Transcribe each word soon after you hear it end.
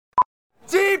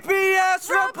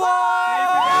I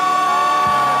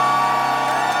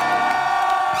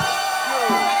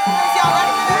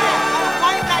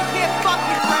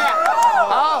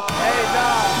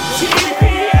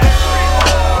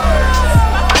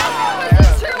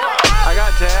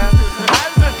got Jan. How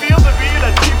does it feel to be in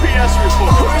a TPS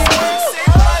report?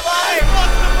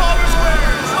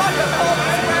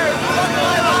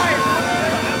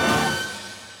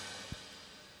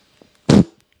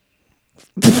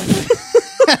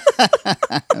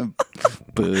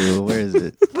 Boo, where is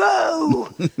it? Boo!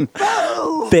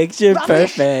 Boo! Picture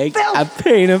perfect. I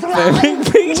paint a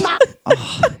perfect picture.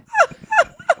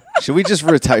 Should we just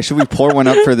retire? Should we pour one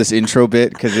up for this intro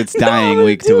bit? Because it's dying No,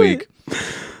 week to do week.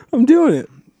 I'm doing it.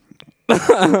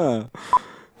 I'm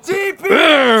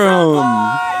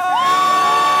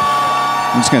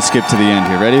just going to skip to the end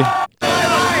here. Ready?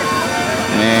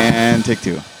 And take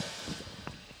two.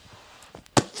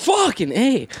 Fucking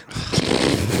A.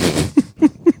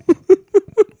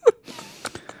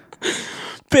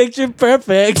 Picture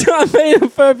perfect. I made a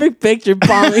perfect picture,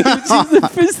 bombing, which is the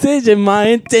precision. My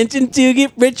intention to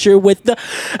get richer with the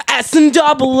S and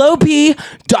double OP.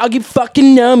 Dog, you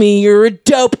fucking know me. You're a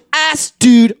dope ass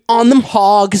dude on them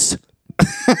hogs.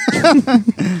 Have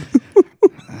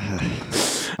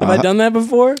I done that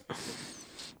before?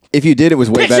 If you did, it was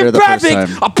way better the first time.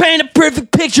 I paint a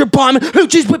perfect picture, bombing,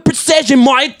 hoochies with precision.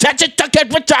 My intention to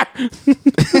get richer.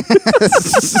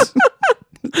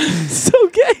 So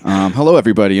gay. Hello,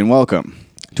 everybody, and welcome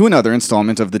to another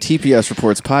installment of the TPS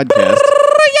Reports podcast.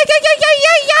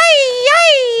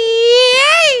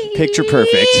 Picture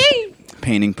perfect.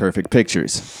 Painting perfect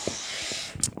pictures.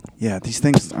 Yeah, these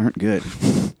things aren't good.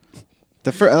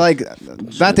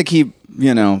 Not to keep,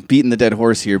 beating the dead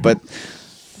horse here, but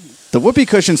the whoopee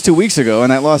cushions 2 weeks ago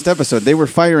in that lost episode, they were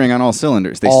firing on all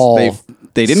cylinders. They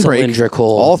didn't break. Cylindrical.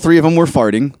 All three of them were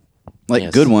farting.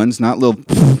 Yes. Good ones, not little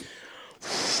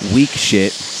weak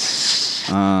shit.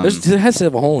 There has to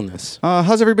have a hole in this.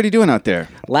 How's everybody doing out there?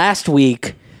 Last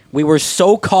week, we were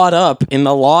so caught up in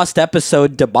the lost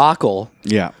episode debacle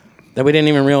Yeah. that we didn't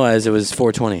even realize it was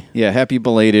 420. Yeah, happy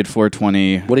belated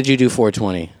 420. What did you do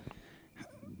 420?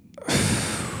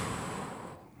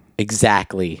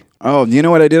 Exactly. Oh, you know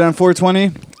what I did on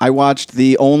 420? I watched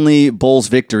the only Bulls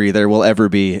victory there will ever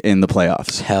be in the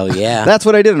playoffs. Hell yeah. That's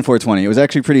what I did on 420. It was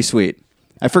actually pretty sweet.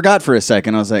 I forgot for a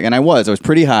second. I was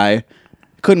pretty high.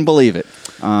 Couldn't believe it.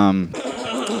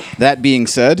 That being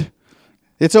said,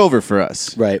 it's over for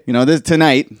us. Right.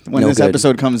 Tonight, when No this good.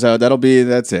 episode comes out,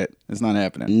 that's it. It's not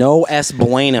happening. No S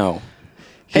bueno.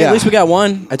 Hey, Yeah. at least we got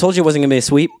one. I told you it wasn't going to be a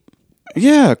sweep.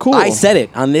 Yeah, cool. I said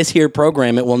it. On this here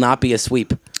program, it will not be a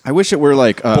sweep. I wish it were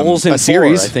like Bulls in a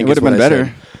series. four, I think it would is have been what I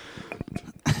better.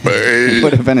 It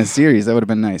would have been a series. That would have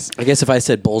been nice. I guess if I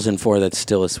said Bulls in 4, that's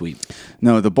still a sweep.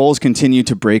 No, the Bulls continue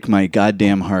to break my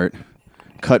goddamn heart,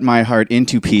 cut my heart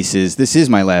into pieces. This is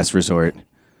my last resort.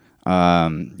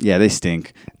 Yeah, they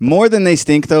stink. More than they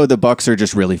stink, though, the Bucks are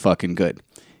just really fucking good.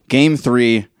 Game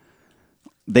 3,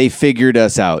 they figured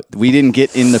us out. We didn't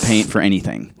get in the paint for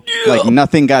anything. Like,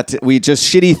 nothing we just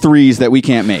shitty threes that we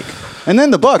can't make. And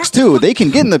then the Bucks, too. They can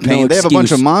get in the paint. They have a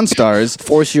bunch of monstars.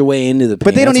 Force your way into the paint.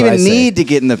 But they don't That's what even I say. need to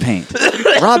get in the paint.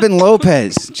 Robin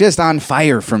Lopez, just on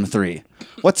fire from 3.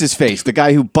 What's his face? The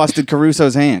guy who busted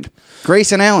Caruso's hand.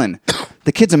 Grayson Allen.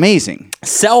 The kid's amazing.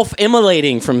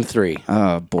 Self-immolating from 3.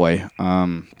 Oh, boy.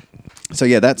 So,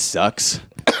 yeah, that sucks.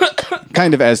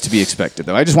 Kind of as to be expected,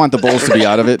 though. I just want the Bulls to be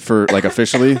out of it for,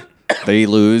 officially. They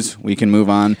lose. We can move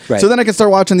on. Right. So then I can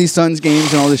start watching these Suns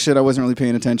games and all this shit I wasn't really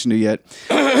paying attention to yet.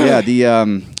 Yeah,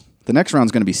 the next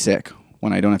round's going to be sick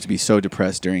when I don't have to be so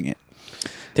depressed during it.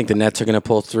 I think the Nets are going to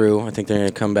pull through. I think they're going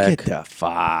to come back. Get the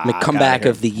fuck The comeback outta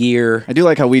here. of the year. I do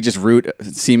like how we just root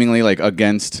seemingly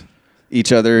against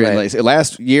each other. Right. And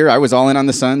last year, I was all in on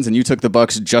the Suns, and you took the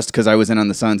Bucks just because I was in on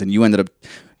the Suns, and you ended up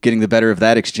getting the better of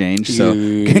that exchange. So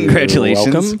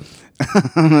congratulations. Welcome.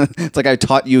 It's like I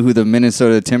taught you who the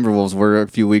Minnesota Timberwolves were a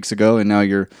few weeks ago, and now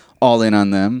you're all in on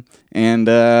them. And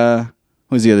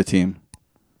who's the other team?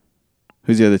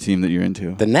 Who's the other team that you're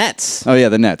into? The Nets. Oh, yeah,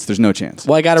 the Nets. There's no chance.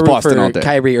 Well, I got to It's root Boston all for day.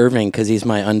 Kyrie Irving because he's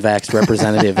my unvaxxed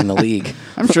representative in the league.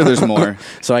 I'm sure there's more.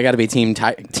 So I got to be team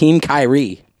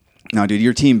Kyrie. No, dude,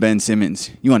 your team, Ben Simmons.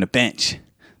 You on a bench.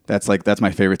 That's my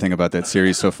favorite thing about that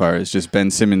series so far is just Ben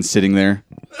Simmons sitting there.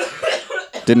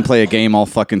 Didn't play a game all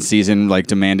fucking season,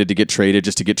 demanded to get traded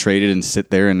just to get traded and sit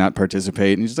there and not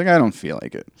participate. And he's just like, I don't feel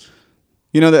like it.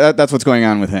 that's what's going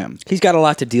on with him. He's got a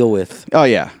lot to deal with. Oh,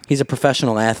 yeah. He's a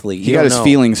professional athlete. He got his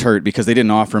feelings hurt because they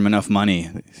didn't offer him enough money.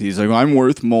 He's like, I'm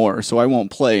worth more, so I won't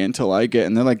play until I get...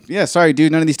 And they're like, yeah, sorry,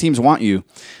 dude, none of these teams want you.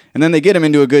 And then they get him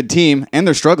into a good team, and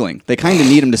they're struggling. They kind of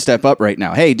need him to step up right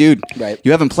now. Hey, dude,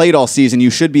 you haven't played all season. You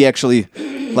should be actually,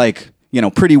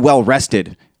 pretty well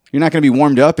rested. You're not going to be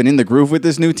warmed up and in the groove with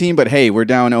this new team, but hey, we're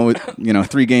down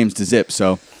 3 games to zip,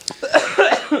 so...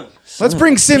 Let's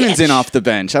bring Simmons in off the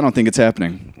bench. I don't think it's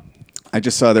happening. I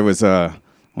just saw there was I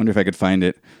wonder if I could find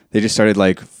it. They just started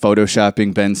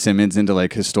photoshopping Ben Simmons into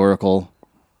historical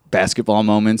basketball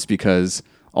moments because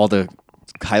all the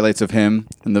highlights of him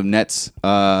in the Nets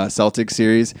Celtics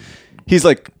series, he's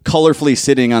colorfully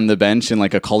sitting on the bench in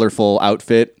a colorful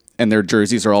outfit, and their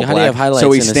jerseys are all How black. do you have highlights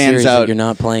so he in a stands series out. that you're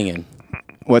not playing in?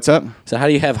 What's up? So how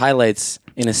do you have highlights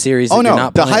in a series that Oh you're no,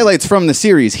 not the playing? highlights from the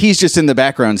series. He's just in the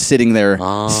background, sitting there,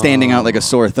 standing out like a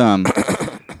sore thumb.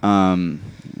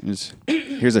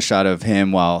 Here's a shot of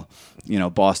him while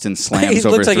Boston slams He over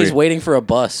looks like three. he's waiting for a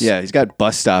bus. Yeah, he's got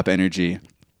bus stop energy.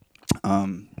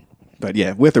 But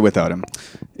yeah, with or without him,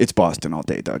 it's Boston all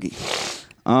day, doggy.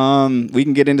 We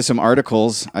can get into some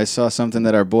articles. I saw something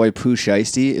that our boy Pooh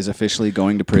Shiesty is officially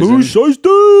going to prison. Pooh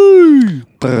Shiesty!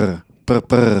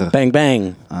 Bang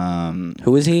bang.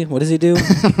 Who is he? What does he do?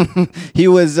 He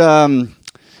was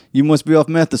you must be off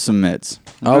Metherson meds.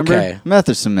 Remember? Okay.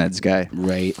 Metherson meds guy.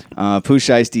 Right. Pooh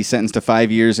Shiesty sentenced to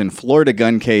 5 years in Florida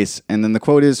gun case, and then the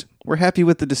quote is, "We're happy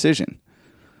with the decision."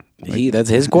 That's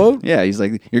his quote? Yeah, he's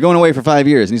like, "You're going away for 5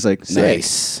 years," and he's like,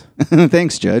 Nice.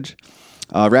 Thanks, Judge.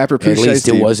 Rapper Pooh At least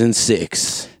Shiesty it wasn't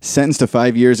 6. sentenced to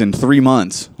 5 years and 3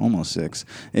 months, almost 6,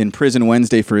 in prison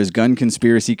Wednesday for his gun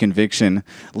conspiracy conviction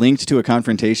linked to a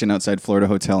confrontation outside Florida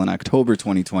hotel in October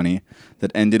 2020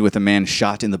 that ended with a man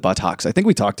shot in the buttocks. I think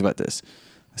we talked about this.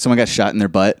 Someone got shot in their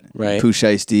butt. Right. Pooh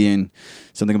Shiesty and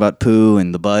something about poo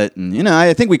and the butt. And,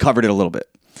 I think we covered it a little bit.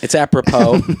 It's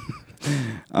apropos.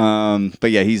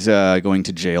 But yeah, he's going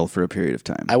to jail for a period of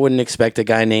time. I wouldn't expect a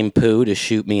guy named Pooh to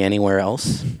shoot me anywhere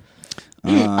else.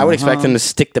 I would expect him to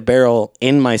stick the barrel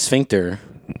in my sphincter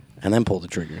and then pull the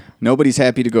trigger. Nobody's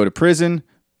happy to go to prison,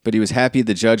 but he was happy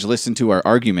the judge listened to our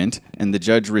argument, and the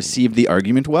judge received the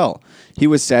argument well. He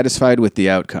was satisfied with the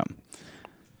outcome.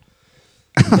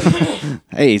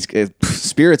 Hey,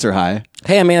 spirits are high.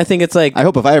 Hey, I mean, I think it's like... I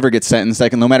hope if I ever get sentenced, I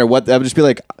can, no matter what, I would just be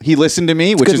like, he listened to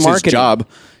me, which good is marketing. his job.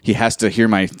 He has to hear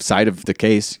my side of the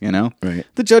case, Right.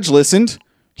 The judge listened.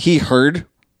 He heard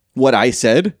what I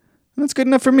said. That's good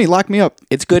enough for me. Lock me up.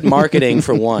 It's good marketing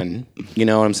for one. You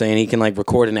know what I'm saying? He can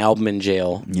record an album in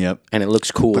jail. Yep. And it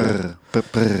looks cool.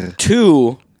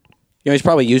 2, he's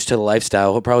probably used to the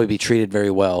lifestyle. He'll probably be treated very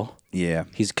well. Yeah.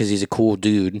 Because he's a cool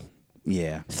dude.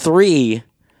 Yeah. 3,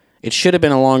 it should have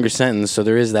been a longer sentence, so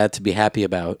there is that to be happy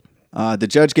about. The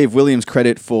judge gave Williams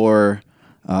credit for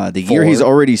the year he's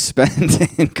already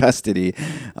spent in custody,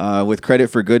 with credit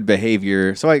for good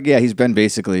behavior. So, he's been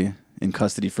basically in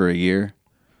custody for a year.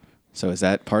 So is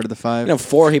that part of the 5?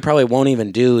 4, he probably won't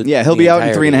even do. Yeah, he'll the be out in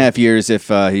entirety. 3.5 years if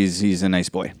he's a nice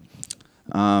boy.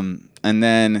 And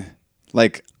then,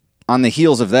 on the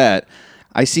heels of that,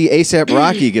 I see ASAP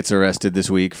Rocky gets arrested this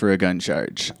week for a gun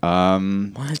charge.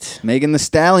 What? Megan Thee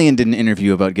Stallion did an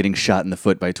interview about getting shot in the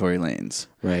foot by Tory Lanez.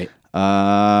 Right.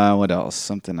 What else?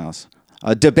 Something else.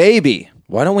 DaBaby.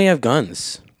 Why don't we have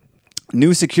guns?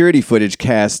 New security footage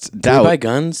casts Do we doubt buy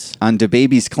guns? on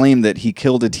DaBaby's claim that he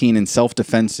killed a teen in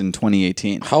self-defense in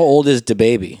 2018. How old is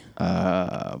DaBaby?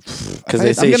 Because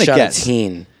they say I'm he gonna shot guess. a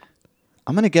teen.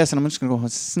 I'm going to guess, and I'm just going to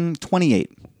go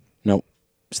 28. Nope.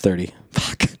 It's 30.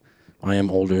 Fuck. I am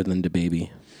older than DaBaby.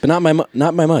 But not by much.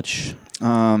 Not by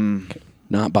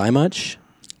much?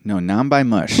 No, non by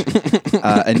mush.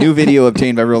 A new video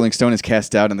obtained by Rolling Stone has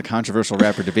cast doubt on the controversial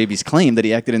rapper DaBaby's claim that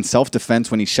he acted in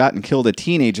self-defense when he shot and killed a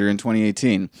teenager in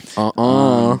 2018.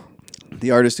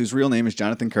 The artist, whose real name is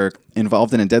Jonathan Kirk,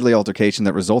 involved in a deadly altercation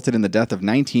that resulted in the death of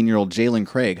 19-year-old Jalen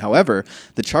Craig. However,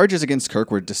 the charges against Kirk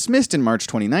were dismissed in March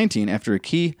 2019 after a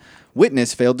key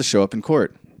witness failed to show up in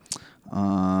court.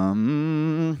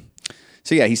 So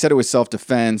yeah, he said it was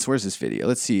self-defense. Where's this video?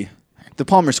 Let's see. The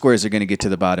Palmer Squares are going to get to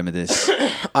the bottom of this.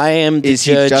 I am the Is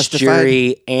he judge, justified?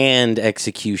 jury, and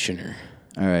executioner.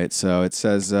 All right, so it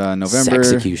says November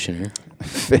Executioner.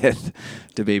 5th,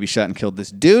 DaBaby shot and killed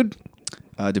this dude.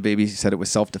 DaBaby said it was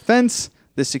self-defense.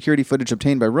 This security footage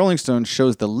obtained by Rolling Stone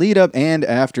shows the lead-up and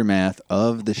aftermath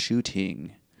of the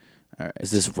shooting. All right,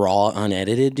 Is this raw,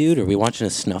 unedited, dude? Are we watching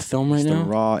a snuff film right the now?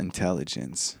 raw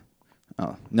intelligence.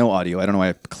 Oh, no audio. I don't know why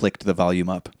I clicked the volume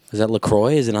up. Is that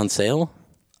LaCroix? Is it on sale?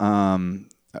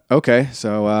 Okay,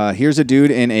 so here's a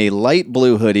dude in a light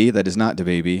blue hoodie that is not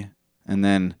DaBaby, and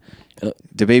then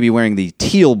DaBaby wearing the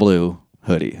teal blue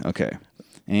hoodie. Okay.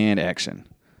 And action.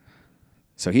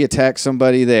 So he attacks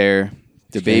somebody there.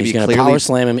 DaBaby He's going to power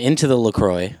slam him into the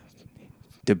LaCroix.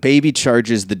 DaBaby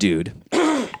charges the dude.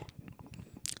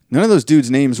 None of those dudes'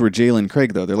 names were Jalen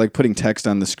Craig, though. They're like putting text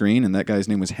on the screen, and that guy's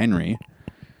name was Henry.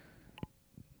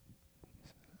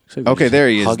 So Okay, there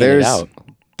he is. hugging it There's out.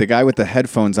 the guy with the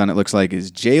headphones on, it looks like, is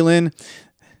Jalen.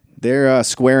 They're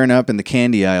squaring up in the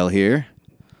candy aisle here.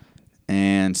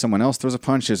 And someone else throws a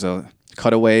punch. There's a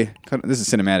cutaway. This is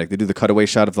cinematic. They do the cutaway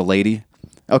shot of the lady.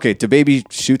 Okay,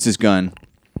 DaBaby shoots his gun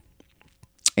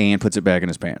and puts it back in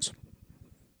his pants.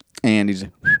 And he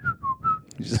just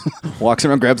walks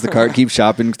around, grabs the cart, keeps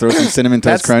shopping, throws some Cinnamon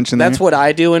Toast Crunch in there. That's what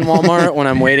I do in Walmart when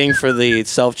I'm waiting for the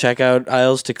self-checkout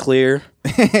aisles to clear.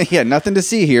 Yeah, nothing to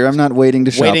see here. I'm not waiting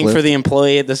to shoplift. Waiting for the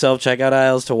employee at the self-checkout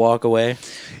aisles to walk away.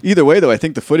 Either way, though, I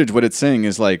think the footage, what it's saying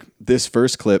is like this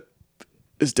first clip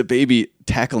is DaBaby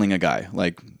tackling a guy.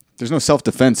 Like, there's no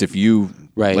self-defense if you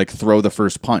like throw the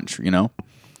first punch, you know?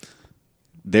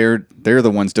 They're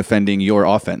the ones defending your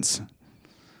offense.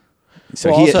 So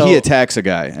Well, he attacks a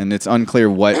guy, and it's unclear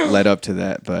what led up to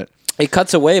that. But it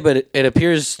cuts away, but it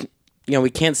appears, we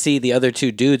can't see the other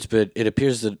two dudes, but it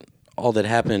appears that all that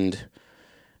happened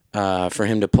for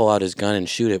him to pull out his gun and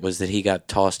shoot it was that he got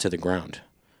tossed to the ground.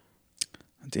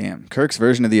 damn, Kirk's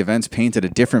version of the events painted a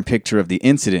different picture of the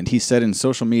incident. He said in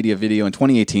social media video in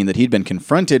 2018 that he'd been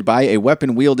confronted by a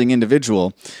weapon-wielding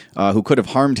individual who could have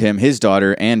harmed him, his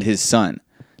daughter, and his son.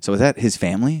 So was that his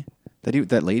family?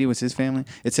 That lady was his family?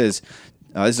 It says,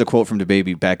 this is a quote from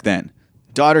DaBaby back then.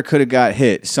 Daughter could have got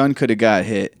hit. Son could have got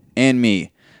hit. And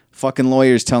me. Fucking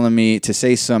lawyers telling me to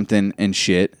say something and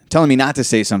shit. Telling me not to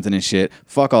say something and shit.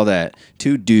 Fuck all that.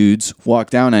 Two dudes walk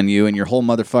down on you and your whole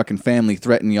motherfucking family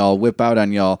threaten y'all, whip out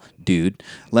on y'all. Dude,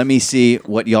 let me see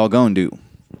what y'all gonna do.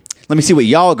 Let me see what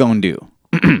y'all gonna do.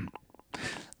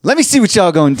 Let me see what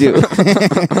y'all gonna do.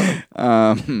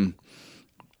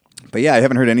 But yeah, I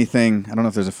haven't heard anything. I don't know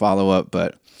if there's a follow-up,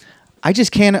 but I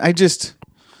just can't.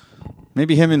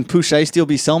 Maybe him and Pooh Shiesty will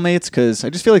be cellmates, because I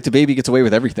just feel like DaBaby gets away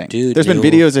with everything. Dude, there's been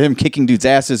videos of him kicking dudes'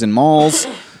 asses in malls.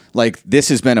 Like, this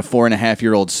has been a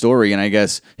 4.5-year-old story, and I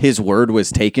guess his word was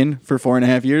taken for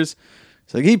 4.5 years.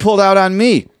 It's like, he pulled out on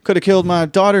me. Could have killed my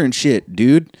daughter and shit,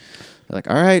 dude. They're like,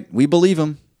 all right, we believe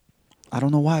him. I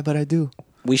don't know why, but I do.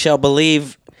 We shall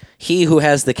believe he who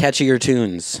has the catchier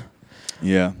tunes.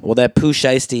 Yeah. Well, that Pooh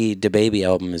Shiesty DaBaby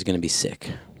album is going to be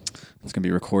sick. It's going to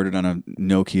be recorded on a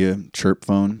Nokia chirp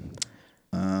phone.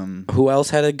 Who else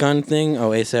had a gun thing?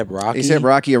 Oh, A$AP Rocky. A$AP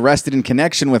Rocky arrested in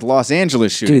connection with Los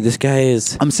Angeles shooting. Dude, this guy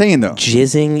is I'm saying, though.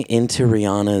 jizzing into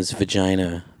Rihanna's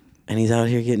vagina, and he's out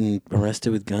here getting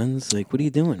arrested with guns? Like, what are you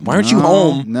doing? Why aren't you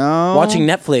home watching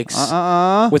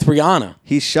Netflix with Rihanna?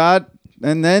 He shot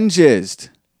and then jizzed.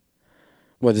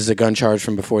 What, this is a gun charge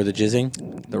from before the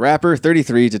jizzing? The rapper,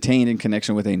 33, detained in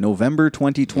connection with a November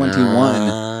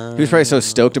 2021. He was probably so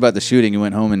stoked about the shooting, he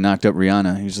went home and knocked up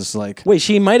Rihanna. He was just like... Wait,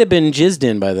 she might have been jizzed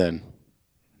in by then.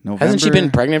 November, Hasn't she been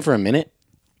pregnant for a minute?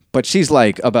 But she's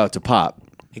like about to pop.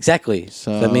 Exactly.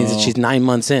 So that means that she's 9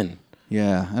 months in.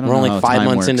 Yeah, I don't know. We're only how 5 time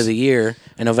months works. into the year,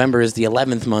 and November is the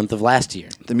 11th month of last year.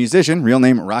 The musician, real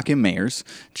name Rakim Mayers,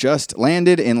 just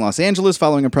landed in Los Angeles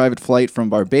following a private flight from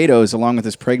Barbados along with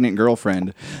his pregnant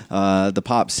girlfriend, the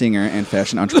pop singer and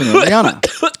fashion entrepreneur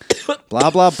Rihanna. Blah,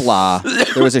 blah, blah.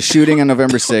 There was a shooting on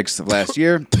November 6th of last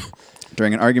year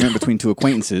during an argument between two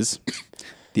acquaintances.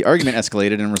 The argument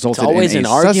escalated and resulted It's always in an a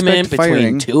argument suspect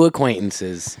firing. between two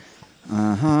acquaintances.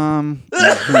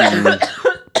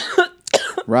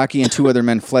 Rocky and two other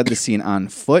men fled the scene on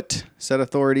foot, said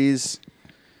authorities.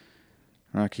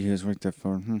 Rocky has worked at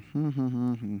for...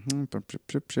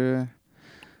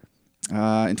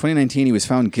 In 2019, he was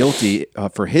found guilty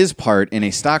for his part in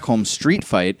a Stockholm street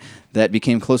fight that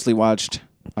became closely watched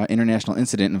international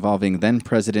incident involving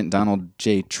then-President Donald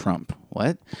J. Trump.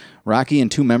 What? Rocky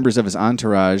and two members of his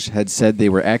entourage had said they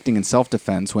were acting in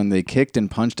self-defense when they kicked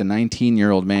and punched a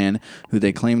 19-year-old man who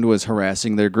they claimed was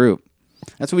harassing their group.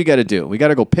 That's what we got to do. We got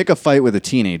to go pick a fight with a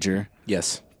teenager.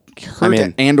 Yes.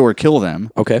 Hurt and or kill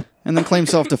them. Okay. And then claim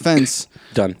self-defense.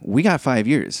 Done. We got 5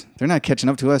 years. They're not catching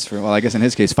up to us for, well, I guess in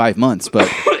his case, 5 months, but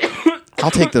I'll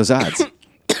take those odds.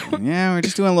 Yeah, we're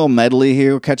just doing a little medley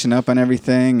here. We're catching up on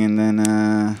everything, and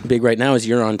then... Big right now is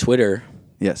you're on Twitter,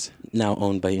 Yes. now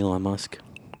owned by Elon Musk.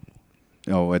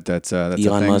 Oh, that's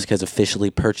Elon Musk has officially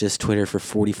purchased Twitter for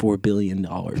 $44 billion.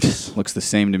 Looks the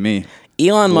same to me.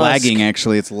 Elon Musk Lagging,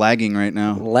 actually. It's lagging right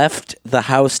now. left the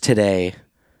house today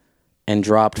and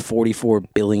dropped $44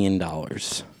 billion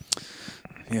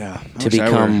Yeah. to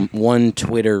become one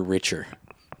Twitter richer.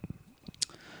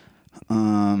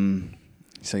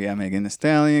 So yeah, Megan Thee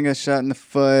Stallion got shot in the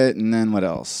foot, and then what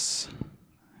else?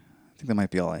 I think that might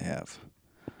be all I have.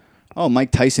 Oh,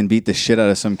 Mike Tyson beat the shit out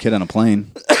of some kid on a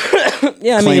plane.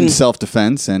 Yeah, I Claimed mean,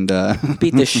 self-defense and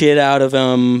beat the shit out of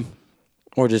him,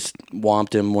 or just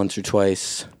whomped him once or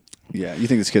twice. yeah. You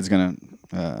think this kid's gonna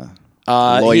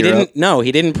lawyer He didn't. up? No,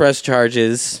 he didn't press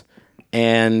charges,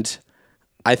 and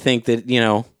I think that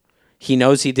he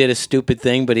knows he did a stupid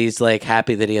thing, but he's like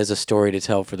happy that he has a story to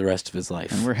tell for the rest of his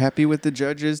life. And we're happy with the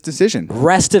judge's decision.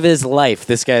 Rest of his life,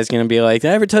 this guy's gonna be like,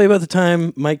 did I ever tell you about the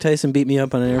time Mike Tyson beat me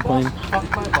up on an airplane?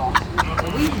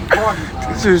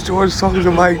 This is George talking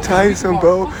to Mike Tyson,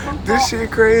 bro. This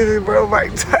shit crazy, bro.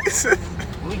 Mike Tyson.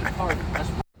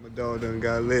 My dog done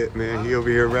got lit, man. He over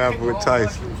here rapping with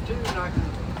Tyson.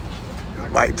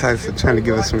 Mike Tyson trying to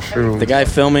give us some shrooms. The guy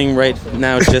filming right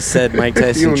now just said Mike You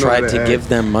Tyson don't know tried that, to eh? give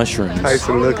them mushrooms.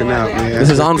 Tyson looking out, man. This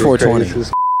is on 420. This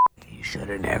is- He should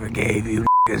have never gave you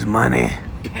his money.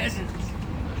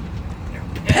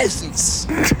 Peasants.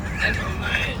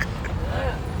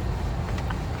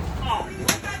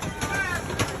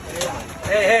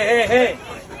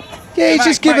 Yeah, he's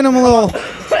just giving him a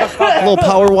little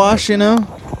power wash, you know.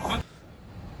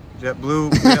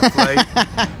 JetBlue,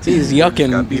 JetFlight. He's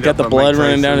yucking. He's beat got up the by blood Mike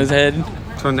running down Tyson. his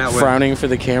head, Turn that way. frowning for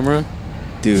the camera.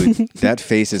 Dude, that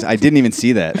face is... I didn't even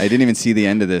see that. I didn't even see the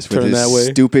end of this with Turn his that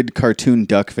way. stupid cartoon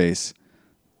duck face.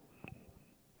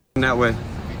 Turn that way.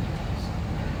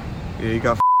 Yeah, you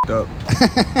got up.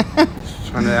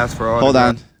 Trying to ask for all. Hold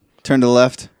on. Turn to the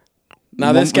left.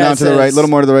 Now this guy Now to the right. A little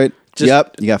more to the right. just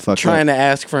Yep, you got fucked trying up. to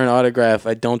ask for an autograph.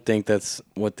 I don't think that's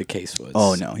what the case was.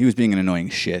 Oh, no. He was being an annoying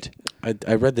shit.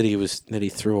 I read that he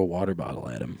threw a water bottle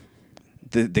at him.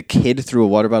 The kid threw a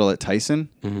water bottle at Tyson?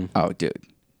 Mm-hmm. Oh, dude.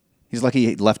 He's lucky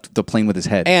he left the plane with his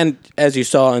head. And as you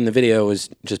saw in the video, was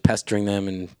just pestering them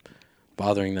and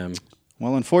bothering them.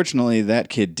 Well, unfortunately, that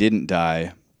kid didn't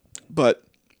die. But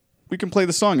we can play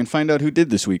the song and find out who did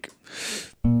this week.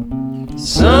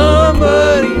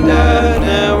 Somebody died,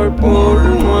 now we're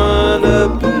pouring one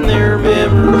up in their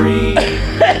memory.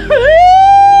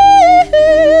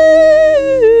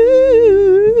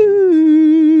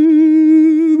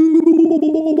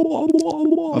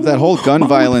 Of that whole gun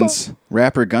violence,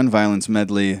 rapper gun violence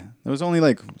medley, there was only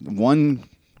like one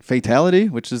fatality,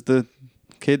 which is the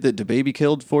kid that DaBaby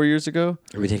killed 4 years ago.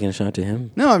 Are we taking a shot to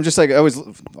him? No, I'm just like,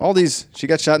 she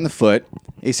got shot in the foot.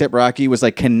 A$AP Rocky was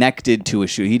like connected to a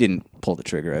shoot. He didn't pull the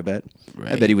trigger, I bet. I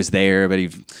Right. bet he was there. I bet he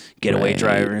getaway Right.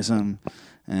 driver or something.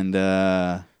 And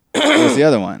what was the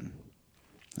other one?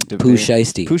 Pooh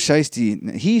Shiesty. Pooh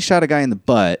Shiesty. He shot a guy in the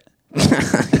butt.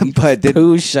 but did,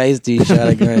 Pooh Shiesty shot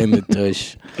a guy in the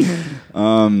tush.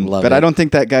 Love but it. I don't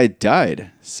think that guy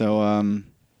died. So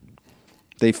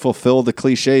they fulfill the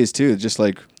cliches too. Just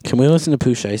like, Can we listen to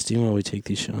Pooh Shiesty while we take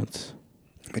these shots?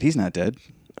 but he's not dead.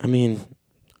 I mean,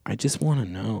 I just want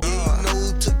to know. Know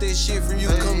who took that shit from you,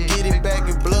 come get it back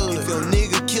in blood. If your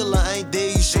nigga killer ain't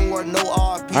there, you sure no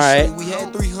RP. All right. We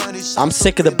had 300 I'm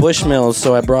sick of the Bushmills,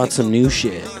 so I brought some new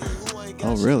shit.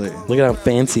 Oh, really? Look at how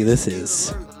fancy this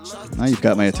is. Now you've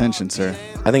got my attention, sir.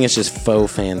 I think it's just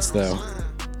faux fans, though.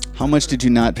 How much did you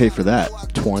not pay for that?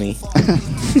 20.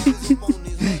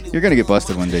 You're gonna get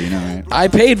busted one day, you know, right? I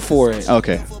paid for it.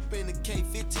 Okay.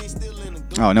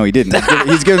 Oh no, he didn't.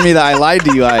 He's giving me the "I lied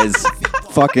to you" eyes.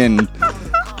 Fucking.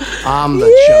 I'm the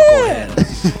chucklehead.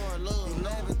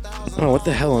 Oh, what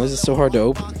the hell? Why is it so hard to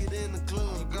open?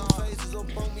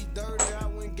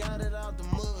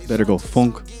 Better go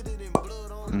funk.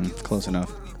 Close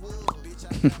enough.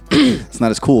 It's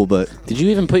not as cool, but Did you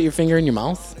even put your finger in your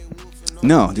mouth?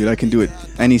 no, dude, I can do it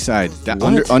any side.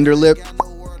 What? Under lip.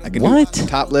 I can What? do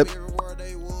top lip.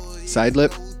 Side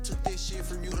lip.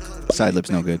 Side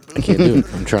lip's no good. I can't do it.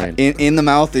 I'm trying. In the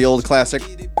mouth, the old classic.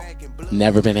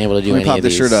 Never been able to do Let me any pop of the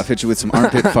these. shirt off. Hit you with some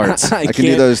armpit farts. I can do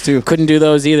can't- those too. Couldn't do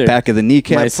those either. Back of the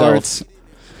kneecap Myself. farts.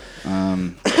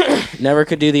 Never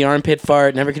could do the armpit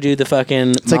fart. Never could do the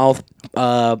fucking like- mouth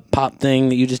pop thing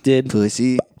that you just did.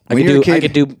 Pussy. I When could you're do. a I kid,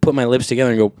 could do. Put my lips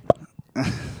together and go.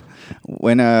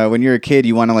 when you're a kid,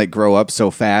 you want to like grow up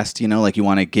so fast, you know, like you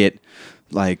want to get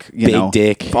like you Big know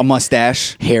dick. a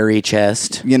mustache. Hairy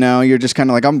chest. You know, you're just kind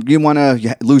of like you want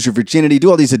to lose your virginity, do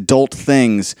all these adult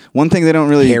things. One thing they don't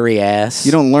really Hairy ass.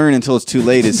 you don't learn until it's too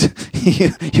late is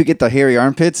you get the hairy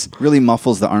armpits. Really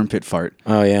muffles the armpit fart.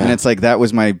 Oh, yeah. and it's like that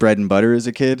was my bread and butter as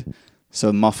a kid.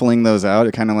 So muffling those out,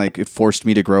 it kind of like it forced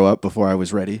me to grow up before I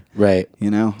was ready. Right. You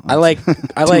know, I like Too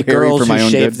hairy girls for my who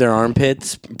own shave good. their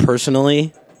armpits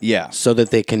personally Yeah, so that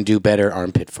they can do better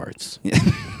armpit farts.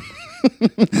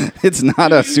 it's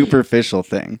not a superficial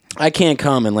thing. I can't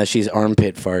come unless she's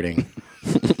armpit farting.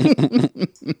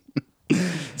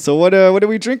 So what are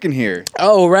we drinking here?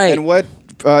 Oh, right. And what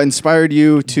inspired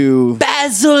you to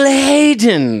Basil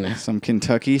Hayden. some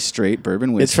Kentucky straight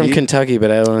bourbon whiskey? It's from Kentucky,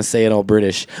 but I don't want to say it all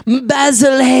British.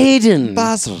 Basil Hayden.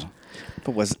 Basil.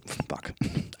 But was fuck.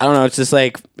 I don't know. It's just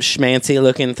like schmancy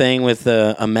looking thing with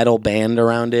a metal band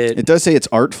around it. It does say it's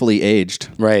artfully aged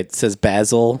Right. It says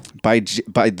Basil. by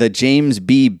the James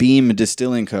B. Beam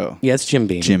Distilling Co. Yeah, it's Jim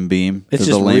Beam. Jim Beam. It's for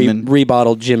just the layman.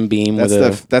 rebottled Jim Beam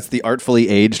That's the artfully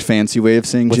aged fancy way of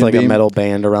saying with Jim like Beam. a metal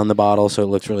band around the bottle, so it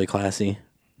looks really classy.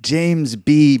 James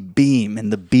B. Beam,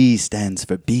 and the B stands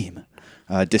for Beam.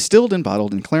 Distilled and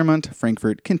bottled in Claremont,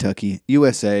 Frankfort, Kentucky,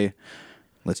 USA.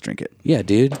 Let's drink it. Yeah,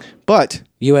 dude. But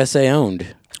USA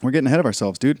owned. we're getting ahead of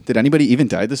ourselves, dude. Did anybody even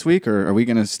die this week, or are we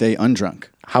going to stay undrunk?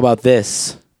 How about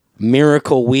this?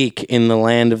 Miracle week in the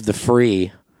land of the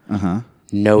free. Uh-huh.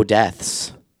 No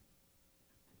deaths.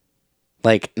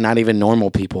 Like, not even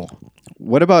normal people.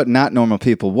 What about not normal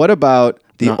people? What about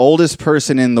the oldest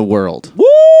person in the world? Woo!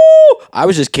 I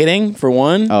was just kidding, for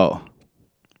one. Oh.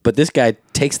 But this guy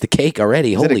takes the cake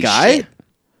already. Is Holy it a guy? shit.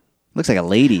 Looks like a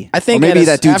lady. I think or maybe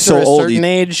that dude's after so a old. certain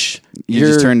age, you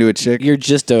just turn to a chick? You're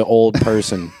just an old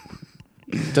person.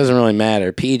 Doesn't really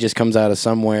matter. Pee just comes out of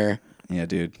somewhere. Yeah,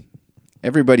 dude.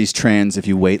 Everybody's trans if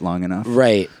you wait long enough.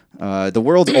 Right. The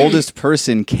world's oldest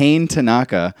person, Kane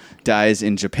Tanaka, dies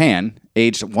in Japan,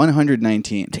 aged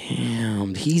 119.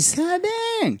 Damn, he's God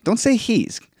dang. Don't say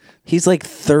he's. like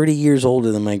 30 years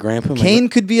older than my grandpa. Kane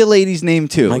could be a lady's name,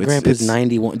 too. My grandpa's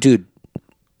 91. Dude,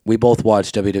 we both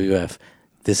watched WWF.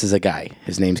 This is a guy.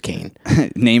 His name's Kane.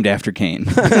 Named after Kane.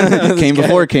 Came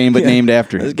before Kane, but named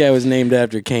after him. This guy was named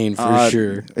after Kane for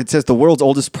sure. It says the world's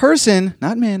oldest person,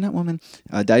 not man, not woman,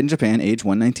 died in Japan, age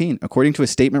 119, according to a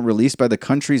statement released by the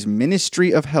country's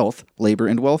Ministry of Health, Labor,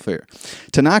 and Welfare.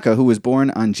 Tanaka, who was born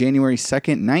on January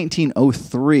 2nd,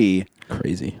 1903,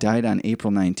 Crazy. died on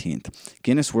April 19th.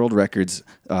 Guinness World Records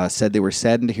said they were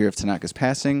saddened to hear of Tanaka's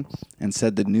passing and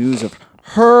said the news of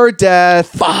her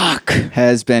death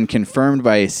has been confirmed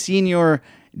by a senior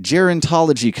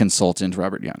gerontology consultant,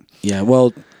 Robert Young. Yeah,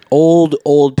 well,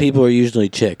 old people are usually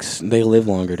chicks. They live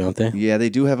longer, don't they? Yeah,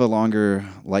 they do have a longer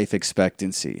life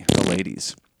expectancy, the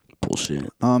ladies. Bullshit.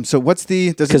 So what's does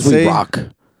it Because say? we rock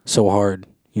so hard,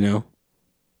 you know?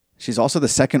 She's also the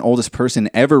second oldest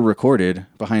person ever recorded,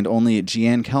 behind only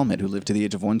Jeanne Calment, who lived to the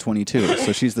age of 122.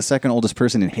 So she's the second oldest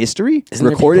person in history? Isn't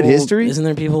there Recorded people- history? Isn't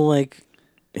there people like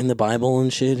in the Bible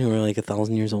and shit who are like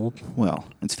 1,000 years old? Well,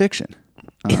 it's fiction.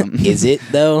 Is it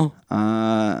though?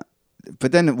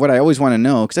 But then what I always want to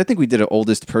know, because I think we did an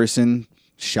oldest person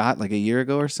shot like a year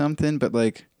ago or something, but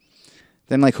like,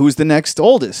 then like who's the next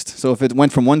oldest? So if it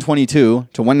went from 122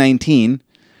 to 119,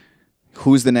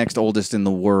 who's the next oldest in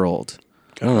the world?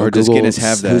 I don't know. Or does Google Guinness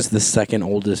have that? Who's the second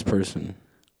oldest person?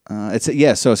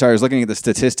 So sorry, I was looking at the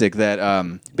statistic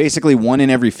that basically 1 in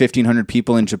every 1,500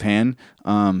 people in Japan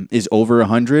is over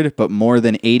 100, but more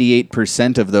than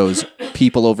 88% of those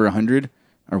people over 100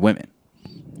 are women.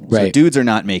 So Right. dudes are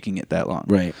not making it that long.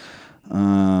 Right.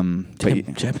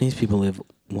 But Japanese people live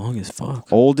long as fuck.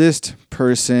 oldest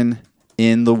person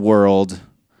in the world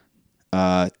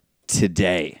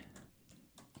today.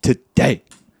 Today.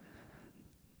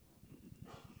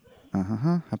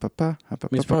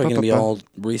 It's probably going to be all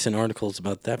recent articles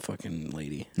about that fucking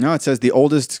lady. No, it says the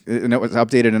oldest, and it was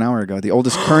updated an hour ago. The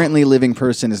oldest currently living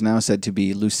person is now said to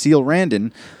be Lucille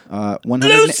Randon.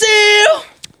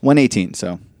 118,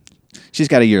 so she's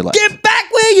got a year left. Get back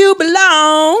where you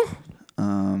belong.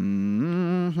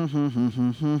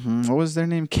 What was their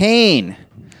name? Kane.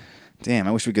 Damn,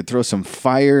 I wish we could throw some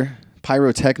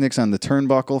pyrotechnics on the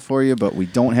turnbuckle for you, but we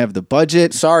don't have the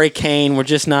budget. Sorry, Kane. We're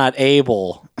just not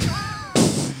able.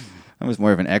 I was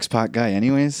more of an X-Pac guy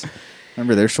anyways.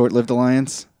 Remember their short-lived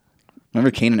alliance?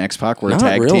 Remember Kane and X-Pac were a Not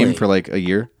tag really. team for like a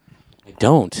year? I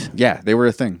don't. Yeah, they were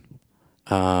a thing.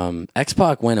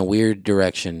 X-Pac went a weird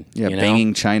direction. Yeah, you know?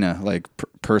 banging China, like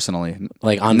personally.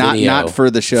 Like on not video. Not for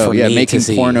the show. For Yeah, me making to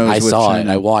see. pornos I with saw China.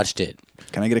 it. I watched it.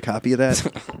 Can I get a copy of that?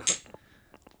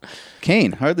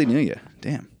 Kane, hardly knew you.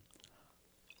 Damn.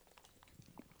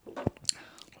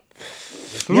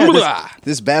 Yeah,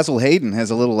 this Basil Hayden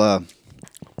has a little,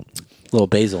 Little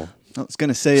basil. I was going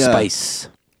to say... Spice.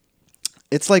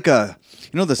 It's like the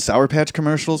Sour Patch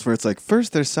commercials where it's like,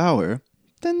 first they're sour,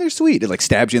 then they're sweet. It like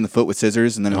stabs you in the foot with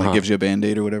scissors and then it like gives you a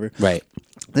Band-Aid or whatever. Right.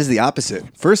 This is the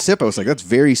opposite. First sip, I was like, that's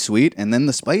very sweet. And then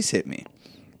the spice hit me.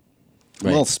 A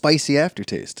little spicy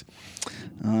aftertaste.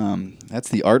 That's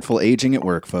the artful aging at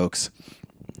work, folks.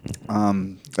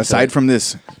 Aside from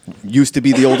this, used to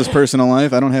be the oldest person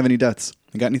alive, I don't have any deaths.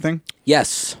 You got anything?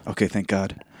 Yes. Okay, thank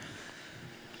God.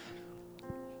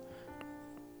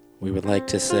 We would like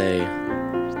to say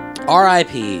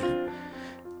R.I.P.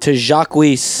 to Jacques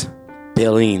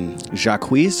Bellin. Jacques?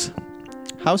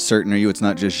 How certain are you it's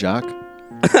not just Jacques?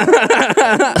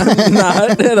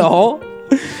 Not at all.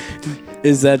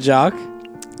 Is that Jacques?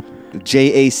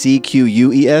 Jacques?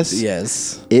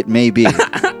 Yes. It may be.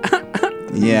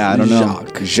 Yeah, I don't know.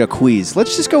 Jacques.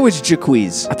 Let's just go with Jacques.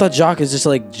 I thought Jacques is just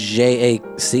like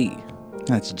J-A-C.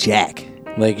 That's Jack.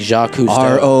 Like Jacques Cousteau.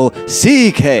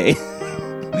 R-O-C-K.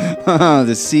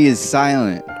 The C is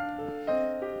silent.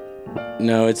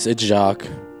 No, it's Jacques.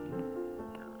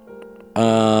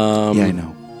 Yeah, I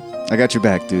know. I got your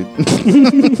back, dude.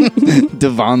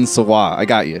 Devon Sawa. I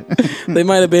got you. They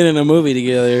might have been in a movie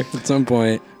together at some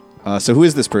point. So who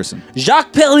is this person?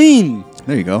 Jacques Bellin.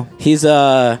 There you go. He's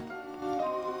the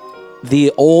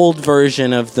old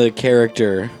version of the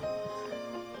character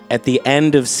at the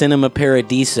end of Cinema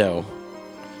Paradiso.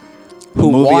 A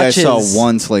movie I saw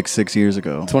once like 6 years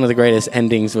ago. It's one of the greatest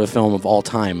endings of a film of all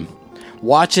time.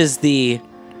 Watches the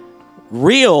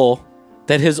reel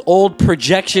that his old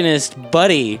projectionist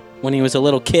buddy, when he was a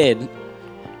little kid,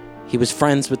 he was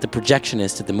friends with the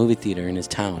projectionist at the movie theater in his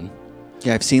town.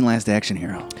 Yeah, I've seen Last Action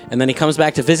Hero. And then he comes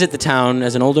back to visit the town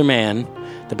as an older man.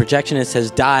 The projectionist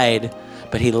has died,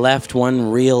 but he left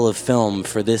one reel of film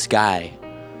for this guy.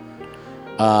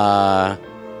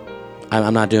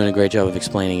 I'm not doing a great job of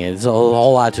explaining it. It's a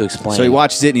whole lot to explain. So he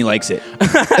watches it and he likes it.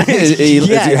 It's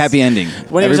a happy ending.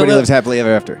 Everybody lives happily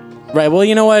ever after. Right, well,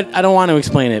 you know what? I don't want to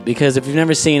explain it, because if you've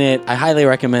never seen it, I highly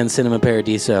recommend Cinema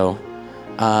Paradiso.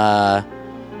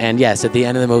 And yes, at the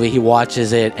end of the movie, he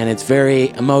watches it, and it's very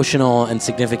emotional and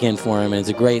significant for him, and it's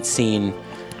a great scene.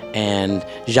 And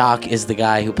Jacques is the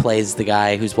guy who plays the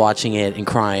guy who's watching it and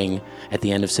crying at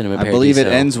the end of Cinema Paradiso. I believe it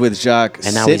ends with Jacques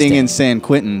sitting in San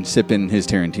Quentin sipping his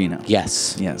Tarantino.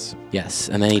 Yes. Yes. Yes,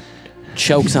 and then he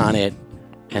chokes on it,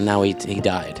 and now he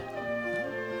died.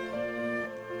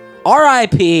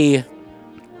 R.I.P.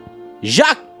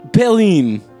 Jacques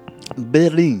Bellin.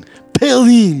 Bellin.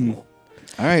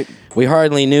 All right. We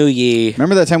hardly knew ye.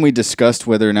 Remember that time we discussed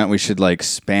whether or not we should like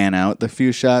span out the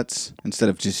few shots instead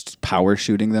of just power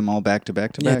shooting them all back to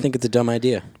back to back? Yeah, I think it's a dumb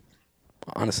idea.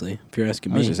 Honestly, if you're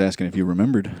asking me. I was just asking if you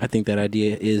remembered. I think that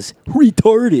idea is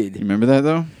retarded. You remember that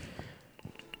though?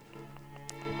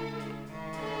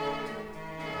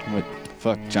 What?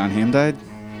 Fuck, John Hamm died?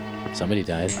 Somebody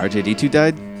died. RJ-D2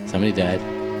 died? Somebody died.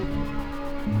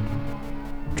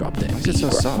 Drop that. Why is it so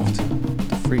soft?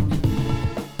 The freak.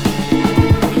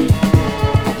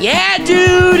 Yeah,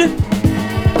 dude!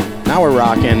 Now we're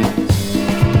rocking.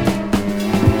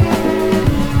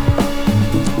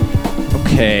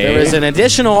 Okay. There is an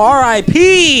additional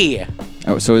R.I.P.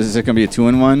 Oh, so is it going to be a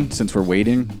 2-in-1 since we're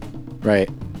waiting? Right.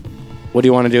 What do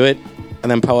you want to do it? And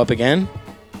then Poe up again?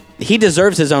 He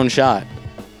deserves his own shot.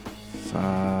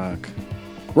 Fuck.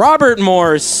 Robert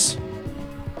Morse.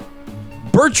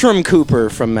 Bertram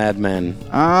Cooper from Mad Men.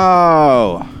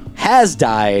 Oh. Has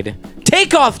died.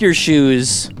 Take off your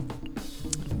shoes.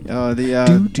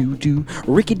 The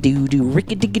Ricky-doo-doo,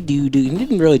 ricky-diggy-doo-doo. He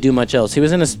didn't really do much else. He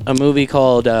was in a movie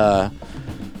called I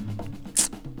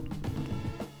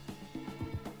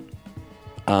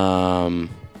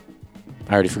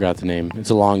already forgot the name. It's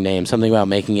a long name. Something about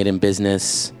making it in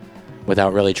business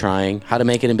without really trying. How to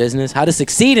make it in business? How to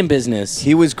succeed in business.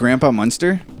 He was Grandpa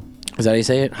Munster? Is that how you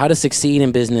say it? How to succeed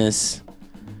in business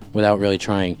without really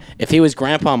trying. If he was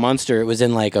Grandpa Munster, it was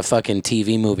in like a fucking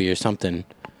TV movie or something.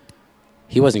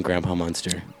 He wasn't Grandpa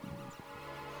Munster.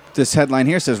 This headline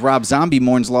here says Rob Zombie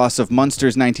mourns loss of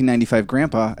Munster's 1995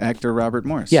 grandpa, actor Robert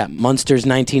Morse. Yeah, Munster's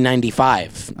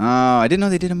 1995. Oh, I didn't know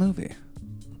they did a movie.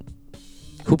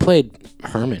 Who played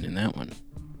Herman in that one?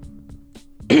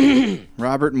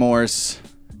 Robert Morse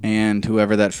and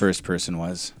whoever that first person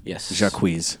was. Yes.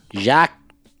 Jacques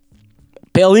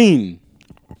Bellin.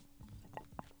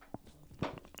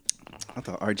 I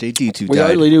thought RJ-D2 died. We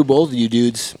hardly knew both of you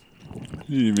dudes. I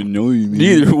didn't even know you, man.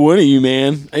 Neither one of you,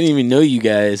 man. I didn't even know you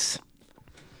guys.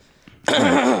 All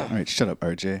right, shut up,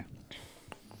 RJ.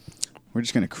 We're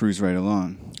just going to cruise right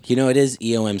along. You know, it is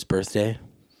EOM's birthday.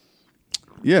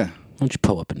 Yeah. Why don't you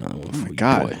pull up another one? Oh, my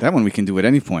God. Boy. That one we can do at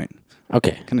any point.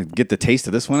 Okay. Kind of get the taste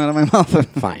of this one out of my mouth.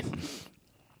 Fine.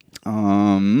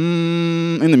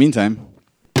 In the meantime.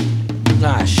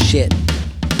 Ah, shit.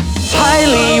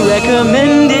 Highly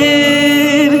recommended.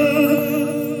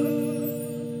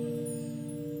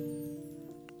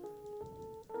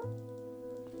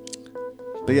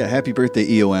 But yeah, happy birthday,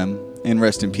 EOM. And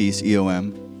rest in peace,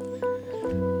 EOM.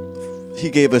 He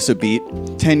gave us a beat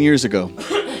 10 years ago.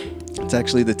 It's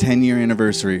actually the 10-year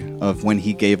anniversary of when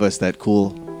he gave us that cool,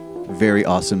 very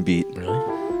awesome beat.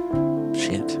 Really?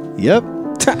 Shit. Yep.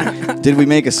 Did we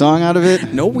make a song out of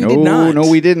it? No, we did not. No,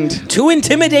 we didn't. Too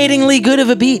intimidatingly good of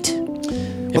a beat. If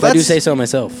I do that's- say so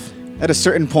myself. At a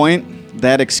certain point,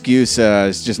 that excuse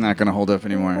is just not going to hold up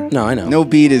anymore. No, I know. No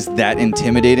beat is that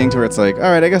intimidating to where it's like, all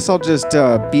right, I guess I'll just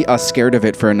be scared of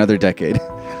it for another decade.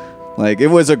 Like, it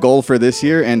was a goal for this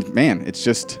year, and man, it's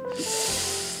just...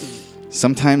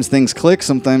 Sometimes things click,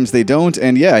 sometimes they don't,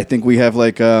 and yeah, I think we have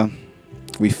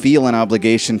we feel an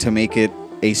obligation to make it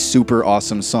a super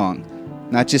awesome song.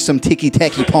 Not just some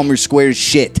ticky-tacky Palmer Squares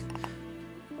shit.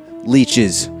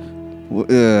 Leeches.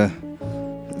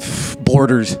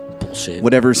 Borders. Bullshit.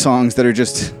 Whatever songs that are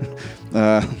just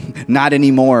not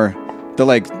anymore.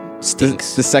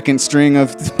 Stinks. The second string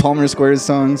of Palmer Squares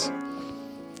songs.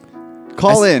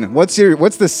 Call in. What's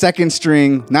the second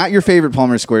string? Not your favorite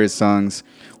Palmer Squares songs.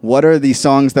 What are the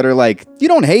songs that are like, you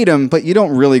don't hate them, but you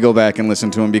don't really go back and listen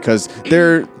to them because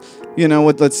they're,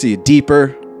 let's see,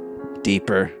 Deeper.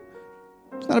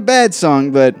 It's not a bad song,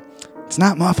 but it's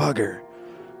not Motherfucker.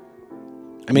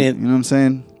 I mean, You know what I'm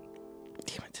saying?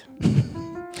 damn it.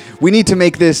 We need to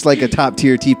make this like a top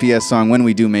tier TPS song when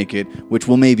we do make it, which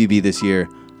will maybe be this year.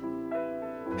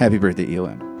 Happy birthday,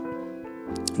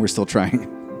 EOM. We're still trying.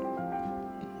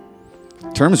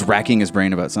 Term's racking his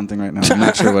brain about something right now. I'm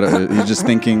not sure what it is. He's just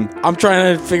thinking. I'm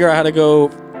trying to figure out how to go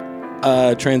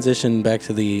transition back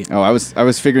to the Oh, I was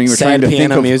figuring you were trying sad to think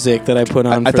piano of. music that I put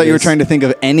on. I for thought you were this. trying to think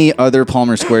of any other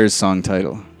Palmer Squares song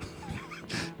title.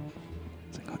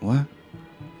 It's like, what?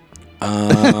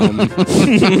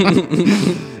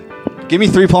 Give me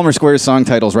 3 Palmer Squares song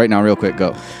titles right now, real quick.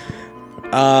 Go.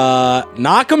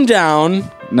 Knock 'em down.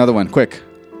 Another one, quick.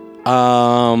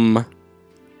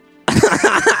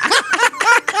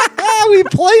 We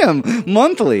play them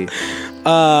monthly.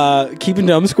 Keeping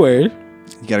Dumb Squared.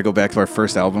 You got to go back to our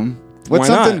first album. Why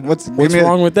not? What's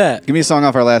wrong with that? Give me a song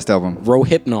off our last album.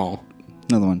 Rohypnol.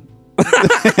 Another one.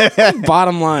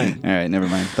 Bottom line. All right, never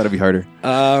mind. That'll be harder.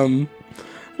 La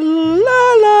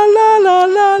la la la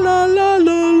la la la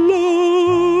la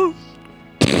la.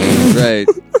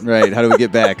 Right. How do we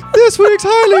get back? This week's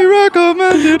highly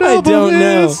recommended I album don't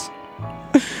know. is...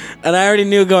 And I already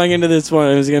knew going into this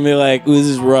one, it was gonna be like, "Ooh, this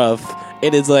is rough."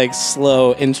 It is like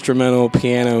slow instrumental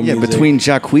piano Yeah, music. between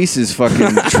Jacquees's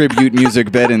fucking tribute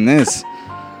music bed and this.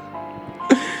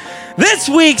 This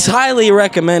week's highly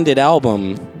recommended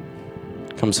album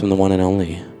comes from the one and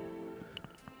only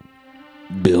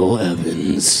Bill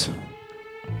Evans.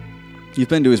 You've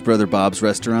been to his brother Bob's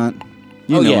restaurant.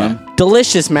 You know him.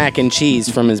 Delicious mac and cheese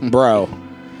from his bro.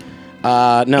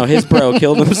 No, his bro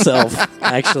killed himself,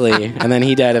 actually, and then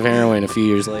he died of heroin a few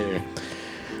years later.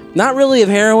 Not really of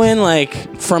heroin,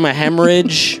 like from a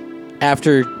hemorrhage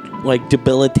after like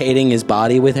debilitating his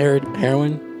body with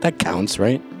heroin. That counts,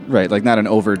 right? Right, like not an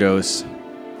overdose,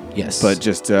 Yes. but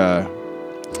just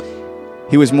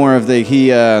he was more of the he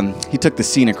took the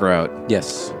scenic route.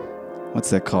 yes. What's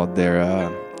that called there?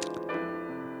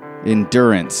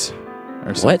 Endurance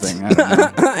or What? something. I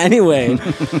don't know. Anyway,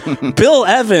 Bill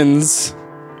Evans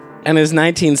and his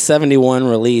 1971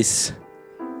 release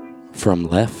From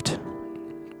Left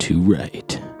to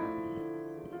Right.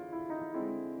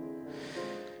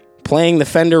 Playing the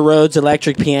Fender Rhodes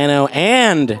electric piano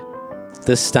and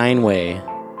the Steinway.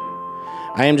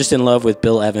 I am just in love with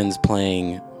Bill Evans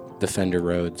playing the Fender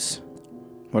Rhodes.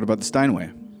 What about the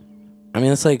Steinway? I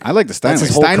mean, it's like I like the Steinway. that's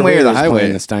his whole Steinway or career the is Highway?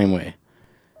 playing the Steinway.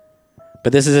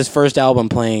 But this is his first album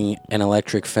playing an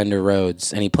electric Fender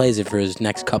Rhodes, and he plays it for his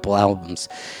next couple albums.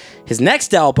 His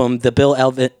next album, the Bill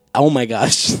Evans... Oh my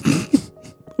gosh.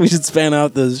 We should span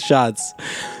out those shots.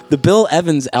 The Bill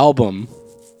Evans album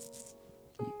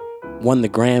won the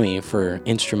Grammy for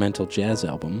Instrumental Jazz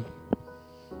Album.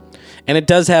 And it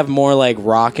does have more like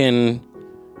rockin',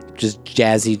 just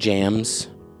jazzy jams.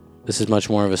 This is much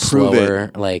more of a Prove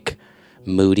slower, like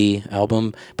moody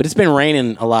album. But it's been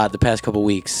raining a lot the past couple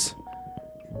weeks.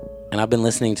 And I've been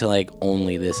listening to like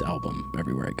only this album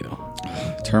everywhere I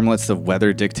go. Term lets the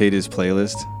weather dictate his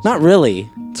playlist. Not really,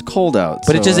 It's cold out,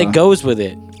 but so, it goes with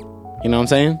it. You know what I'm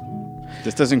saying?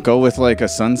 This doesn't go with like a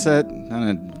sunset on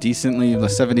a decently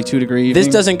 72 degree evening.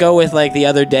 This doesn't go with like the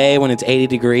other day when it's 80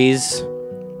 degrees,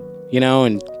 you know,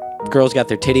 and girls got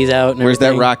their titties out. And Where's that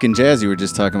everything. rock and jazz you were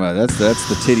just talking about? That's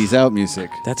the titties out music.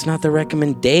 That's not the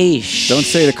recommendation. Don't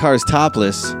say the car's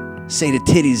topless. Say the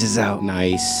titties is out.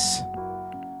 Nice.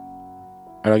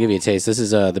 All right, I'll give you a taste. This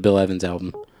is the Bill Evans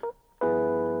album.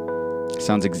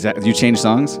 Sounds exact. You change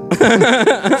songs?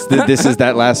 This is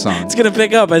that last song. It's gonna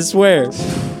pick up, I swear.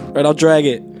 All right, I'll drag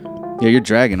it. Yeah, you're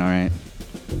dragging, all right.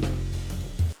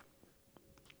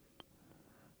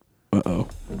 Uh-oh.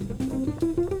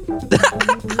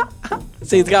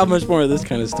 See, it's got much more of this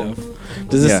kind of stuff.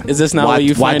 Does this is this not what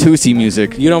you find? Watusi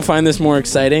music. You don't find this more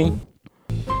exciting?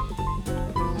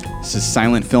 This is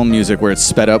silent film music where it's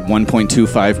sped up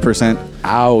 1.25%.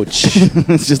 Ouch.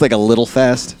 It's just like a little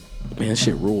fast. Man, this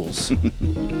shit rules.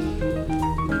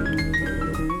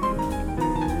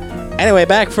 Anyway,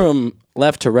 back from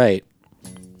left to right.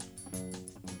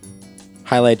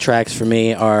 Highlight tracks for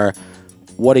me are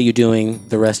What Are You Doing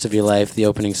the Rest of Your Life, the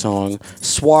opening song,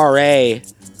 Soiree,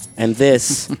 and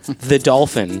this, The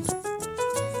Dolphin.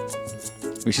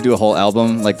 We should do a whole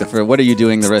album like for What Are You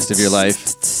Doing the Rest of Your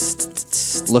Life?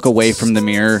 Look away from the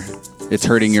mirror. It's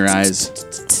hurting your eyes.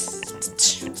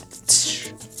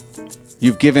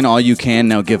 You've given all you can,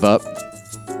 now give up.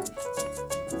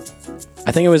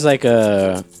 I think it was like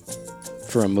for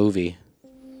a movie.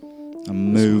 A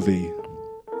movie.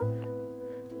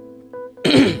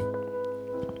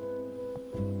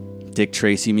 Dick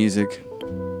Tracy music.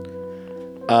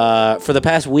 For the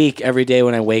past week, every day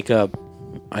when I wake up,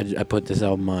 I put this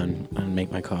album on and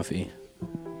make my coffee.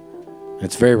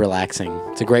 It's very relaxing.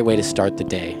 It's a great way to start the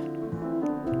day.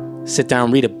 Sit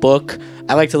down, read a book.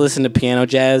 I like to listen to piano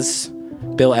jazz,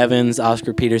 Bill Evans,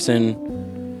 Oscar Peterson,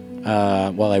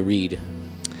 while I read.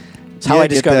 It's how I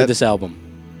discovered this album.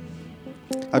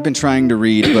 I've been trying to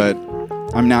read, but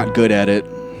I'm not good at it.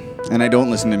 And I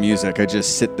don't listen to music. I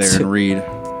just sit there and read.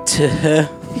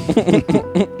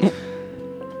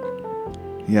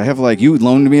 Yeah, I have you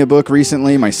loaned me a book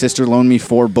recently. My sister loaned me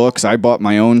 4 books. I bought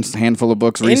my own handful of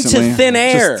books recently. Into Thin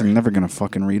Air. I'm never going to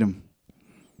fucking read them.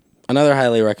 Another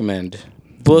highly recommend.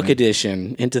 Book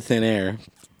edition, Into Thin Air.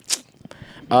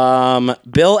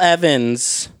 Bill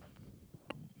Evans,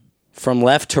 From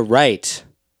Left to Right,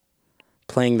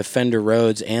 playing the Fender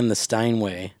Rhodes and the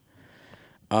Steinway.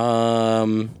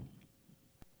 I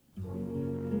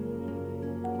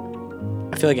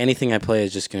feel like anything I play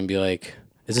is just going to be like,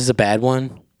 is this a bad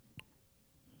one?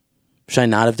 Should I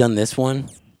not have done this one?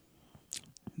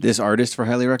 This artist for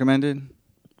highly recommended?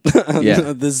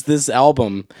 Yeah. This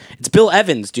album. It's Bill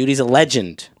Evans, dude. He's a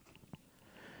legend.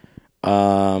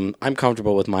 I'm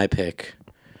comfortable with my pick.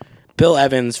 Bill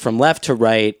Evans, From Left to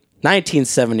Right,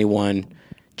 1971.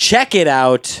 Check it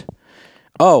out.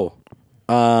 Oh,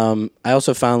 I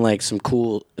also found some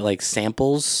cool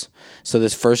samples. So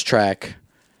this first track.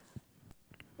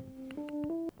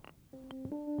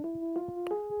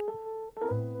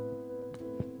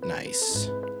 Nice.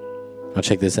 Now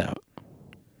check this out.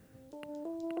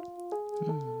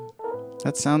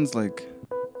 That sounds like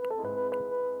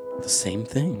the same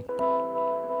thing.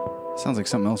 Sounds like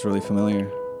something else really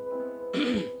familiar.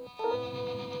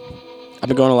 I've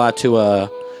been going a lot to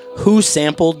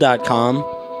whosampled.com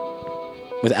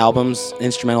with albums,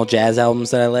 instrumental jazz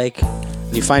albums that I like.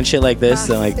 And you find shit like this,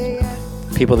 that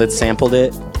people that sampled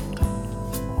it.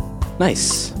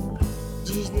 Nice.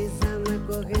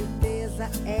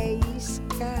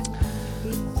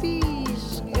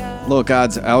 Low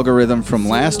God's algorithm from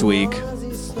last week.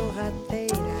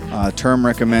 Term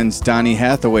recommends Donny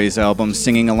Hathaway's album,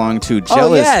 Singing Along to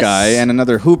Jealous Guy, and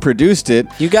another Who Produced It.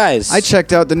 You guys. I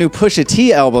checked out the new Pusha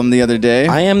T album the other day.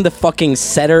 I am the fucking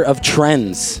setter of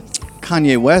trends.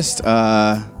 Kanye West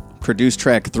produced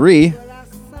track 3.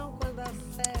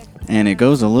 And it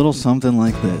goes a little something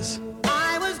like this.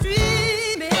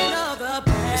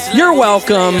 You're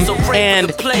welcome, and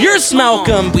you're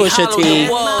smelcome, Pusha T.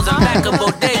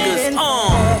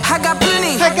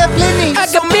 I got plenty. I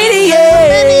got plenty,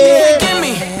 yeah. Give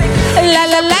me. La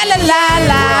la la la la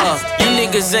la. You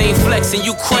niggas ain't flexing,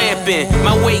 you cramping.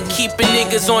 My weight keeping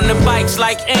niggas on the bikes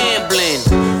like ambling.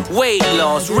 Weight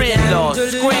loss, rent loss,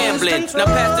 scrambling. Now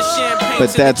pass the champagne.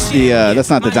 But that's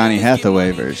not the Donny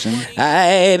Hathaway version.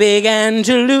 I began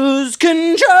to lose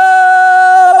control.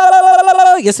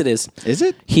 Yes, it is. Is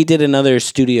it? He did another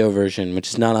studio version, which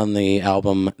is not on the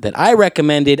album that I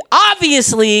recommended.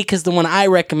 Obviously, because the one I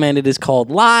recommended is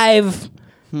called Live.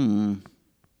 And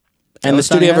the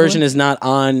studio version is not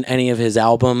on any of his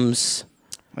albums.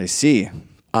 I see.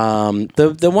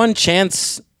 The one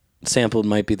Chance sampled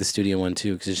might be the studio one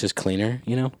too, because it's just cleaner,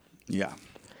 you know? Yeah.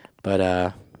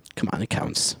 But come on, it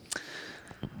counts.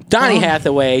 Donny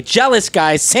Hathaway, Jealous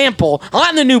Guy sample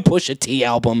on the new Pusha T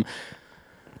album.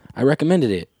 I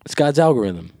recommended it. It's God's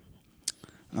algorithm.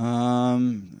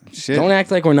 Shit. Don't act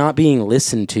like we're not being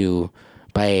listened to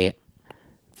by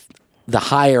the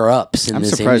higher ups in I'm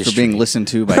this surprised industry. we're being listened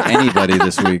to by anybody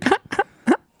this week.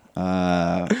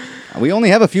 We only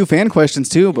have a few fan questions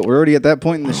too, but we're already at that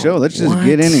point in the show. Let's just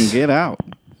get in and get out.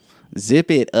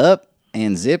 Zip it up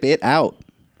and zip it out.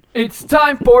 It's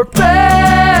time for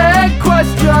fan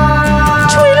questions.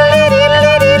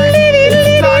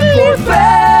 It's time for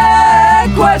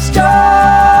fan questions.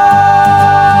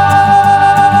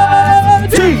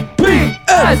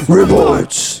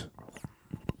 Reports.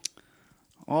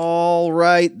 All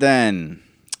right, then.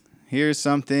 Here's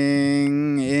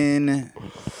something in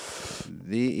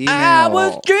the email. I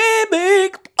was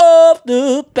dreaming of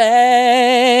the bay.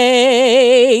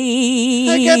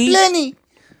 I got plenty.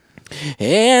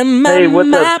 And my Hey, what's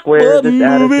up, map Square? was This is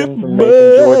Addison from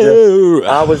Macon, Georgia.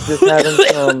 I was just having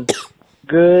some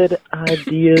good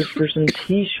ideas for some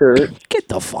T-shirts. Get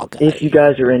the fuck out. If you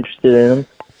guys are interested in them.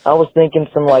 I was thinking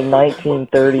some like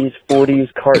 1930s,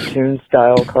 40s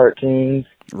cartoon-style cartoons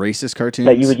Racist cartoons?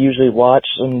 that you would usually watch.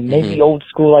 Some maybe old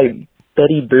school like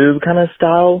Betty Boop kind of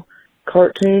style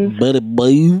cartoons. Buddy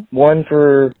boo. One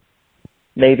for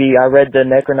maybe I read the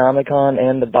Necronomicon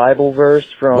and the Bible verse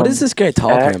from... What is this guy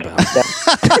talking Acts.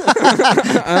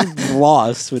 about? I'm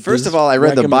lost with First this of all, I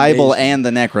read the Bible recommendation. and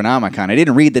the Necronomicon. I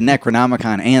didn't read the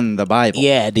Necronomicon and the Bible.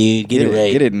 Yeah, dude. Get it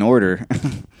right. Get it in order.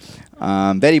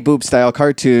 Betty Boop style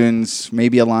cartoons,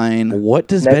 maybe a line. What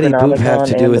does Betty Boop have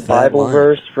to Necronomicon do and with the that Bible line?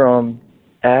 verse from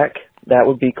Ack. That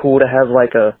would be cool to have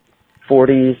like a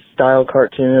 40s style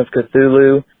cartoon of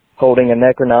Cthulhu holding a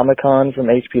Necronomicon from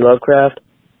H.P. Lovecraft.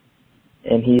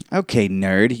 And he... Okay,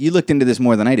 nerd. You looked into this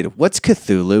more than I did. What's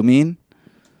Cthulhu mean?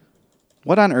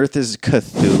 What on earth is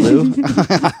Cthulhu?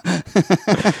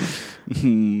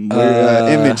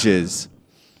 Images.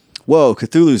 Whoa,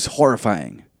 Cthulhu's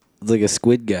horrifying. It's like a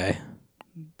squid guy.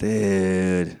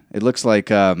 Dude. It looks like,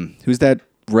 who's that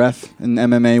ref in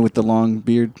MMA with the long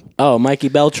beard? Oh, Mikey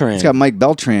Beltran. It's got Mike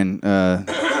Beltran,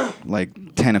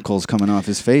 like tentacles coming off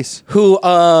his face. Who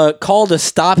called a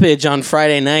stoppage on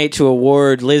Friday night to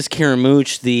award Liz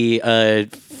Kiramouche the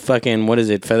fucking, what is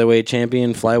it, featherweight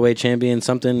champion, flyweight champion,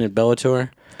 something at Bellator?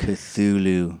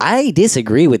 Cthulhu. I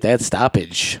disagree with that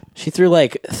stoppage. She threw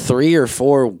like 3 or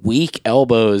 4 weak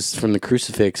elbows from the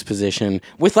crucifix position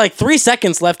with like 3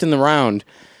 seconds left in the round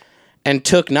and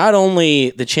took not only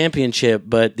the championship,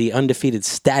 but the undefeated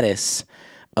status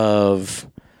of,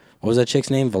 what was that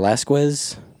chick's name?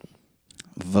 Velasquez?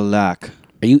 Valak.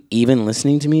 Are you even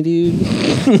listening to me,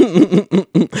 dude?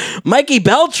 Mikey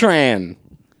Beltran.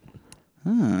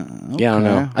 Yeah, I don't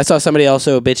know. I saw somebody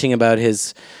also bitching about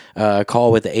his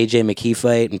call with the AJ McKee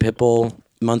fight and Pitbull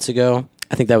months ago.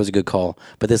 I think that was a good call.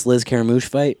 But this Liz Caramouche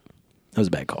fight, that was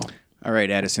a bad call. All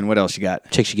right, Addison, what else you got?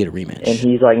 Chick should get a rematch. And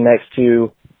he's like next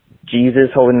to Jesus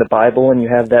holding the Bible, and you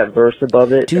have that verse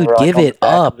above it. Dude, and give on the it back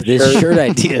up. of the This shirt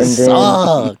idea And then-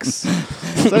 sucks.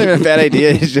 It's not even a bad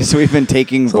idea. It's just we've been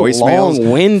taking voicemails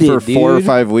long-winded, for 4 or dude.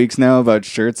 5 weeks now about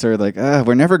shirts. Are like,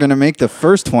 we're never going to make the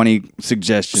first 20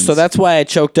 suggestions. So that's why I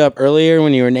choked up earlier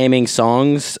when you were naming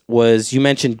songs, was you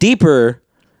mentioned Deeper,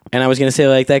 and I was going to say,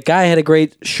 like, that guy had a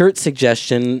great shirt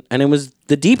suggestion, and it was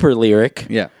the Deeper lyric.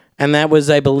 Yeah. And that was,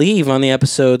 I believe, on the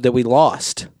episode that we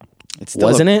lost. It's still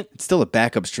Wasn't it? It's still a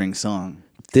backup string song.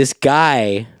 This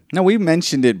guy No, we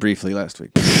mentioned it briefly last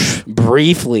week.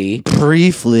 briefly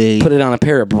put it on a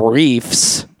pair of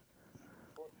briefs.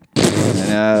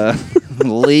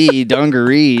 Lee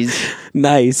dungarees.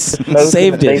 Nice. Smoke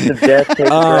Saved in the face it. of death, take a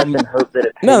breath and hope that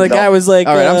it No, the pays guy off. was like,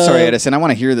 All right, I'm sorry, Edison. I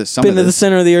want to hear this. Some been of to the this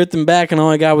center of the earth and back, and all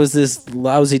I got was this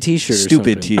lousy T-shirt. or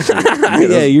stupid something. T-shirt.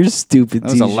 Yeah, you're stupid.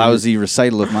 That was a T-shirt. lousy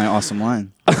recital of my awesome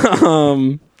line.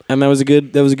 And that was a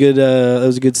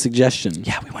good suggestion.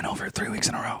 Yeah, we went over it 3 weeks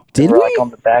in a row. Did Or, we? like on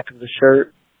the back of the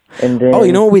shirt. And then Oh,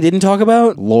 you know what we didn't talk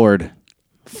about Lord.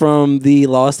 from the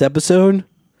lost episode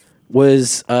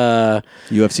was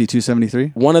UFC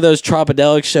 273? one of those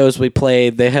Tropodelic shows we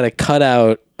played. They had a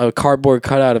cardboard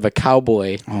cutout of a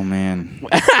cowboy. Oh, man.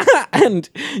 And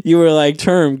you were like,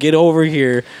 Term, get over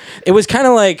here. It was kind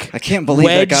of like I can't believe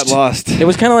that got lost. It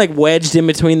was kind of like wedged in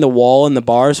between the wall and the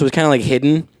bar, so it was kind of like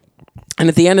hidden. And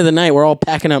at the end of the night, we're all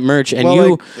packing up merch, and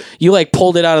Well, you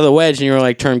pulled it out of the wedge, and you were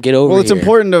like, Term, get over here. Well, it's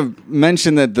important to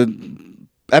mention that the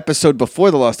episode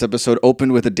before the lost episode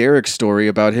opened with a Derek story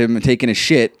about him taking a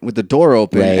shit with the door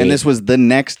open, Right. and this was the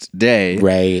next day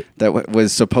Right. that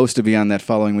was supposed to be on that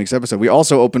following week's episode. We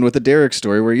also opened with a Derek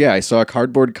story where, I saw a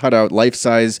cardboard cutout,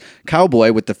 life-size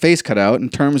cowboy with the face cut out,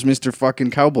 and Term's Mr.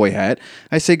 fucking Cowboy hat.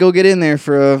 I say, go get in there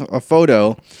for a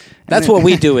photo. That's what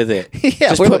we do with it. Yeah,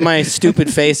 Just we're put like- my stupid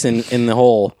face in the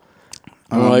hole.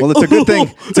 And we're like, Well, it's a good thing.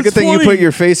 It's a good thing you funny. put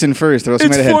your face in first, or else you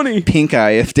It's might have funny. had pink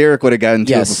eye if Derek would have gotten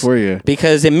to it before you.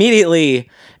 Because immediately,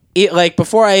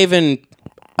 before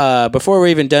we're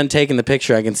even done taking the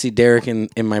picture, I can see Derek in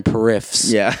my periffs.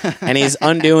 Yeah. And he's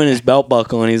undoing his belt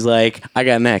buckle, and he's like, I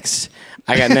got next.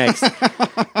 And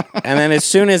then as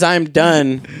soon as I'm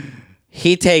done,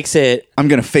 he takes it. I'm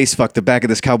going to face fuck the back of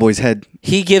this cowboy's head.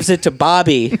 He gives it to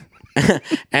Bobby.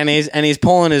 and he's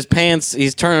pulling his pants.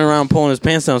 He's turning around, pulling his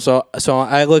pants down. So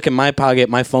I look in my pocket.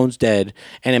 My phone's dead,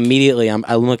 and immediately I'm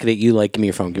looking at you like, give me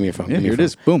your phone. Give me your phone. Yeah, give me here your it phone.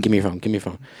 is. Boom. Give me your phone. Give me your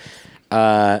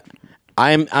phone.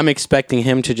 I'm expecting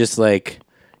him to just like,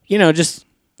 just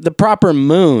the proper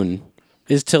moon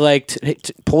is to like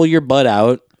to pull your butt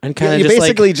out and kind of You're just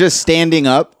basically like just standing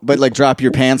up, but like drop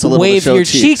your pants a little. wave to show your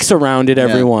cheeks around at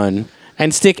everyone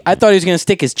and stick. I thought he was gonna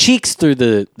stick his cheeks through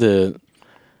the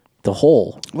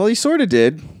hole. Well, he sort of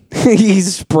did. He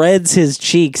spreads his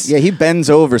cheeks. Yeah, he bends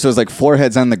over, so it's like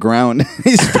forehead's on the ground.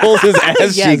 He pulls his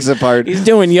ass Yes. cheeks apart. He's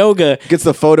doing yoga. Gets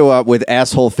the photo up with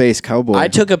asshole face cowboy. I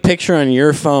took a picture on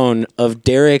your phone of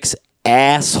Derek's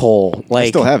asshole. Like,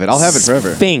 still have it. I'll have it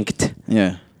forever. Sphinced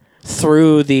Yeah.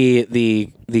 through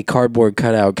the cardboard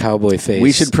cutout cowboy face.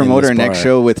 We should in promote this our next bar.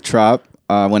 show with Trop.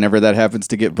 Whenever that happens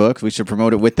to get booked, we should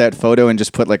promote it with that photo and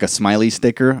just put like a smiley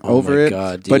sticker over my it.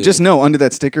 God, But dude. just know, under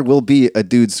that sticker will be a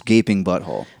dude's gaping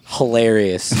butthole.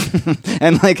 Hilarious.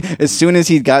 And like as soon as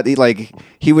he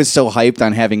was so hyped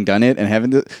on having done it and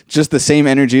having just the same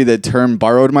energy that Term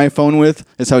borrowed my phone with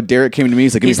is how Derek came to me.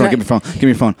 He's like, give me your phone, give me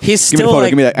your phone. He's give me still the phone, like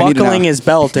give me that. I need it now." buckling his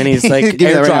belt, and he's like, Give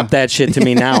me that right now. airdrop that shit to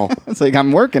me now. It's like,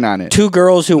 I'm working on it. Two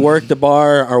girls who work the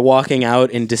bar are walking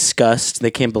out in disgust.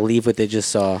 They can't believe what they just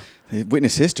saw.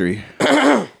 Witness history.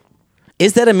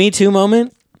 Is that a Me Too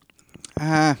moment?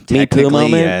 Me Too Technically,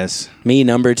 moment? yes. Me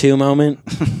number 2 moment?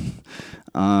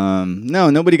 No,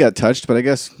 nobody got touched, but I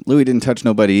guess Louis didn't touch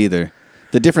nobody either.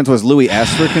 The difference was Louis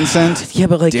asked for consent. Yeah,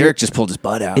 but like Derek just pulled his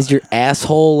butt out. Is your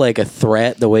asshole like a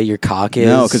threat the way your cock is?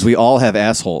 No, because we all have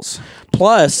assholes.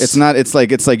 Plus, It's not. It's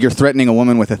like you're threatening a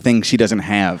woman with a thing she doesn't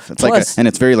have. It's Plus- and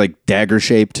it's very like dagger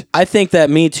shaped. I think that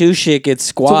Me Too shit gets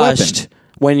squashed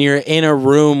when you're in a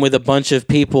room with a bunch of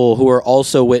people who are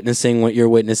also witnessing what you're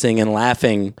witnessing and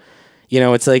laughing.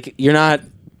 It's like you're not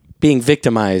being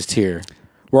victimized here.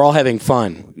 We're all having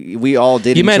fun. We all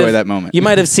did enjoy that moment. You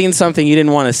might have seen something you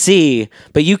didn't want to see,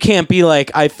 but you can't be like,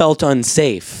 I felt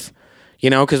unsafe.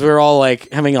 Because we were all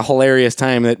like having a hilarious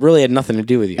time that really had nothing to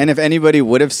do with you. And if anybody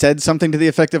would have said something to the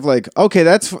effect of like, okay,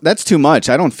 that's too much.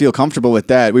 I don't feel comfortable with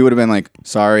that. We would have been like,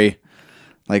 sorry.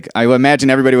 Like, I would imagine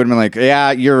everybody would have been like,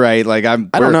 yeah, you're right. Like, I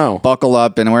don't know. Buckle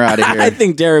up and we're out of here. I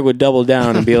think Derek would double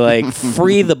down and be like,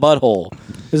 free the butthole.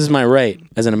 This is my right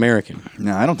as an American.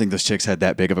 No, I don't think those chicks had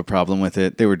that big of a problem with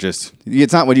it. They were just,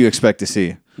 it's not what you expect to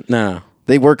see. No.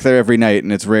 They work there every night,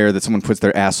 and it's rare that someone puts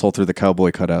their asshole through the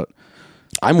cowboy cutout.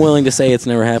 I'm willing to say it's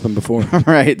never happened before.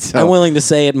 Right. So I'm willing to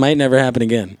say it might never happen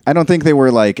again. I don't think they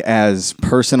were like as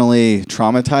personally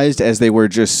traumatized as they were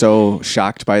just so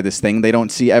shocked by this thing they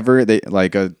don't see ever. They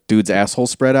like a dude's asshole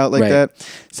spread out like Right. that.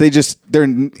 So their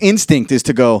instinct is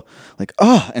to go like,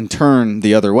 oh, and turn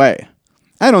the other way.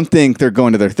 I don't think they're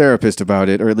going to their therapist about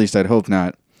it, or at least I'd hope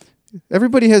not.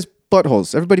 Everybody has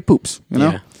buttholes. Everybody poops,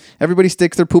 Yeah. Everybody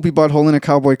sticks their poopy butthole in a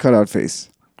cowboy cutout face.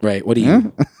 Right. What do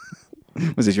you?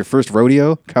 Was this your first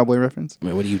rodeo cowboy reference?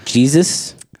 What are you,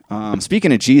 Jesus?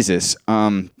 Speaking of Jesus,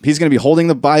 he's going to be holding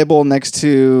the Bible next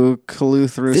to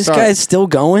Kaluthru. This guy's still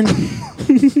going?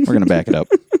 We're going to back it up.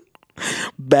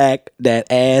 Back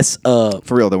that ass up.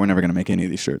 For real, though, we're never going to make any of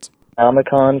these shirts.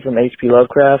 Omicron from H.P.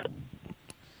 Lovecraft,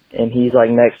 and he's like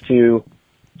next to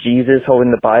Jesus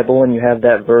holding the Bible, and you have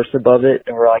that verse above it,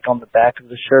 or like on the back of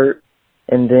the shirt,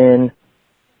 and then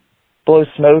blow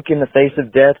smoke in the face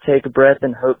of death, take a breath,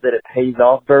 and hope that it pays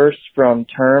off verse from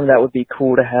Term. That would be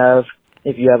cool to have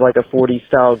if you have like a 40s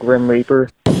style Grim Reaper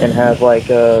and have like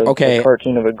a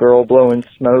cartoon of a girl blowing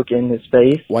smoke in his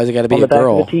face. Why's it got to be on the a back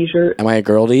girl? of the t-shirt. Am I a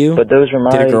girl to you? But those are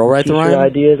my Did a girl write the t-shirt rhyme?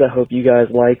 ideas. I hope you guys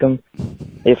like them.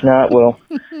 If not, well,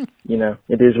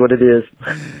 it is what it is.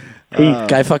 Peace.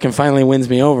 Guy fucking finally wins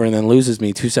me over and then loses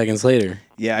me 2 seconds later.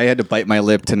 Yeah, I had to bite my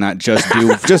lip to not just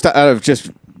do, just out of just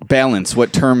balance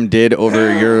what Term did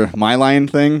over my line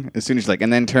thing. As soon as like,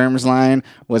 and then Term's line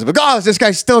was, oh, is this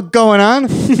guy still going on?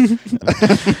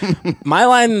 My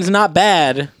line's not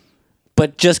bad,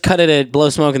 but just cut it at blow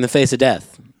smoke in the face of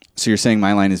death. So you're saying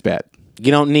my line is bad?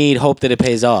 You don't need hope that it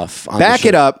pays off. on the Back shirt.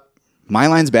 it up. My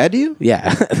line's bad to you?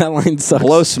 Yeah, that line sucks.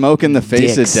 Blow smoke in the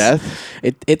face Dicks. of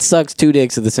death? It sucks 2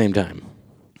 dicks at the same time.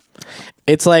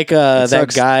 It's like that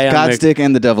Sucks guy on God's the dick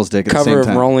and the devil's dick at the cover same of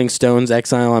time. Rolling Stone's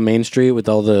Exile on Main Street with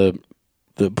all the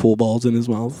pool balls in his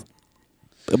mouth,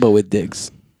 but with dicks.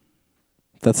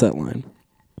 That's that line.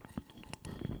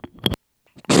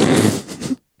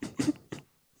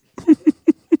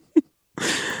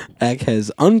 Ak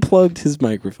has unplugged his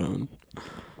microphone.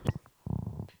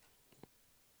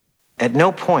 At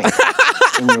no point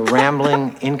in your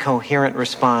rambling, incoherent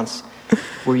response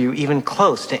were you even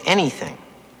close to anything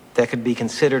that could be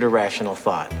considered a rational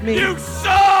thought. You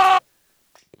suck!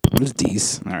 was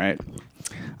decent. All right.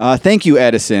 Thank you,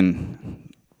 Edison.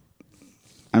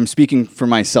 I'm speaking for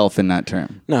myself in that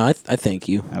term. No, I thank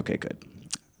you. Okay, good.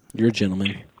 You're a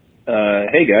gentleman.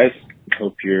 Hey guys,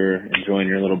 hope you're enjoying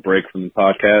your little break from the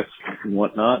podcast and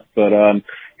whatnot. But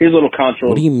here's a little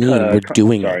control. What do you mean we're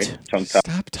doing it?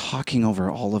 Stop talking over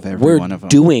all of every one of them.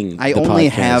 Doing. I the only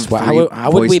podcast. have 3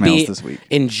 how would we be voicemails this week.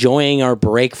 enjoying our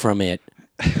break from it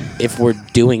if we're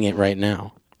doing it right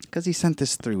now? Because he sent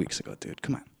this 3 weeks ago, dude.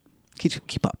 Come on,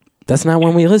 keep up. That's not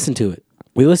when we listen to it.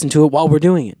 We listen to it while we're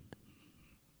doing it.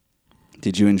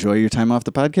 Did you enjoy your time off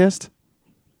the podcast?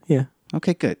 Yeah.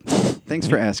 Okay, good. Thanks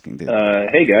for asking, dude.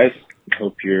 Hey guys,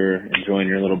 hope you're enjoying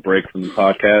your little break from the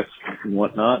podcast and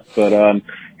whatnot. But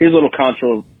here's a little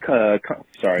control.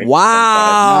 Sorry.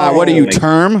 Wow. What are you,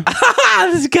 term?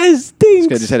 This guy stinks. This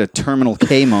guy just had a terminal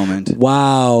K moment.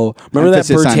 Wow. Remember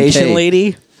Emphasis on that birtation K.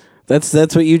 lady? That's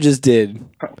what you just did.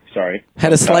 Sorry.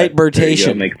 Had a slight There you go,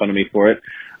 birtation. make fun of me for it.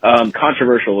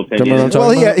 Controversial opinion.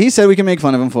 Well, he said we can make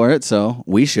fun of him for it, so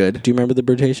we should. Do you remember the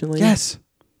birtation lady? Yes.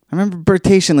 I remember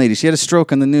birtation lady. She had a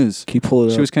stroke on the news. Can you pull it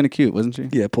up? She was kind of cute, wasn't she?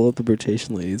 Yeah, pull up the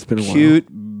birtation lady. It's been a while.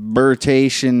 Cute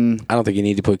birtation. I don't think you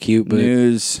need to put cute, but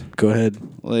news go ahead.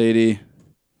 lady.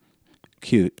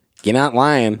 Cute. You're not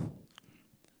lying.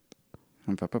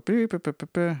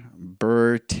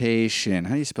 Birtation.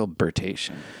 How do you spell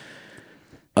birtation?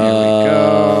 There we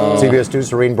go. CBS 2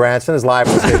 Serene Branson is live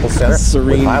from the Staples Center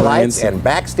Serene with highlights Branson. and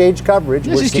backstage coverage.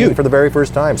 Yeah, We're she's seeing cute. for the very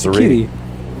first time. Serene. Cutie.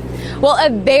 Well, a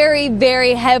very,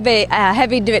 very heavy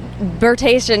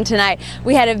birtation tonight.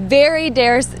 We had a very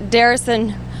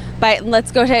Darrison bite.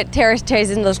 Let's go to Terrace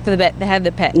and look for the bit. They have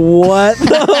the pet. What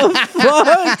the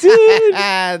fuck, dude?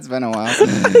 It's been a while.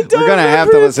 We're gonna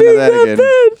have to listen to that again.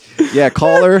 Yeah,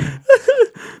 caller.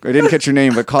 I didn't catch your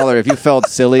name, but caller, if you felt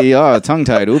silly,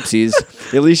 tongue-tied, oopsies.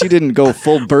 At least you didn't go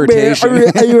full birtation.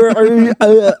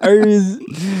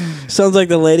 Sounds like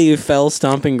the lady who fell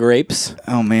stomping grapes.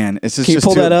 Oh man, it's just Can you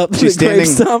pull that up? She's The grape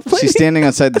standing. stomp She's standing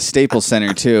outside the Staples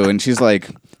Center too, and she's like,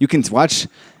 you can watch.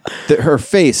 Her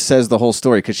face says the whole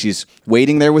story because she's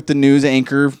waiting there with the news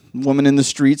anchor woman in the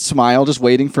street, smile, just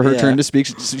waiting for her turn to speak.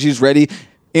 She's ready.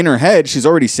 In her head, she's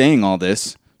already saying all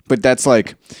this. But that's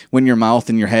like when your mouth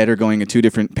and your head are going at 2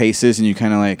 different paces, and you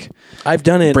kind of like I've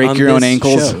done it. break on your own this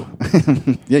ankles. show.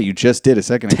 Yeah, you just did a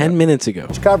second ago. 10 minutes ago.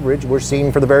 Coverage we're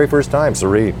seeing for the very first time.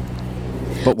 Serene.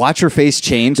 But watch her face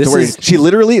change This to where is- she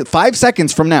literally 5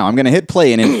 seconds from now, I'm going to hit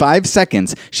play, and in 5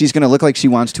 seconds, she's going to look like she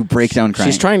wants to break down crying.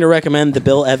 She's trying to recommend the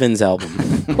Bill Evans album.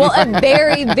 Well, a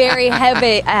very, very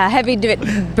heavy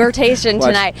birtation Watch.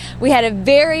 tonight. We had a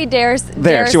very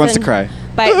There, she wants to cry.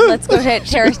 bite. Let's go to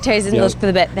Terrace and look for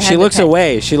the bit. They She have the looks pet.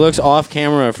 away. She looks off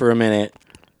camera for a minute.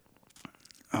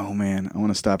 Oh, man. I want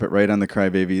to stop it right on the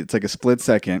crybaby. It's like a split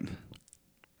second.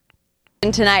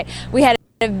 Tonight we had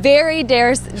a very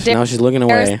Now she's looking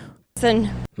away.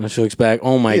 Now she looks back.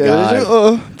 Oh my god.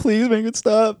 Oh, please make it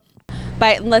stop.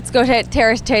 bite. Let's go to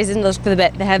Terrace and look for the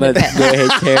bit. They have the Let's pet. go ahead,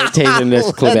 Tasia, and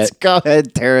this clip Let's it. go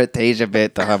ahead, Tasia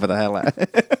bit the hub of the hell out.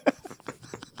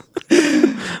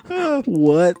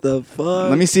 What the fuck?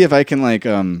 Let me see if I can like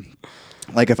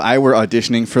if I were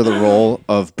auditioning for the role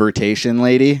of birtation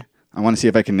lady, I want to see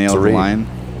if I can nail the line.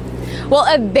 Well,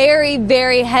 a very,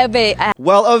 very heavy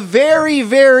Well, a very,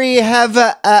 very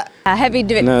heavy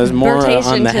there's more on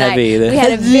birtation the tonight. heavy. We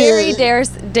had a very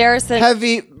Darrison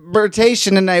heavy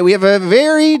birtation tonight. We have a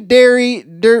very bite.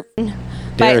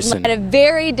 We had a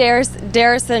very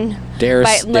Darrison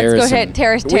bite. Let's go Darrison. ahead,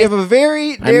 Terrace We have a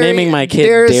very I'm naming my kid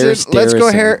Darrison. Let's go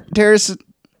here, Darrison.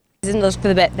 and look for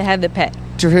the bit. They have the pet.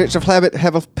 To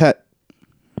have a pet.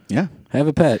 Yeah, Have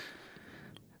a pet.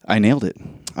 I nailed it.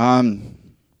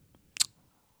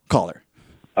 Caller.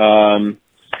 I'm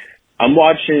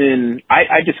watching.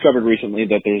 I discovered recently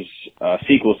that there's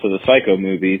sequels to the Psycho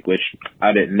movie, which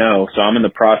I didn't know. So I'm in the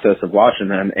process of watching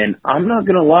them, and I'm not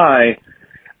gonna lie,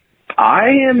 I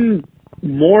am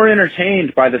more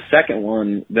entertained by the second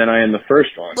one than I am the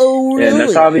first one. Oh, really? And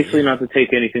that's obviously not to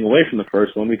take anything away from the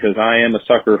first one, because I am a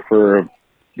sucker for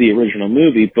the original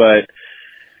movie. But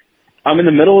I'm in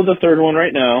the middle of the third one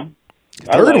right now.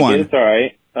 Third one? It's all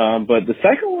right. But the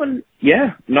second one,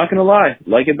 yeah, I'm not going to lie,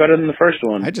 like it better than the first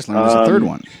one. I just learned there's a third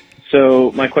one.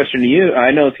 So my question to you,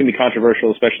 I know it's going to be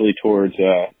controversial, especially towards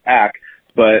ACK,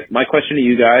 but my question to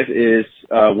you guys is,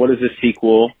 what is a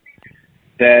sequel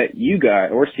that you guys,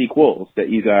 or sequels that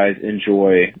you guys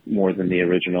enjoy more than the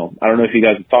original? I don't know if you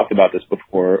guys have talked about this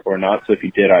before or not, so if you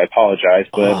did, I apologize,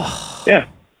 but yeah.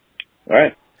 All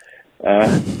right.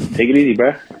 Take it easy,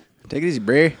 bro. Take it easy,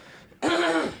 bro.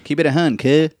 Keep it 100,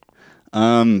 kid.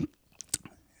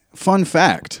 Fun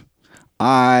fact.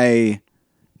 I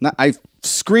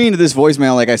screened this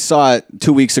voicemail like I saw it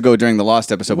 2 weeks ago during the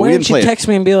Lost episode, but Why we didn't didn't you play it. text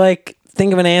me and be like,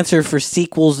 think of an answer for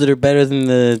sequels that are better than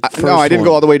the first No, I didn't one?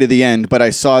 go all the way to the end, but I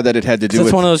saw that it had to do That's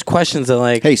with. one of those questions that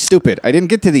like, Hey, stupid! I didn't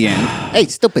get to the end. Hey,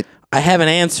 stupid! I have an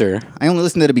answer. I only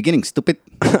listened to the beginning. Stupid!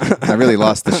 I really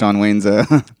lost the Shawn Wayne's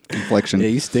inflection. Yeah,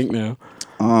 you stink now.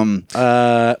 But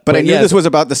I knew yeah, this was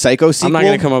about the Psycho sequel. I'm not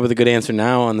going to come up with a good answer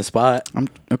now on the spot.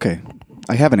 Okay,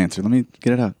 I have an answer. Let me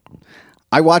get it out.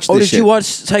 I watched this Oh, did shit. you watch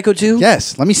Psycho 2?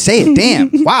 Yes, let me say it.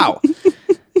 Damn. Wow.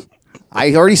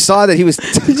 I already saw that he was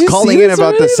calling see in this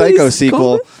about the already? Psycho He's sequel.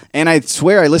 calling? And I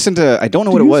swear I listened to, I don't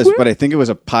know what it was, but I think it was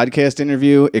a podcast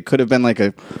interview. It could have been like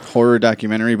a horror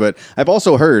documentary, but I've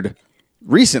also heard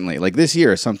recently, like this year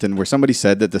or something, where somebody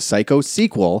said that the Psycho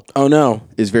sequel Oh, no.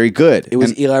 is very good. It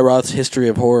was And Eli Roth's History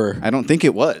of Horror. I don't think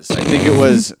it was. I think it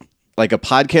was like a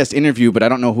podcast interview, but I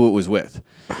don't know who it was with.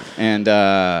 And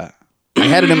I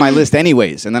had it in my list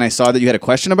anyways, and then I saw that you had a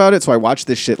question about it, so I watched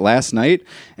this shit last night.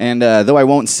 And though I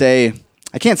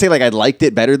can't say like I liked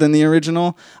it better than the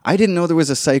original, I didn't know there was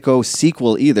a Psycho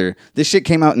sequel either. This shit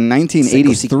came out in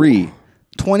 1983,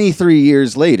 23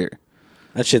 years later.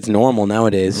 That shit's normal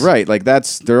nowadays. Right, like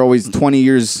they're always 20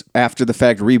 years after the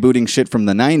fact rebooting shit from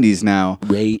the 90s now.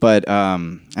 Right. But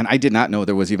and I did not know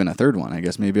there was even a third one. I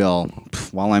guess maybe I'll,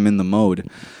 while I'm in the mode,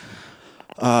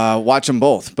 watch them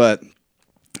both. But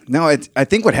no, I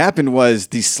think what happened was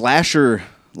the slasher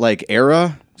like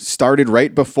era started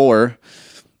right before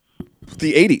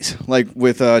the 80s, like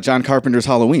with John Carpenter's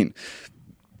Halloween.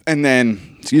 And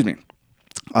then,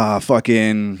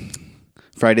 fucking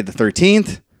Friday the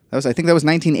 13th. I think that was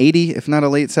 1980, if not a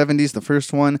late 70s, the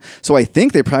first one. So I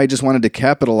think they probably just wanted to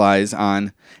capitalize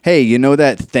on, hey, you know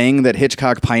that thing that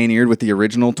Hitchcock pioneered with the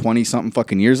original 20-something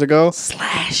fucking years ago?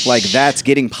 Slash. Like, that's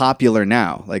getting popular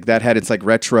now. Like, that had its, like,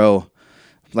 retro,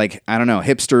 like, I don't know,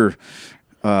 hipster,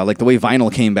 like the way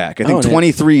vinyl came back. I think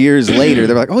 23 years later,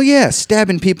 they were like, oh, yeah,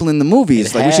 stabbing people in the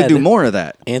movies. Like, we should do more of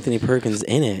that. Anthony Perkins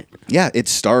in it. Yeah,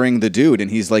 it's starring the dude, and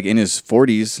he's like in his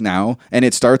 40s now, and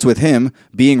it starts with him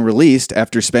being released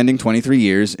after spending 23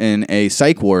 years in a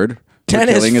psych ward for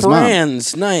Dennis killing his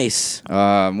Franz. Nice.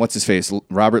 mom. What's his face?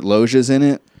 Robert Loggia's in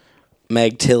it.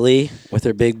 Meg Tilly with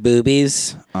her big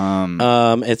boobies.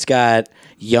 It's got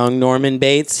young Norman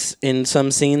Bates in some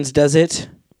scenes, does it?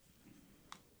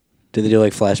 Do they do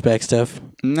like flashback stuff?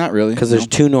 Not really. Because there's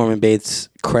two Norman Bates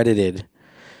credited,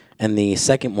 and the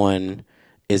second one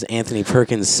is Anthony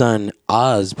Perkins' son,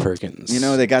 Oz Perkins. You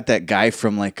know, they got that guy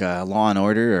from like Law and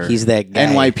Order. Or He's that guy.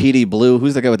 NYPD Blue.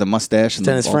 Who's the guy with the mustache? And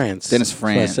Dennis the Franz. Dennis That's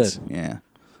what I Franz. said.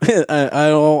 Yeah.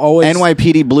 I always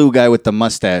NYPD Blue guy with the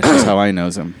mustache is how I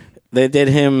knows him. They did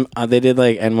him. They did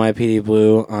like NYPD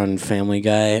Blue on Family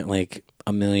Guy like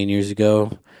a million years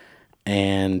ago,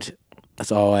 and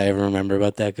that's all I ever remember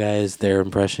about that guy is their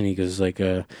impression. He goes like,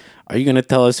 "Are you gonna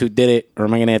tell us who did it, or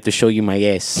am I gonna have to show you my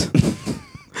ass?"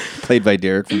 Played by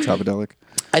Derek from Chopadelic.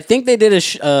 I think they did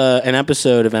an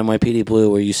episode of NYPD Blue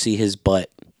where you see his butt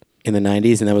in the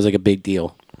 '90s, and that was like a big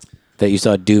deal that you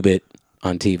saw Doobit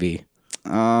on TV.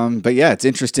 But yeah, it's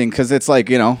interesting because it's like,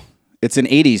 you know, it's an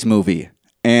 80s movie.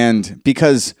 And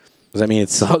because... Does that mean it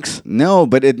sucks? No,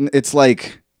 but it's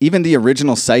like, even the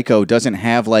original Psycho doesn't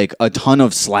have like a ton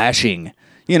of slashing.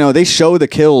 You know, they show the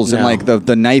kills and like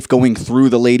the knife going through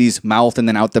the lady's mouth and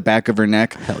then out the back of her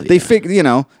neck. Hell yeah. They you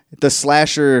know, the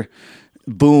slasher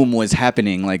boom was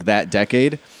happening like that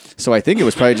decade. So I think it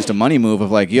was probably just a money move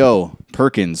of like, yo,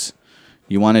 Perkins,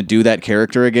 you want to do that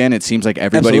character again? It seems like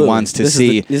everybody Absolutely. wants to This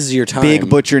is your time. big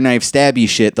butcher knife stabby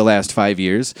shit the last 5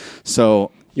 years.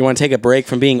 So you want to take a break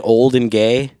from being old and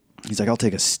gay? He's like, I'll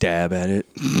take a stab at it.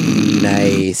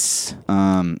 Nice.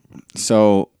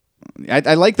 So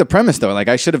I like the premise though. Like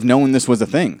I should have known this was a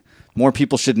thing. More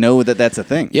people should know that that's a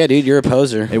thing. Yeah, dude, you're a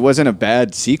poser. It wasn't a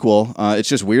bad sequel. It's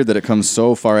just weird that it comes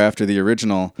so far after the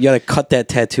original. You gotta cut that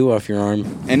tattoo off your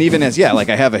arm. And even as, like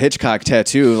I have a Hitchcock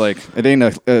tattoo, like it ain't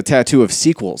a tattoo of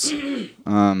sequels.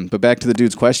 But back to the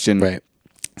dude's question. Right.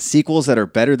 Sequels that are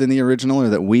better than the original or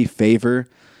that we favor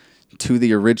to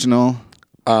the original.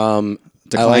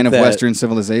 Decline of Western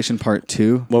Civilization Part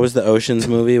 2. What was the Oceans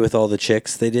movie with all the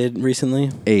chicks they did recently?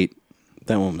 8.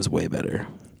 That one was way better.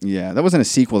 Yeah, that wasn't a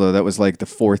sequel though. That was like the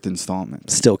 4th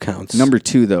installment. Still counts. Number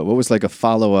 2 though. What was like a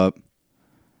follow-up?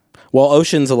 Well,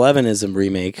 Ocean's 11 is a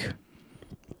remake.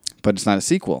 But it's not a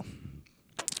sequel.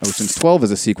 Ocean's 12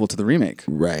 is a sequel to the remake.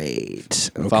 Right.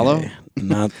 Okay. Follow?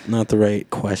 Not the right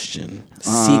question.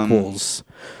 Sequels.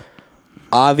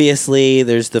 Obviously,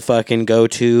 there's the fucking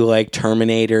go-to like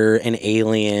Terminator and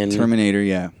Alien. Terminator,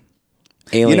 yeah.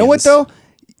 Aliens. You know what though?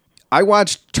 I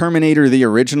watched Terminator the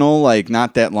original like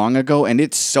not that long ago, and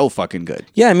it's so fucking good.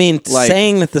 Yeah, I mean, Like-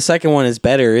 saying that the second one is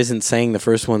better isn't saying the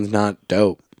first one's not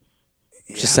dope.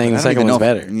 Just saying the I don't second even one's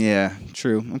know better. Yeah,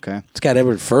 true. Okay. It's got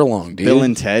Edward Furlong, dude. Bill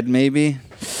and Ted, maybe.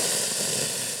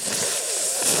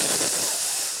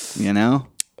 You know?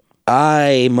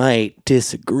 I might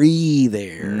disagree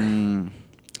there.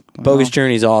 Bogus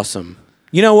Journey's awesome.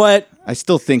 You know what? I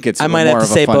still think it's I might more have to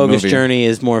of a say fun Bogus movie. Journey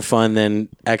is more fun than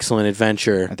Excellent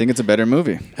Adventure. I think it's a better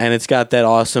movie. And it's got that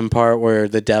awesome part where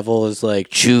the devil is like,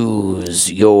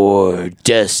 choose your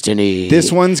destiny.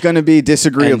 This one's going to be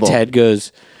disagreeable. And Ted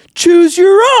goes, choose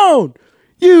your own,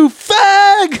 you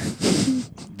fag.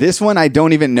 This one I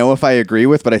don't even know if I agree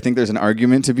with, but I think there's an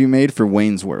argument to be made for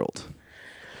Wayne's World.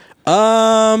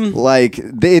 Like,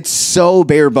 it's so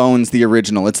bare bones, the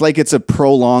original. It's like it's a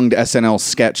prolonged SNL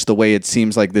sketch, the way it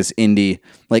seems like this indie,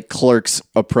 like Clerks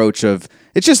approach of,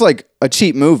 it's just like a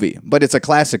cheap movie, but it's a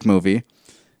classic movie.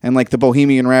 And like the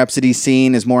Bohemian Rhapsody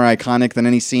scene is more iconic than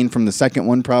any scene from the second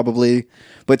one, probably.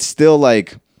 But still,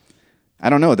 like, I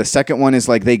don't know. The second one is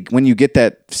like when you get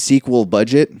that sequel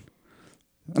budget.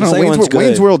 I don't know.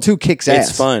 Wayne's World 2 kicks ass.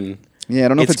 It's fun. Yeah, I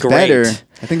don't know if it's great. better.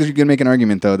 I think you can make an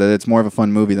argument, though, that it's more of a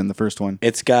fun movie than the first one.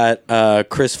 It's got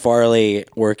Chris Farley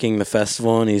working the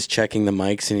festival, and he's checking the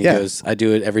mics, and he goes, I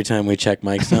do it every time we check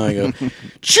mics now. I go,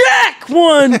 check,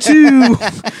 1, 2.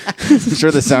 I'm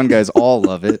sure the sound guys all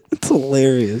love it. It's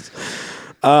hilarious.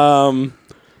 Let's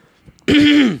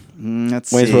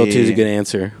Wayne's see. World 2 is a good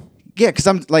answer. Yeah, because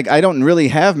I'm like, I don't really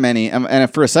have many.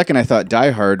 And for a second, I thought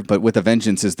Die Hard, but With a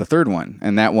Vengeance is the third one.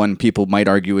 And that one, people might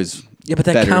argue is Yeah, but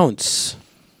that better. counts.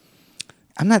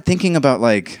 I'm not thinking about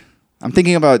I'm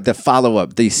thinking about the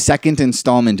follow-up, the second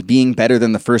installment being better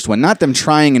than the first one. Not them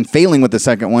trying and failing with the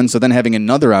second one, so then having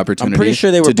another opportunity I'm pretty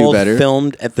sure they were to do both better.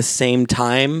 filmed at the same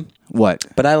time. What?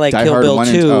 But I like Die Kill Hard Bill 1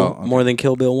 and 2 okay. more than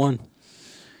Kill Bill 1.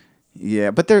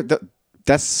 Yeah, but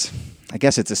that's... I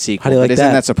guess it's a sequel. How do you but like isn't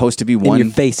that? that supposed to be In one? your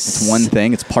face. It's one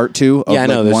thing. It's part two. Of Yeah, I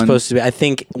know. like They're one. supposed to be. I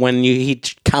think when he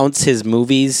counts his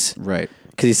movies, right?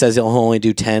 Because he says he'll only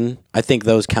do 10. I think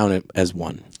those count it as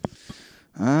one.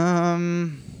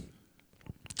 I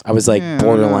was like yeah, I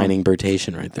don't know. borderlining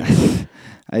Bertation right there.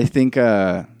 I think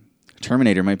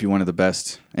Terminator might be one of the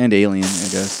best, and Alien, I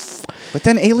guess. But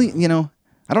then Alien,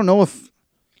 I don't know if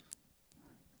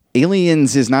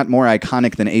Aliens is not more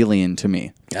iconic than Alien to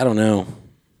me. I don't know.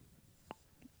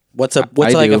 What's I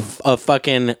like do. a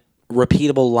fucking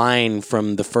repeatable line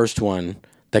from the first one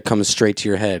that comes straight to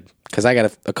your head? Because I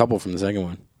got a couple from the second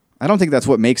one. I don't think that's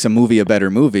what makes a movie a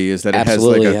better movie. Is that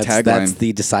Absolutely, it has like a that's tagline?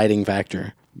 the deciding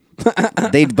factor.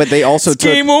 But they also took.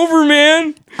 Game over,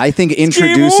 man. I think game over.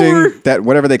 introducing that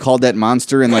whatever they called that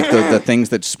monster and like the things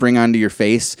that spring onto your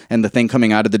face and the thing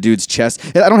coming out of the dude's chest.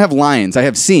 I don't have lines. I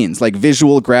have scenes, like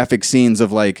visual graphic scenes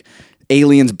of like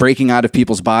aliens breaking out of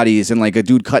people's bodies and like a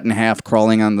dude cut in half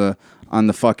crawling on the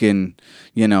fucking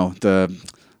the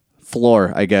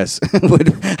floor, I guess.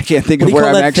 I can't think What of do you where call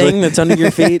I'm that actually. thing that's under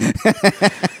your feet?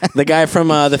 The guy from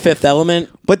The Fifth Element.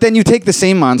 But then you take the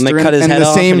same monster And they cut his and head the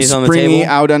off same and he's on the springy table?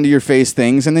 out under your face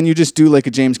things, and then you just do like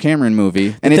a James Cameron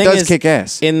movie, and it thing does is, kick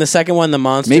ass. In the second one, the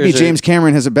monsters Maybe are- James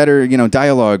Cameron has a better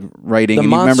dialogue writing, The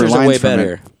and you remember monsters are lines way from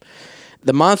better. it.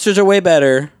 The monsters are way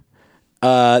better.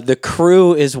 The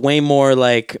crew is way more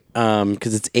like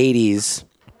because it's 80s.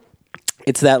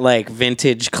 It's that like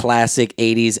vintage classic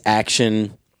 80s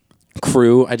action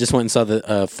crew. I just went and saw the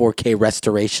 4K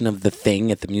restoration of The Thing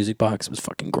at the Music Box. It was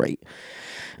fucking great.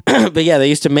 But yeah, they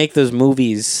used to make those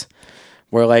movies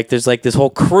where like there's like this whole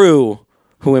crew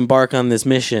who embark on this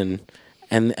mission,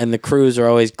 and the crews are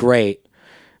always great.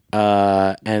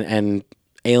 And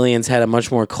Aliens had a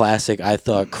much more classic, I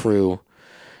thought, crew.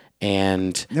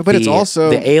 And Yeah, but it's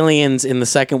also- the aliens in the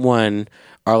second one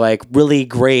are like really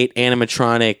great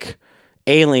animatronic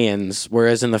aliens,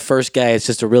 whereas in the first guy it's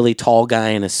just a really tall guy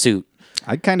in a suit.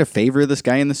 I kind of favor this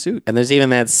guy in the suit. And there's even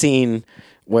that scene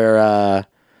where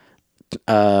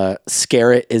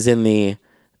Scarrett is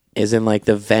in like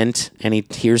the vent, and he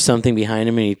hears something behind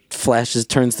him, and he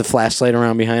turns the flashlight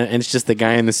around behind him, and it's just the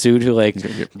guy in the suit who like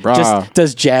Brah. just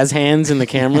does jazz hands in the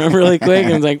camera really quick,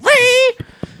 and it's like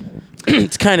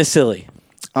it's kind of silly.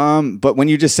 But when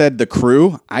you just said the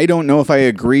crew, I don't know if I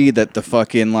agree that the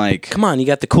fucking like. Come on, you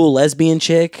got the cool lesbian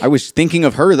chick. I was thinking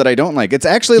of her that I don't like. It's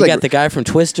actually You like got the guy from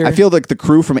Twister. I feel like the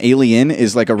crew from Alien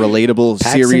is like a relatable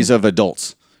Paxton? series of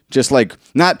adults. Just like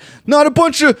not a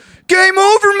bunch of game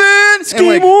over, man. It's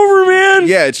game over, man.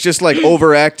 Yeah, it's just like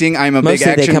overacting. I'm a big Mostly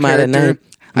they action come out at character.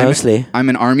 night. Mostly. I'm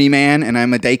an army man, and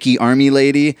I'm a dykey army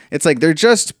lady. It's like they're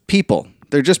just people.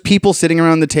 They're just people sitting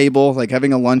around the table, like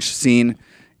having a lunch scene.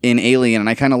 in Alien, and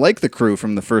I kind of like the crew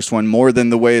from the first one more than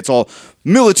the way it's all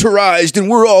militarized and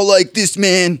we're all like this,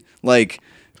 man. Like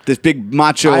this big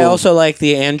macho. I also like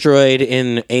the android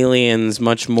in Aliens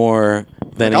much more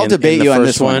than I'll debate in the you on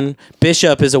first this one.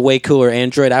 Bishop is a way cooler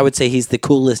android. I would say he's the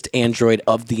coolest android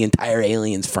of the entire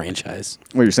Aliens franchise.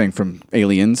 What you're saying from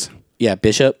Aliens? Yeah,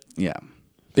 Bishop. Yeah.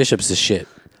 Bishop's the shit.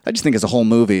 I just think it's a whole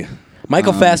movie.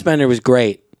 Michael Fassbender was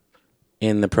great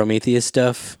in the Prometheus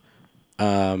stuff,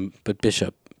 but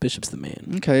Bishop's the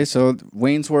man. Okay, so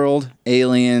Wayne's World,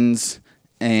 Aliens,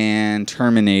 and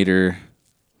Terminator,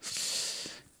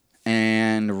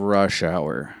 and Rush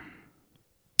Hour.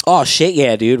 Oh shit,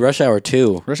 yeah, dude. Rush Hour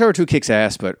 2. Rush Hour 2 kicks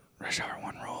ass, but Rush Hour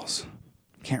 1 rules.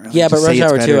 Can't really. Yeah, but just say Rush it's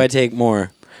Hour better. 2 I take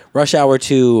more. Rush Hour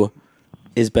 2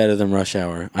 is better than Rush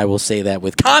Hour. I will say that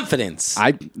with confidence.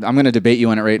 I'm going to debate you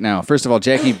on it right now. First of all,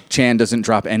 Jackie Chan doesn't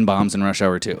drop N-bombs in Rush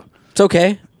Hour 2. It's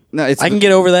okay. No, I can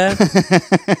get over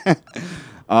that.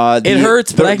 It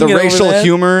hurts, but I can the get over racial that.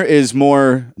 humor is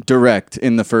more direct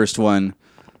in the first one.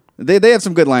 They have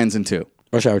some good lines in 2.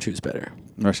 Rush Hour 2 is better.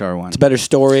 Rush Hour 1. It's a better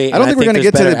story. I don't think we're going to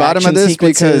get to the bottom of this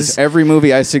because because every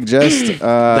movie I suggest...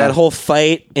 that whole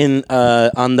fight in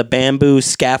on the bamboo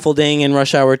scaffolding in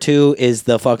Rush Hour 2 is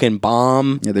the fucking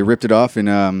bomb. Yeah, they ripped it off in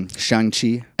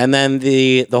Shang-Chi. And then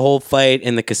the whole fight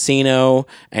in the casino,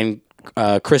 and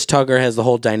Chris Tucker has the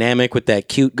whole dynamic with that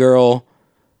cute girl.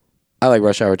 I like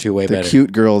Rush Hour 2 way The better.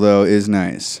 cute girl, though, is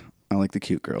nice. I like the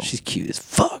cute girl. She's cute as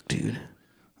fuck, dude.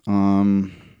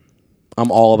 I'm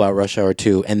all about Rush Hour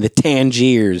 2 and the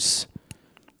Tangiers.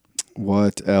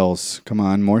 What else? Come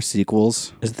on, more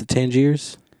sequels. Is it the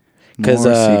Tangiers? More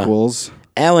sequels.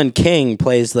 Alan King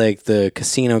plays like the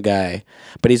casino guy,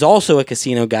 but he's also a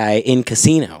casino guy in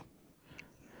Casino.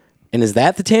 And is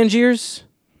that the Tangiers?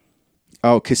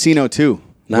 Oh, Casino 2.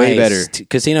 Nice. Way better.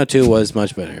 Casino 2 was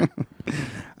much better.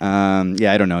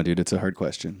 Yeah, I don't know, dude. It's a hard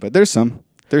question. But there's some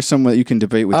that you can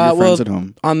debate with your friends at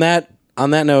home. On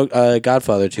that note,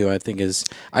 Godfather 2, I think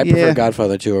I prefer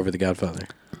Godfather 2 over The Godfather.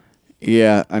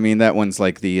 Yeah, I mean that one's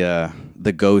like the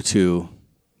go-to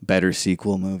better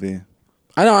sequel movie.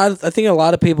 I know. I think a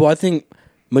lot of people. I think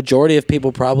majority of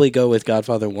people probably go with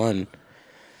Godfather 1.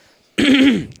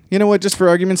 You know what? Just for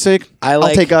argument's sake, I'll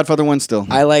take Godfather 1 still.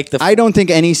 I don't think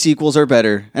any sequels are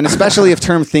better, and especially if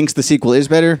Term thinks the sequel is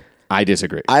better. I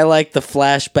disagree. I like the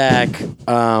flashback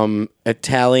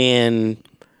Italian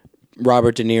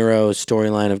Robert De Niro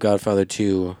storyline of Godfather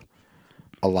 2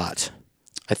 a lot.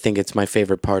 I think it's my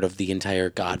favorite part of the entire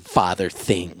Godfather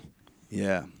thing.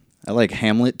 Yeah. I like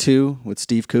Hamlet 2 with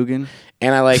Steve Coogan.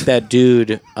 And I like that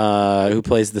dude who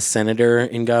plays the senator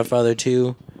in Godfather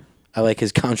 2. I like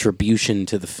his contribution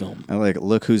to the film. I like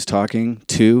Look Who's Talking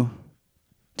 2.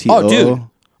 Oh, dude.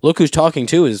 Look Who's Talking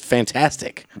 2 is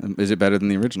fantastic. Is it better than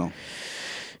the original?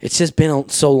 It's just been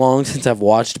so long since I've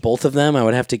watched both of them. I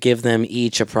would have to give them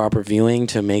each a proper viewing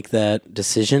to make that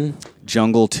decision.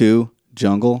 Jungle 2.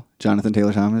 Jungle. Jonathan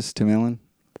Taylor Thomas, Tim Allen.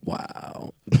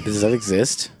 Wow. Does that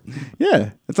exist?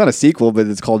 Yeah. It's not a sequel, but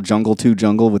it's called Jungle 2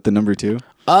 Jungle with the number 2.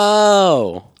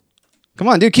 Oh. Come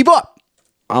on, dude. Keep up.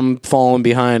 I'm falling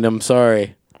behind. I'm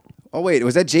sorry. Oh, wait.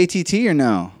 Was that JTT or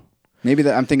no? Maybe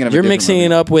I'm thinking of You're a different mixing movie.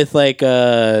 it up with like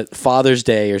Father's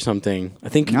Day or something. I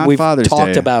think Not we've Father's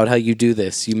talked Day. about how you do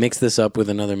this. You mix this up with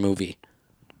another movie.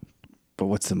 But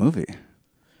what's the movie?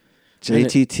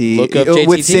 JTT. Look up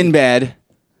With JTT. Sinbad.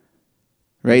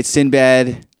 Right? Sinbad.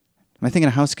 Am I thinking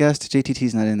of House Guest?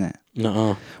 JTT's not in that.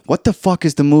 Nuh-uh. What the fuck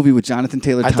is the movie with Jonathan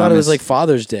Taylor Thomas? I thought it was like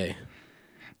Father's Day.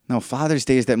 No, Father's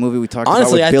Day is that movie we talked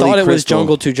Honestly, about I with Billy thought it was Crystal.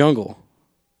 Jungle to Jungle.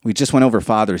 We just went over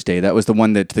Father's Day. That was the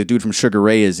one that the dude from Sugar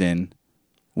Ray is in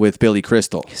with Billy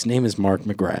Crystal. His name is Mark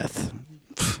McGrath.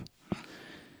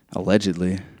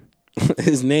 Allegedly.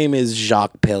 His name is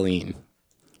Jacques Perrine.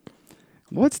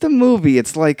 What's the movie?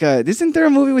 It's like, isn't there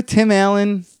a movie with Tim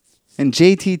Allen and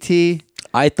JTT?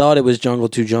 I thought it was Jungle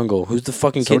to Jungle. Who's the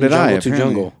fucking So kid in did I, Jungle to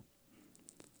apparently. Jungle?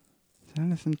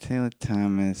 Jonathan Taylor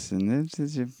Thomas and this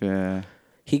is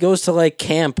He goes to like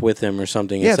camp with him or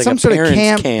something. yeah, It's like some a sort of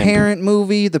parents' parent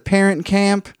movie, The Parent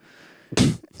Camp.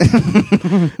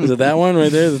 Is it that one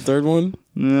right there, the third one?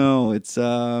 No, it's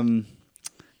come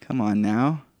on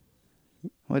now.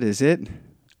 What is it?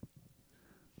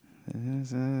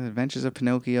 Adventures of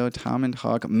Pinocchio, Tom and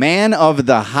Hawk, Man of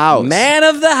the House. Man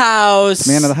of the House.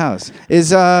 Man of the House. Is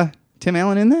Tim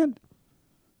Allen in that?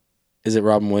 Is it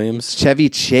Robin Williams? Chevy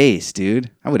Chase,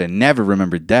 dude. I would have never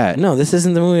remembered that. No, this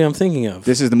isn't the movie I'm thinking of.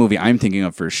 This is the movie I'm thinking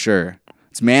of for sure.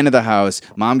 It's Man of the House.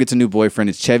 Mom gets a new boyfriend.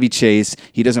 It's Chevy Chase.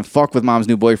 He doesn't fuck with Mom's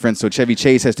new boyfriend, so Chevy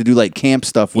Chase has to do like camp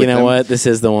stuff with You know him. what? This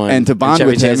is the one. And to bond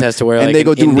Chevy with Chase him. has to wear and like they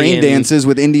go an do rain Indian- dances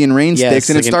with Indian rain Yes, sticks,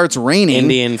 and like it an starts raining.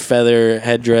 Indian feather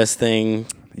headdress thing.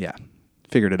 Yeah,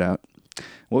 figured it out.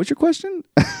 What was your question?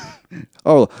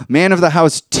 Oh, Man of the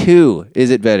House 2. Is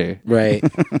it better? Right.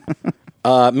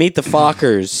 Meet the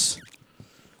Fockers.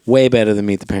 Way better than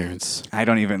Meet the Parents. I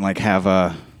don't even have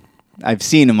a. I've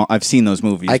seen them. I've seen those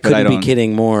movies. I couldn't be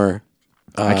kidding more.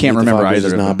 I can't remember either.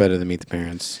 Is of not them. better than Meet the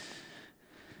Parents.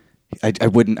 I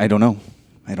wouldn't. I don't know.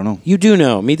 You do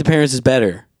know. Meet the Parents is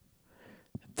better.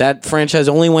 That franchise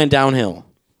only went downhill.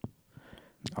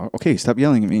 Okay, stop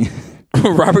yelling at me.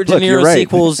 Robert De Look, you're Niro right.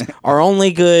 sequels are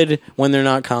only good when they're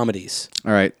not comedies.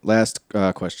 All right, last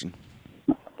question.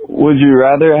 Would you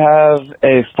rather have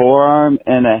a forearm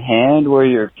and a hand where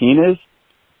your penis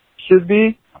should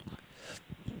be,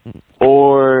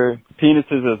 or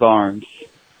penises as arms?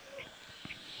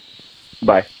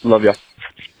 Bye. Love ya.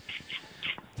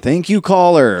 Thank you,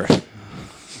 caller. I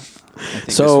think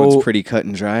this one's pretty cut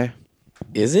and dry.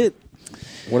 Is it?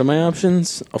 What are my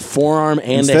options? A forearm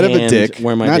and Instead a of hand. a dick,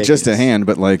 where my not dick just is. a hand,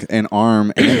 but like an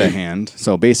arm and a hand.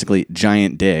 So basically,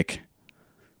 giant dick.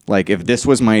 Like if this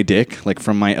was my dick, like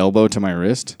from my elbow to my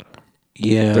wrist,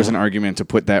 yeah, there's an argument to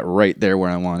put that right there where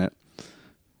I want it.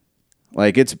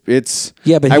 Like it's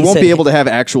Yeah, but I he won't said- be able to have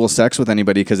actual sex with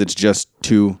anybody because it's just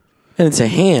too. And it's a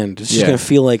hand. It's just Yeah. gonna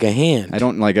feel like a hand. I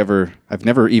don't I've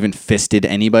never even fisted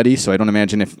anybody, so I don't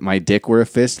imagine if my dick were a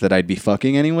fist that I'd be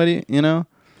fucking anybody. You know?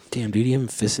 Damn, dude, you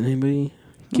haven't fisted anybody?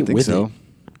 I don't think with so. it.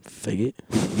 Faggot.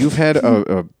 You've had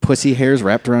a pussy hairs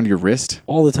wrapped around your wrist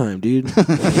All the time, dude.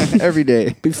 every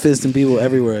day. Be fisting people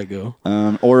everywhere I go.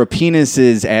 Or a penis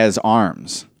is as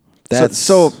arms. That's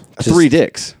so just- 3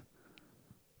 dicks.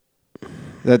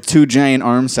 That's 2 giant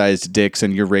arm-sized dicks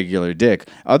and your regular dick.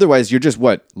 Otherwise, you're just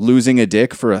losing a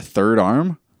dick for a third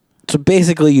arm? So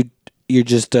basically, you're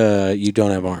just you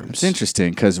don't have arms. It's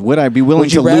interesting because would I be willing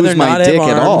Would you to rather lose my not have dick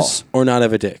at all? arms or not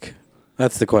have a dick?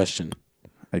 That's the question.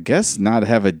 I guess not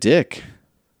have a dick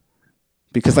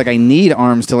because I need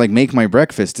arms to make my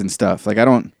breakfast and stuff. I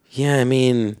don't. Yeah, I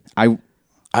mean,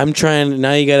 I'm trying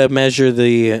now. You got to measure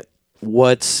the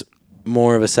what's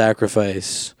more of a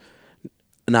sacrifice.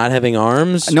 Not having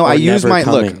arms? No, or I use never my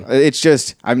coming? look. It's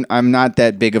just I'm not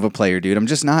that big of a player, dude. I'm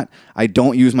just not. I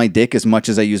don't use my dick as much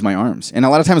as I use my arms. And a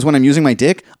lot of times when I'm using my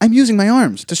dick, I'm using my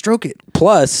arms to stroke it.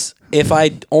 Plus, if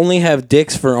I only have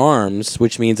dicks for arms,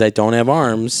 which means I don't have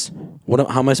arms,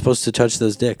 how am I supposed to touch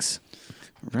those dicks?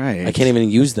 Right. I can't even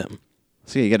use them.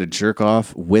 So you got to jerk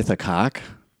off with a cock.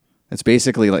 That's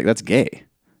basically that's gay.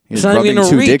 You're It's not even rubbing gonna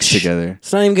 2 reach. dicks together.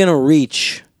 It's not even gonna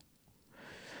reach.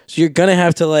 So you're gonna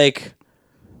have to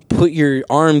put your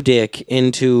arm dick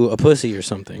into a pussy or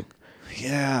something.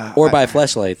 Yeah. Or buy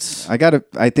fleshlights.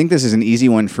 I think this is an easy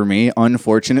one for me,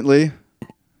 unfortunately.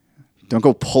 Don't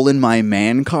go pulling my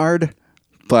man card,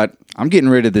 but I'm getting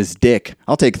rid of this dick.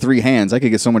 I'll take 3 hands. I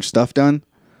could get so much stuff done.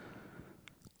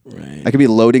 Right. I could be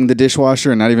loading the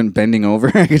dishwasher and not even bending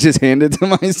over. I could just hand it to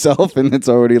myself and it's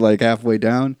already halfway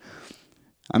down.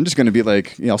 I'm just going to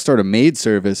be I'll start a maid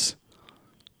service.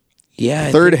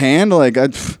 Yeah. Third hand,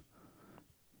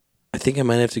 I think I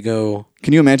might have to go.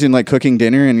 Can you imagine cooking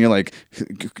dinner and you're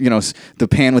the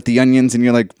pan with the onions and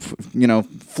you're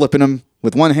flipping them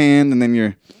with one hand and then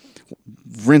you're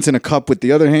rinsing a cup with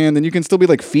the other hand, and you can still be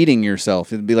feeding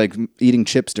yourself. It'd be like eating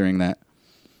chips during that.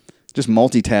 Just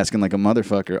multitasking like a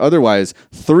motherfucker. Otherwise,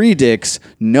 3 dicks,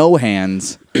 no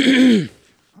hands. You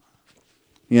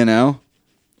know?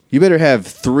 You better have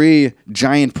 3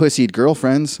 giant pussied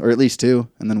girlfriends, or at least 2,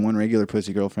 and then 1 regular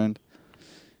pussy girlfriend.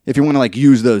 If you want to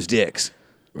use those dicks.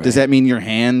 Right. Does that mean your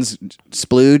hands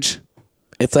splooge?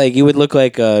 It's you would look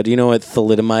like, do you know what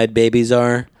thalidomide babies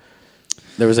are?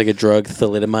 There was a drug,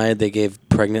 thalidomide, they gave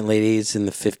pregnant ladies in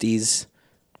the 50s,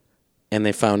 and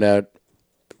they found out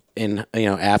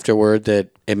afterward that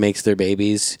it makes their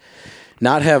babies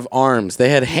not have arms. They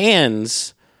had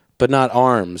hands, but not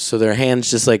arms. So their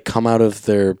hands just come out of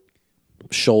their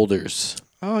shoulders.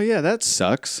 Oh yeah, that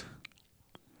sucks.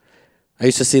 I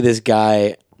used to see this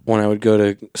guy when I would go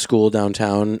to school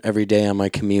downtown every day on my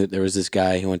commute. There was this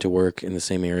guy who went to work in the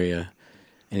same area,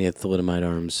 and he had thalidomide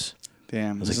arms.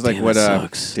 Damn, this is damn, what that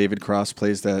sucks. David Cross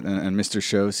plays that in Mr.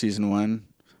 Show season 1,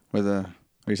 where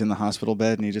he's in the hospital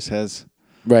bed and he just has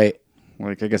right.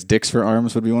 I guess dicks for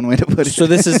arms would be one way to put it. So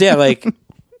this is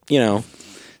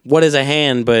what is a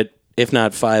hand, but if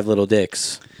not 5 little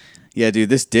dicks? Yeah, dude,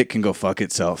 this dick can go fuck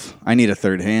itself. I need a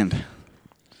third hand.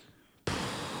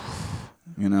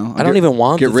 I don't even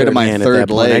want get the rid of third my hand at third that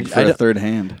point. leg for a third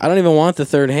hand. I don't even want the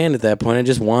third hand at that point. I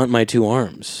just want my 2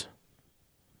 arms.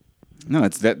 No,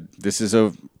 it's that. This is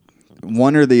a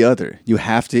one or the other. You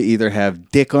have to either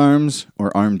have dick arms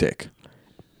or arm dick.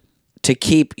 To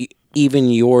keep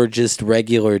even your just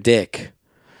regular dick,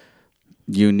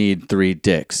 you need 3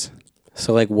 dicks.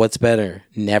 So, like, what's better?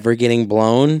 Never getting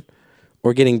blown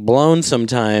or getting blown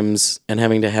sometimes and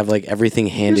having to have, like, everything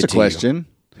handed Here's a to question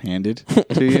handed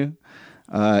to you.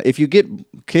 If you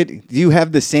do you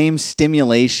have the same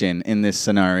stimulation in this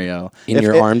scenario? In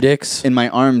your arm dicks? In my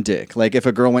arm dick. Like if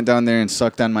a girl went down there and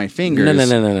sucked on my fingers.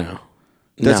 No.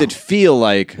 Does No. it feel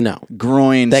like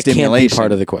groin That stimulation? can't be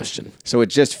part of the question. So it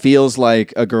just feels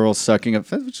like a girl sucking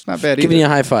up, which is not bad either. Giving you a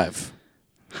high five.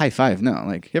 High five? No.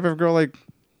 Like, you ever have a girl like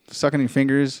sucking your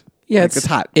fingers? Yeah, Like, it's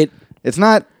hot. It's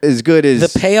not as good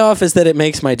as the payoff is that it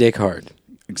makes my dick hard.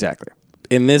 Exactly.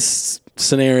 In this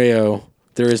scenario,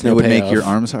 there is no It would payoff. make your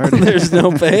arms hard. There's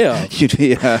no payoff. You'd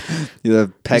be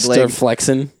the peg You leg start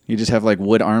flexing. You just have like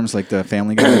wood arms, like the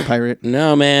Family Guy pirate.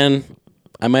 No, man.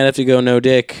 I might have to go no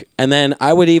dick, and then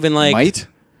I would even like Might?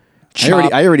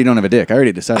 I already don't have a dick. I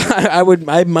already decided.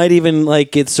 I might even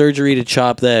like get surgery to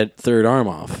chop that third arm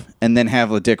off. And then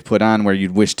have a dick put on where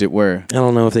you'd wished it were. I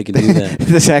don't know if they can do that.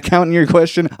 Does that count in your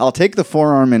question? I'll take the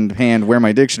forearm and hand where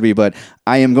my dick should be, but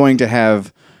I am going to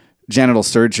have genital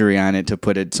surgery on it to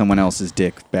put someone else's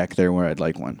dick back there where I'd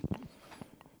like one.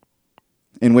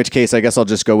 In which case, I guess I'll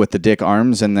just go with the dick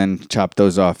arms and then chop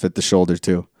those off at the shoulder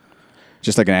too.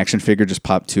 Just like an action figure, just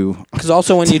pop two. Because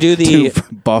also when you do the two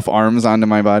buff arms onto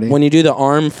my body. when you do the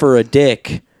arm for a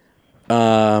dick,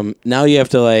 now you have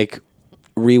to like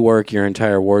rework your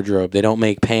entire wardrobe. They don't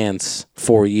make pants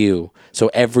for you,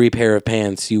 so every pair of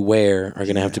pants you wear are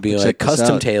gonna have to be like check this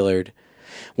custom out. tailored.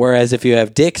 Whereas if you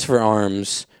have dicks for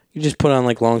arms, you just put on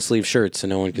like long sleeve shirts so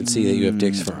no one can see that you have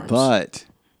dicks for arms. But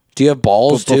do you have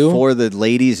balls too? Before the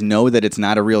ladies know that it's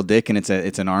not a real dick and it's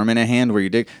an arm and a hand where your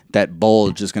dick, that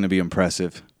bulge is going to be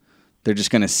impressive. They're just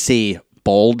going to see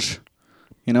bulge.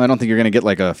 You know, I don't think you're going to get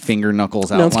like a finger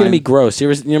knuckles outline. No, it's gonna be gross. You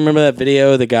remember that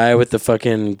video of the guy with the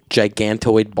fucking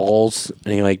gigantoid balls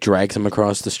and he like drags him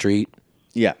across the street?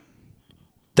 Yeah.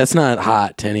 That's not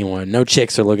hot to anyone. No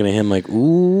chicks are looking at him like,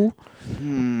 ooh.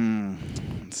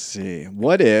 Let's see.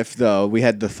 What if though we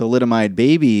had the thalidomide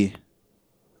baby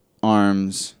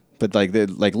arms, but like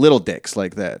little dicks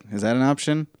like that? Is that an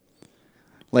option?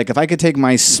 Like if I could take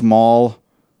my small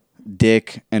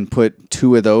dick and put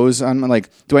two of those on, like,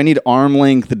 do I need arm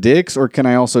length dicks or can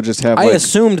I also just have? I like,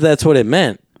 assumed that's what it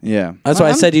meant. Yeah, That's why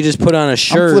I said you just put on a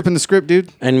shirt. I'm flipping the script,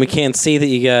 dude. And we can't see that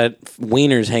you got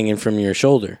wieners hanging from your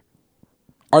shoulder.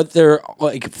 Are there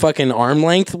like fucking arm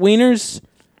length wieners?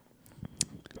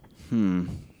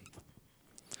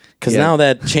 Because Yeah. now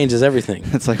that changes everything.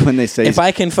 It's like when they say If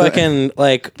I can fucking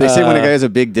like, they say when a guy has a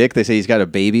big dick, they say he's got a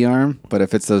baby arm. But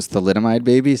if it's those thalidomide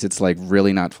babies, it's like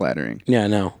really not flattering. yeah,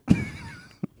 no,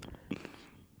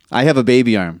 I have a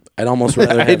baby arm. I'd almost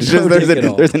rather I have just- no there's, dick at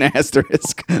all. there's an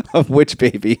asterisk of which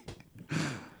baby.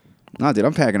 No, dude,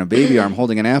 I'm packing a baby arm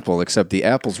holding an apple, except the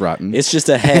apple's rotten. It's just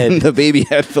a head. And the baby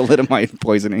had thalidomide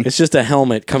poisoning. It's just a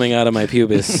helmet coming out of my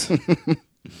pubis.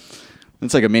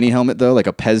 It's like a mini helmet, though, like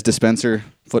a Pez dispenser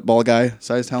football guy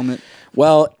sized helmet.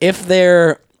 Well, if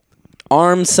they're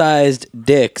arm-sized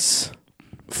dicks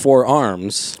for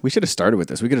arms, We should have started with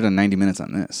this. We could have done 90 minutes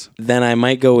on this. then I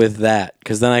might go with that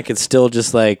because then I could still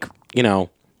just like, you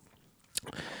know,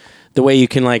 the way you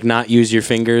can like not use your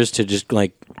fingers to just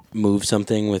like move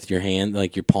something with your hand,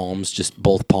 like your palms, just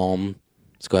both palm.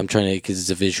 Let's go. I'm trying to, because it's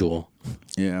a visual.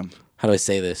 Yeah. How do I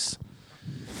say this?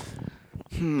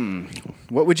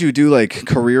 What would you do, like,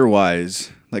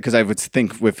 career-wise? Like, because I would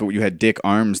think if you had dick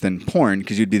arms, then porn,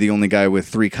 because you'd be the only guy with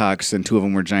 3 cocks and 2 of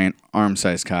them were giant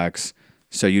arm-sized cocks.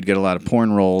 So you'd get a lot of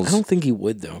porn roles. I don't think you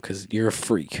would though, because you're a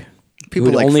freak. People you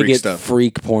would like only freak get stuff.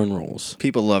 freak porn roles.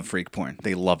 People love freak porn.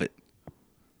 They love it.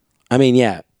 I mean,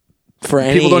 yeah. For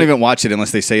any People don't even watch it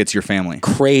unless they say it's your family.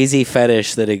 crazy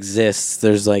fetish that exists,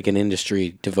 there's like an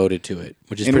industry devoted to it,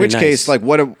 which is In pretty which nice. case, like,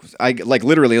 like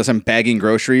literally, unless I'm bagging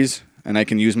groceries and I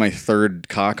can use my third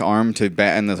cock arm to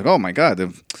and it's like, oh my god, I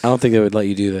don't think they would let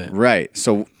you do that. right.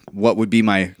 So what would be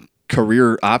my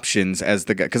career options as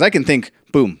the guy? Because I can think,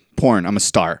 boom, porn. I'm a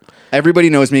star. Everybody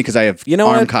knows me because I have You know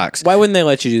arm what? cocks. Why wouldn't they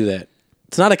let you do that?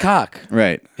 It's not a cock.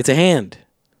 Right. It's a hand.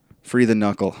 Free the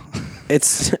knuckle.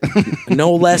 It's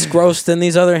no less gross than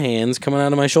these other hands coming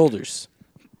out of my shoulders.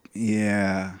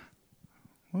 Yeah.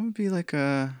 What would be like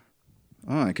a?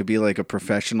 Oh, it could be like a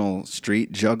professional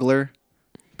street juggler,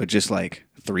 but just like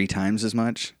 3 times as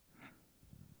much.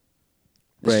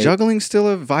 Right. Is juggling still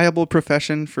a viable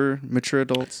profession for mature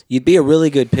adults? You'd be a really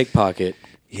good pickpocket.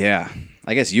 Yeah.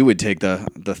 I guess you would take the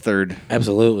third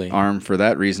Absolutely arm for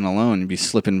that reason alone. You'd be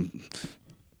slipping,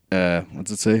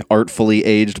 what's it say? Artfully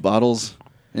aged bottles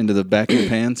into the back of your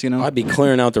pants, you know? I'd be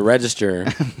clearing out the register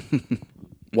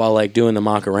while like doing the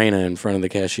Macarena in front of the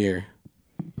cashier.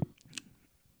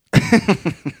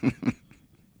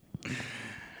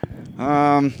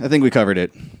 I think we covered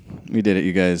it. We did it,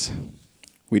 you guys.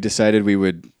 We decided we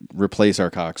would replace our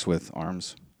cocks with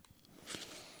arms.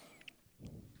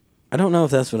 I don't know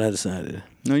if that's what I decided.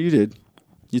 No, you did.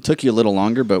 You took you a little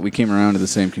longer, but we came around to the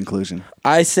same conclusion.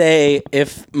 I say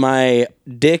if my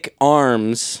dicks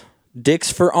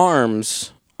for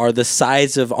arms are the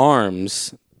size of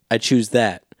arms, I choose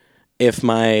that. If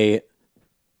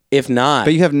not,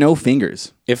 but you have no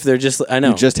fingers. If they're just, I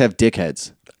know, you just have dick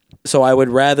heads. So I would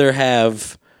rather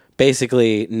have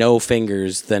basically no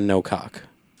fingers than no cock.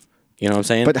 You know what I'm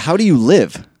saying? But how do you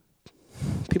live?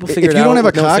 People figure it out. If you don't have a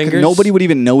with no cock, fingers. nobody would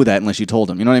even know that unless you told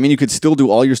them. You know what I mean? You could still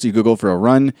do all your stuff. You could go for a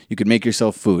run. You could make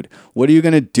yourself food. What are you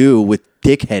going to do with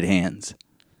dickhead hands?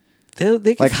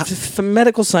 They can, if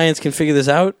medical science can figure this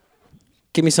out,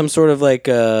 give me some sort of like...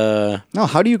 No,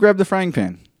 how do you grab the frying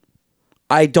pan?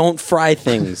 I don't fry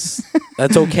things.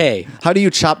 That's okay. How do you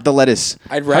chop the lettuce?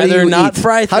 I'd rather not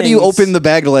fry things. How do you open the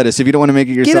bagged lettuce if you don't want to make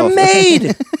it yourself? Get it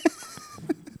made!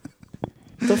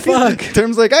 The fuck?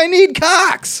 Terms like, I need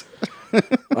cocks!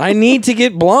 I need to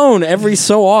get blown every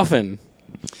so often.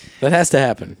 That has to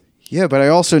happen. Yeah, but I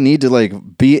also need to like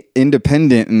be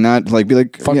independent and not like be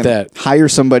like Fuck that. Hire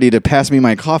somebody to pass me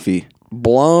my coffee.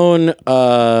 Blown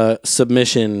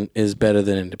submission is better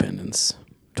than independence.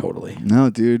 Totally. No,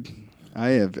 dude. I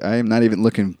am not even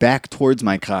looking back towards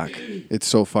my cock. It's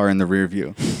so far in the rear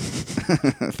view.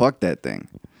 Fuck that thing.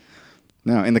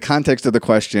 No, in the context of the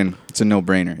question, it's a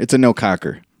no-brainer. It's a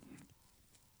no-cocker.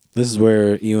 This is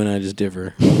where you and I just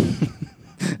differ.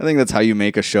 I think that's how you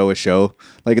make a show a show.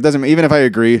 Like it doesn't even if I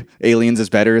agree Aliens is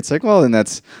better, it's like, well, then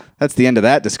that's the end of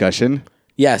that discussion.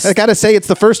 Yes. I got to say it's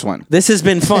the first one. This has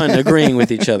been fun agreeing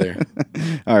with each other.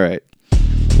 All right.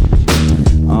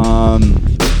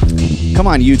 Come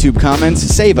on, YouTube comments.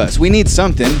 Save us. We need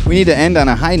something. We need to end on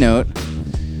a high note.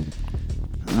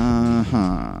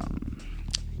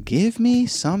 Give me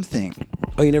something.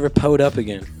 Oh, you never poed up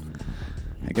again.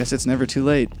 I guess it's never too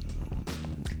late.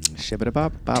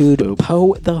 Shibbida-bop-bop. Dude,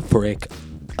 po the frick.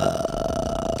 All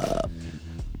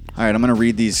right, I'm going to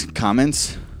read these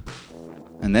comments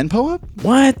and then po up?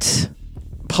 What?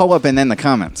 Po up and then the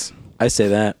comments. I say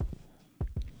that.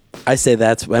 I say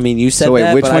that's... I mean, you said so wait,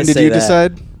 that, which but one I did say you that.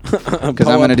 decide? Because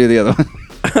I'm going to do the other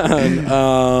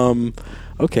one.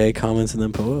 Okay, comments and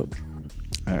then po up.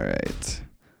 All right.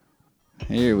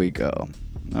 Here we go.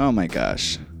 Oh, my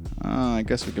gosh. I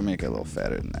guess we can make it a little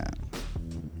fatter than that.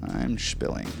 I'm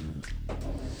spilling.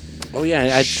 Oh,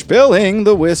 yeah. Spilling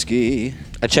the whiskey.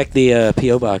 I checked the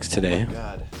P.O. box today. Oh,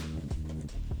 God.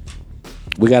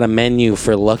 We got a menu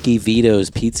for Lucky Vito's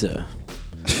Pizza.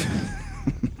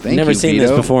 Thank Never you, seen Vito.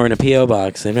 this before in a P.O.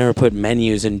 box. They've never put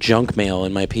menus and junk mail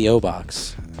in my P.O.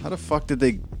 box. How the fuck did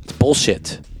they... It's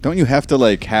bullshit. Don't you have to,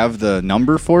 like, have the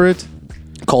number for it?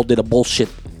 Called it a bullshit.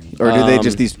 Or do they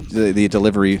just, the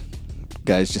delivery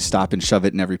guys just stop and shove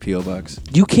it in every P.O. box?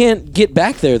 You can't get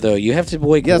back there, though. You have to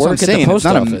work Yeah, that's what I'm at the saying. post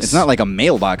office. It's not like a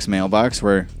mailbox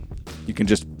where you can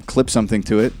just clip something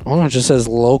to it. Oh, it just says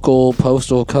local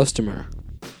postal customer.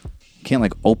 You can't,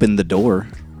 like, open the door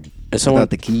Is someone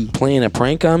without the key. playing a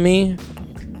prank on me?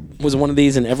 Was one of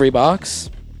these in every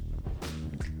box?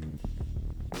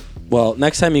 Well,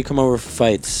 next time you come over for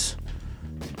fights,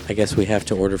 I guess we have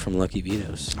to order from Lucky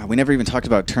Vito's. We never even talked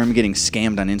about Term getting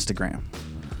scammed on Instagram.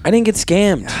 I didn't get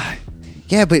scammed.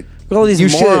 Yeah, but all these you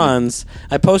should. morons.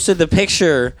 I posted the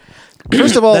picture.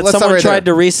 First of all, that let's stop someone right tried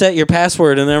there. to reset your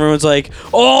password, and everyone's like,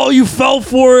 "Oh, you fell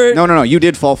for it." No, you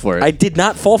did fall for it. I did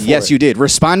not fall for it. Yes, you did.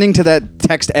 Responding to that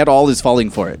text at all is falling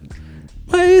for it.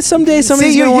 Well, someday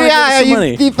somebody's going to want to give us some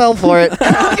money. He fell for it.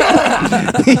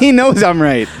 He knows I'm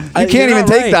right. You can't even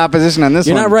take the opposition on this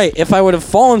You're one. not right. If I would have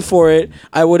fallen for it,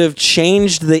 I would have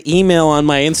changed the email on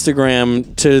my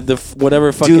Instagram to the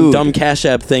whatever fucking Dude, dumb Cash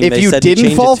App thing If they you said to didn't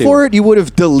change fall it to. for it, you would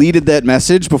have deleted that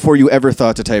message before you ever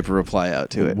thought to type a reply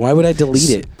out to it. Why would I delete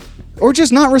it? Or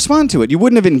just not respond to it. You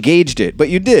wouldn't have engaged it, but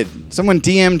you did. Someone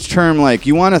DM'd Term like,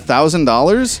 "You want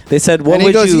 $1,000?" They said, "What and would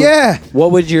he goes, you? Yeah. What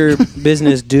would your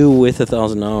business do with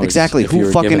 $1,000?" Exactly. if you Who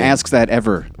were fucking giving it? asks that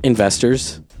ever?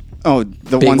 Investors. Oh,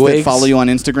 the Big ones that wigs. follow you on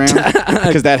Instagram?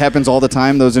 Because that happens all the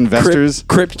time, those investors.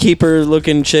 Crypt keeper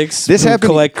looking chicks This who happened-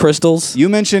 collect crystals. You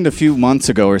mentioned a few months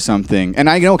ago or something, and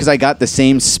I know because I got the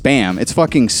same spam. It's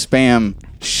fucking spam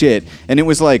shit, and it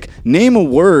was like, name a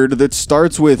word that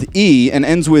starts with E and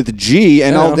ends with G,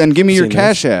 and I know. and give me your Seen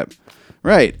Cash App.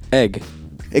 Right. Egg.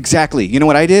 Exactly. You know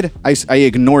what I did? I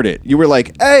ignored it. You were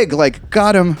like, egg, like,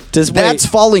 got him. That's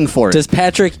falling for it. Does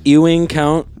Patrick Ewing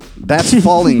count? That's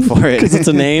falling for it. Because it's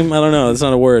a name? I don't know. It's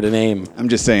not a word, a name. I'm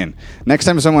just saying. Next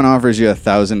time someone offers you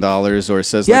 $1,000 or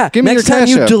says, Yeah, like, give me your next time cash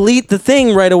you app. delete the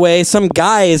thing right away, some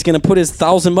guy is going to put his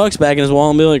 $1,000 back in his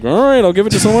wallet and be like, all right, I'll give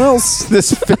it to someone else.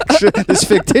 this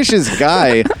fictitious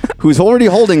guy who's already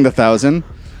holding the 1,000.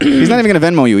 He's not even going to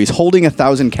Venmo you. He's holding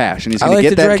 1,000 cash, and he's going to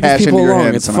get that cash into your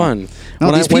hand. It's fun.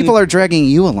 No, these people are dragging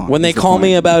you along. When they call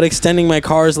me about extending my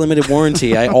car's limited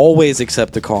warranty, I always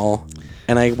accept the call,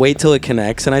 and I wait till it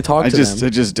connects, and I talk to them. I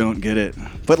just don't get it.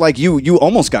 But like you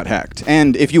almost got hacked,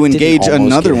 and if you engage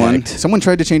another one, someone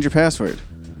tried to change your password.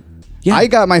 Yeah, I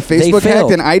got my Facebook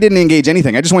hacked, and I didn't engage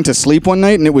anything. I just went to sleep one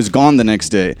night, and it was gone the next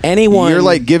day. You're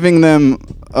like giving them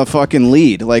a fucking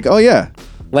lead. Like, oh yeah.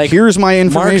 Like, here's my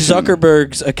information. Mark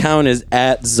Zuckerberg's account is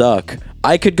 @Zuck.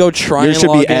 I could go try and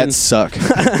log in. You should be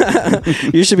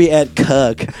 @Suck. You should be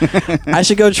 @Cuck. I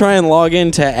should go try and log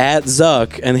into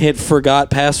 @Zuck and hit forgot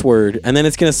password, and then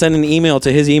it's going to send an email to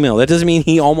his email. That doesn't mean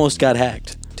he almost got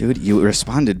hacked. Dude, you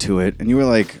responded to it, and you were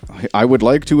like, I would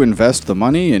like to invest the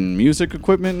money in music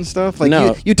equipment and stuff. Like,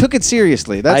 no. you took it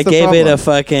seriously. That's I the gave problem. it a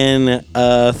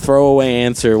fucking throwaway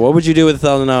answer. What would you do with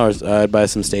 $1,000? I'd buy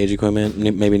some stage equipment,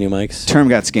 maybe new mics. Term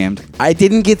got scammed. I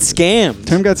didn't get scammed.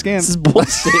 Term got scammed. This is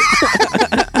bullshit.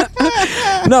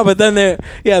 No, but then then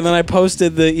I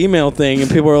posted the email thing, and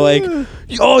people were like,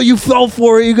 "Oh, you fell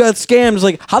for it. You got scammed." It's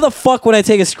like, how the fuck would I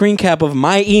take a screen cap of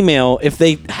my email if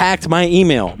they hacked my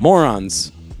email?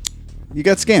 Morons. You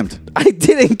got scammed. I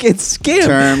didn't get scammed.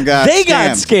 Term got They scammed.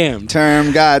 got scammed.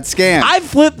 Term got scammed. I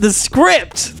flipped the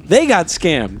script. They got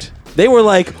scammed. They were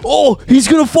like, "Oh, he's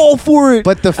gonna fall for it."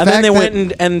 But the and then they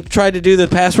went and tried to do the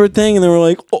password thing, and they were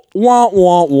like, oh, "Wah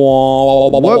wah wah."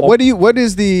 What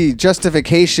is the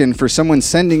justification for someone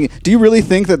sending? Do you really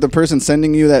think that the person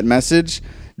sending you that message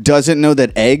doesn't know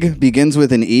that egg begins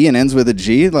with an E and ends with a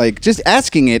G? Like, just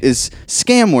asking it is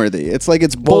scam worthy. It's like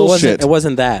it's bullshit. It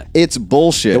wasn't that. It's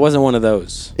bullshit. It wasn't one of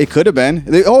those. It could have been.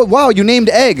 Oh wow, you named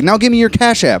egg. Now give me your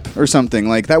Cash App or something.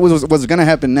 Like that was going to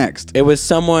happen next. It was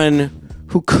someone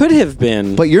who could have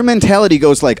been. But your mentality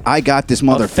goes like, I got this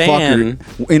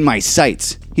motherfucker in my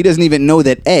sights. He doesn't even know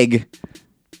that egg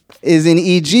is an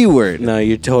EG word. No,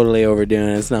 you're totally overdoing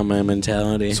it. It's not my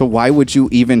mentality. So why would you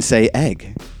even say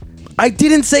egg? I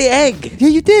didn't say egg. Yeah,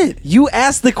 you did. You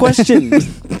asked the question.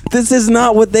 This is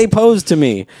not what they posed to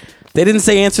me. They didn't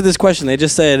say answer this question. They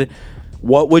just said,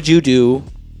 what would you do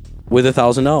with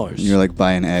 $1,000? You're like,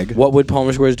 buy an egg. What would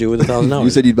Palmer Squares do with $1,000? You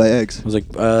said you'd buy eggs. I was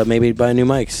like, maybe buy new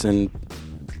mics and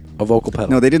a vocal pedal.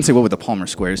 No, they didn't say what would the Palmer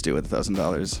Squares do with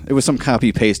 $1,000. It was some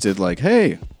copy pasted like,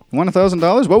 hey, you want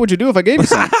 $1,000? What would you do if I gave you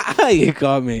some? You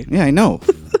caught me. Yeah, I know.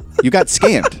 You got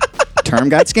scammed. Term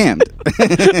got scammed.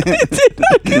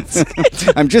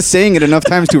 I'm just saying it enough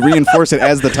times to reinforce it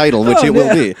as the title, which it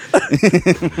will be.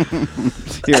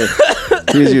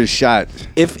 Here's your shot.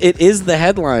 If it is the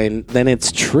headline, then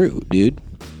it's true, dude.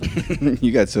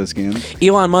 You got so scammed.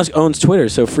 Elon Musk owns Twitter,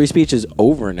 so free speech is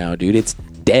over now, dude. It's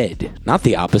dead. Not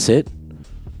the opposite.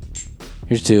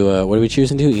 Here's to, what are we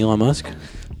choosing to? Elon Musk?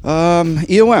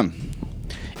 EOM.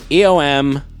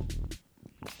 EOM.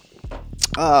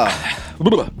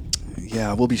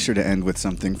 Yeah, we'll be sure to end with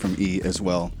something from E as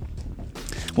well.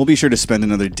 We'll be sure to spend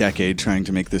another decade trying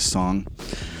to make this song.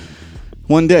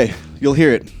 One day, you'll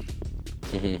hear it.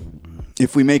 Mm-hmm.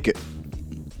 If we make it.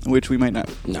 Which we might not.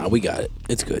 No, we got it.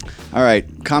 It's good. All right,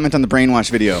 comment on the brainwash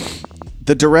video.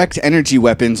 The direct energy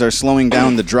weapons are slowing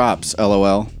down the drops,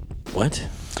 LOL. What?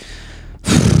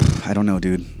 I don't know,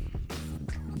 dude.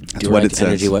 That's direct what it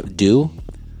says. Dew?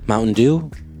 Mountain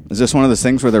Dew? Is this one of those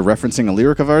things where they're referencing a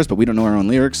lyric of ours, but we don't know our own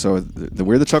lyrics, so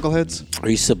we're the chuckleheads? Are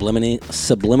you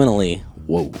subliminally,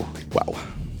 whoa, wow,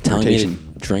 telling me to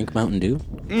drink Mountain Dew?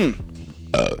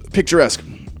 Picturesque.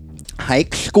 High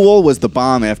school was the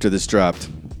bomb after this dropped.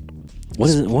 What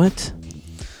is it? What?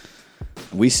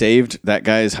 We saved that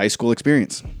guy's high school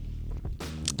experience.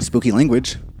 Spooky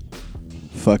language.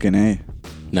 Fucking A.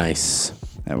 Nice.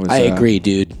 That was. I agree,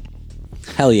 dude.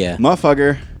 Hell yeah.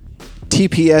 Motherfucker.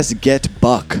 TPS get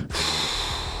buck.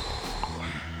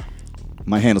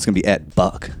 My handle's gonna be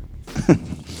 @buck.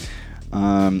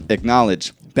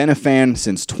 Acknowledge. Been a fan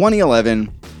since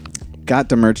 2011. Got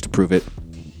the merch to prove it.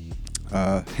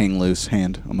 Hang loose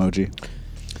hand emoji.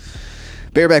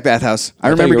 Bareback Bathhouse. I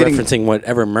remember getting referencing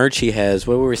whatever merch he has.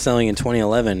 What were we selling in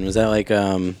 2011? Was that like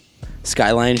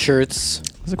Skyline shirts?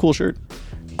 It was a cool shirt.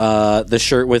 The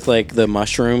shirt with like the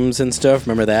mushrooms and stuff.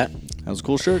 Remember that? That was a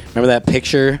cool shirt. Remember that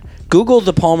picture? Google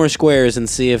the Palmer Squares and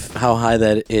see how high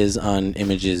that is on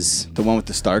images. The one with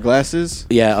the star glasses?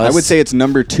 Yeah, I would say it's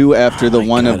number 2 after the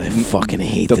one God, of I fucking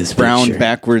hate the this brown picture.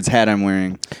 backwards hat I'm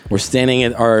wearing. We're standing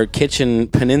at our kitchen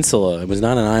peninsula. It was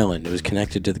not an island. It was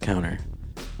connected to the counter.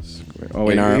 Oh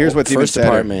wait, in our here's what's even first sadder.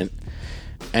 apartment.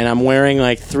 And I'm wearing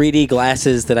like 3D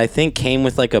glasses that I think came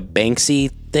with like a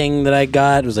Banksy thing that I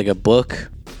got. It was like a book.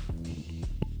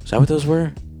 Is that what those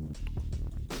were?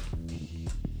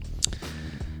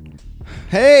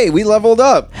 Hey, we leveled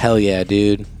up. Hell yeah,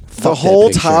 dude. The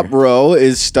whole top row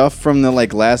is stuff from the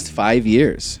like last 5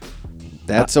 years.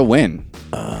 That's a win.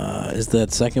 Is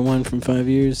that second one from 5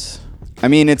 years? I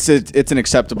mean, it's an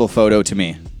acceptable photo to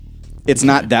me. It's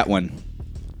not that one.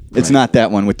 It's not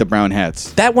that one with the brown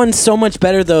hats. That one's so much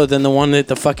better though than the one at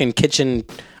the fucking kitchen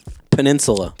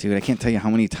peninsula. Dude, I can't tell you how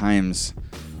many times.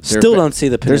 Still don't see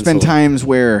the There's been peninsula. times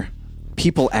where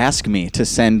people ask me to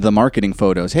send the marketing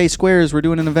photos. Hey, Squares, we're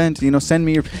doing an event. Send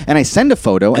me your... And I send a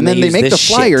photo, and then they use make the this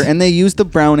flyer, shit. and they use the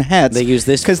brown hats. They use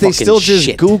this because they fucking still just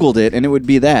shit. Googled it, and it would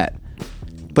be that.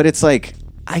 But it's like,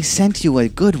 I sent you a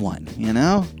good one,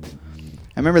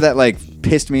 I remember that like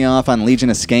pissed me off on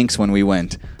Legion of Skanks when we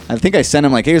went. I think I sent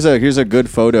him like, here's a good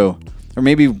photo. Or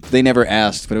maybe they never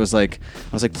asked, but it was like,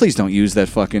 I was like, please don't use that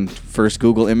fucking first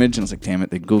Google image. And I was like, damn it,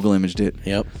 they Google imaged it.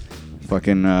 Yep.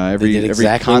 Fucking every did every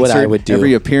exactly concert, what I would do.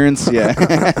 every appearance,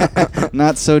 yeah.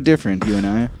 Not so different, you and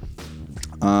I.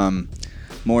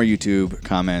 More YouTube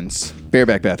comments.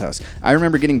 Bareback Bathhouse. I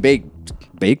remember getting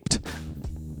baked.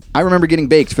 I remember getting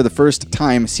baked for the first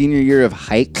time senior year of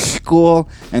high school,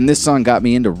 and this song got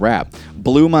me into rap.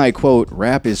 Blew my quote,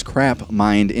 rap is crap,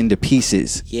 mind into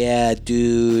pieces. Yeah,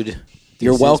 dude.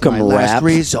 You're This is welcome, my last rap.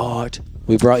 resort.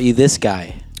 We brought you this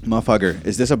guy. Motherfucker,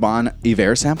 is this a Bon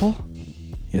Iver sample?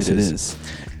 Yes, it is.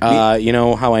 You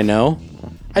know how I know?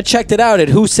 I checked it out at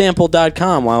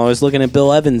whosampled.com while I was looking at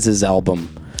Bill Evans'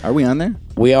 album. Are we on there?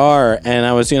 We are, and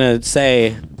I was going to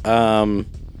say,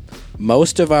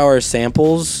 most of our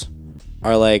samples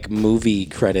are like movie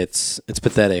credits. It's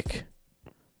pathetic.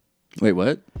 Wait,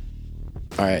 what?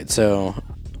 All right, so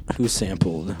who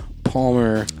sampled?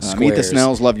 Palmer Squares. Meet the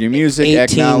Snells, love your music, 18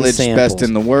 acknowledged, samples. best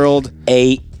in the world.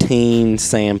 18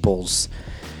 samples.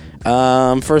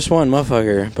 First one,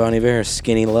 motherfucker. Bon Iver,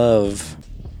 Skinny Love.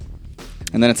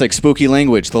 And then it's like spooky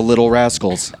language, the Little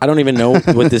Rascals. I don't even know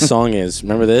what this song is.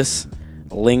 Remember this?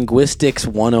 Linguistics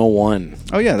 101.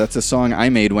 Oh yeah, that's a song I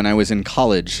made when I was in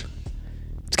college.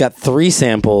 It's got 3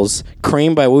 samples.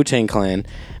 Cream by Wu-Tang Clan.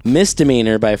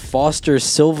 Misdemeanor by Foster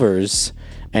Silvers.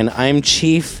 And I'm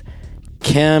Chief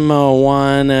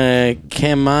Kamawana.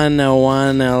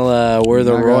 We're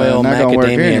the Royal not gonna work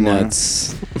here Macadamia anymore.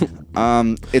 Nuts.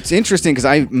 It's interesting because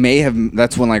I may have.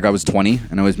 That's when like I was 20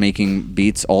 and I was making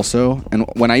beats also. And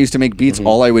when I used to make beats,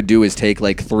 all I would do is take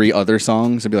like 3 other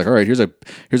songs and be like, all right, here's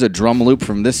a drum loop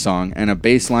from this song and a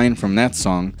bass line from that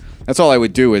song. That's all I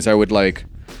would do is I would like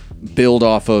build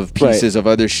off of pieces of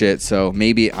other shit. So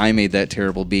maybe I made that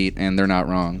terrible beat and they're not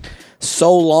wrong.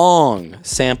 So Long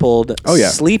sampled Oh, yeah.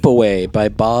 Sleep Away by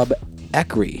Bob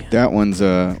Eckery. That one's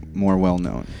more well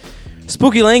known.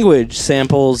 Spooky Language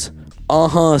samples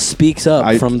Speaks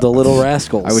Up from the Little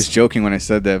Rascals. I was joking when I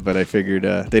said that, but I figured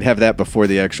they'd have that before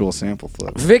the actual sample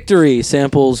flip. Victory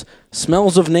samples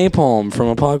Smells of Napalm from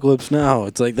Apocalypse Now.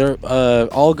 It's like they're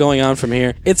all going on from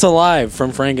here. It's Alive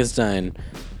from Frankenstein.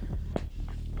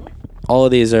 All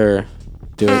of these are...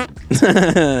 Do it.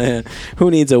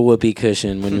 Who needs a whoopee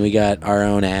cushion when we got our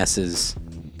own asses?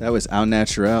 That was Au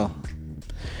Naturel.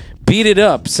 Beat It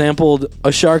Up sampled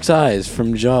A Shark's Eyes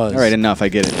from Jaws. All right, enough. I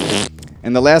get it.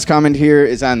 And the last comment here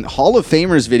is on Hall of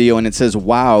Famers video, and it says,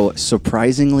 wow,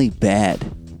 surprisingly bad.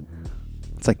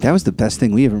 It's like, that was the best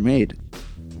thing we ever made.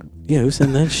 Yeah, who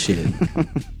said that shit?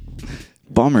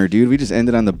 Bummer, dude. We just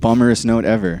ended on the bummerest note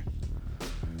ever.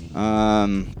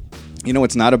 You know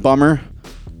what's not a bummer?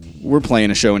 We're playing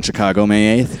a show in Chicago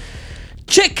May 8th.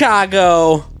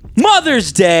 Chicago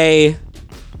Mother's Day.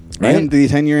 Right? And the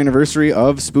 10-year anniversary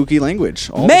of Spooky Language.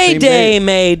 All the same Mayday, day.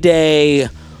 Mayday.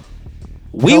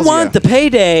 We Hells want yeah. the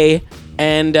payday,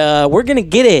 and we're going to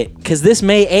get it, because this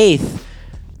May 8th,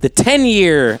 the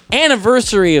 10-year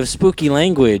anniversary of Spooky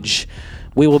Language,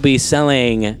 we will be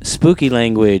selling Spooky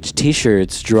Language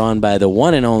t-shirts drawn by the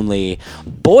one and only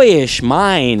Boyish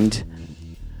Mind.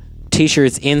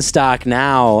 T-shirts in stock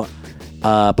now,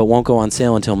 but won't go on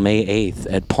sale until May 8th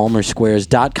at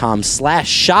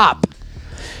palmersquares.com/shop.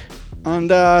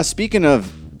 And speaking of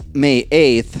May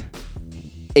 8th,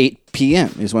 8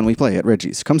 p.m. is when we play at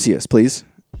Reggie's. Come see us, please.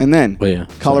 And then,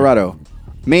 Colorado,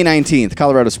 May 19th,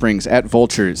 Colorado Springs at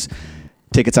Vultures.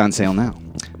 Tickets on sale now.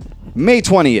 May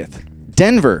 20th,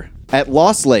 Denver at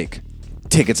Lost Lake.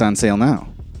 Tickets on sale now.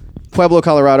 Pueblo,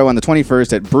 Colorado on the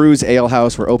 21st at Brews Ale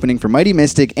House. We're opening for Mighty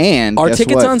Mystic and Are guess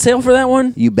tickets what? on sale for that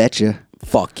one? You betcha.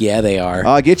 Fuck yeah, they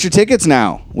are. Get your tickets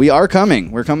now. We are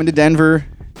coming. We're coming to Denver,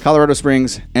 Colorado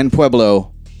Springs, and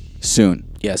Pueblo soon.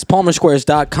 Yes,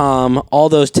 palmersquares.com. All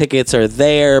those tickets are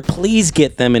there. Please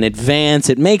get them in advance.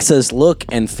 It makes us look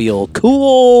and feel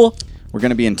cool. We're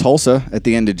going to be in Tulsa at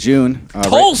the end of June.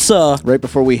 Tulsa! Right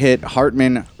before we hit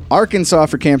Hartman, Arkansas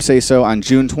for Camp Say So on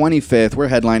June 25th. We're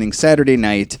headlining Saturday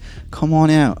night. Come on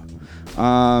out.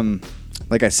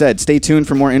 Like I said, stay tuned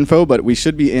for more info, but we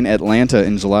should be in Atlanta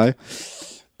in July.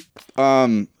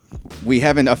 We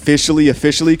haven't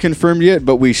officially confirmed yet,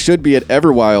 but we should be at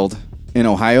Everwild in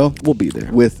Ohio. We'll be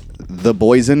there. With the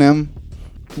boys in them.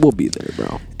 We'll be there,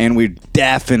 bro. And we're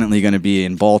definitely going to be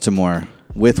in Baltimore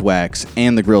with Wax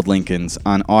and the Grilled Lincolns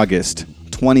on August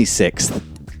 26th,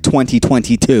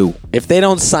 2022. If they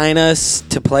don't sign us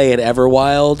to play at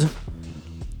Everwild,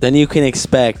 then you can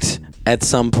expect at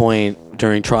some point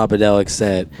during Tropodelic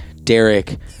set,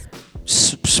 Derek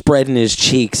spreading his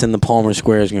cheeks and the Palmer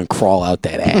Square is going to crawl out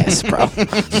that ass, bro.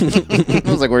 I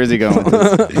was like, where's he going with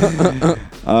this?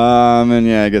 And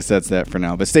yeah, I guess that's that for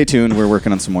now. But stay tuned. We're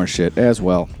working on some more shit as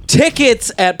well.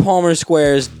 Tickets at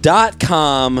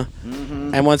palmersquares.com.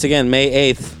 And once again,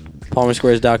 May 8th,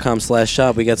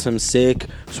 palmersquares.com/shop. We got some sick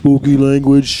spooky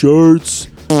language shirts.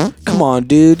 Come on,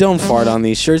 dude. Don't fart on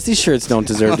these shirts. These shirts don't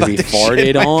deserve to be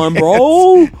farted on,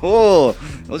 bro. Oh,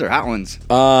 those are hot ones.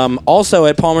 Also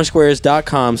at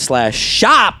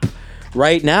palmersquares.com/shop.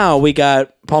 Right now, we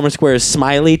got Palmer Square's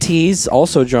smiley tees,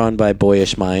 also drawn by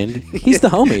Boyish Mind. He's the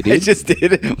homie, dude. I just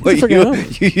did what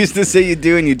you used to say you'd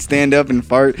do, and you'd stand up and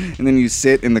fart, and then you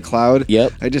sit in the cloud.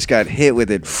 Yep. I just got hit with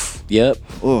it. Yep.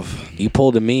 Oof. You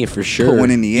pulled a me for sure. Put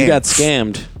one in the air. You got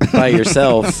scammed by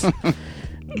yourself.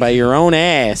 By your own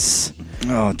ass.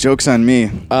 Oh, joke's on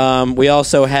me. We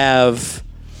also have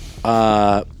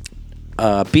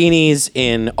beanies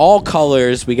in all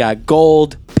colors. We got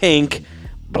gold, pink,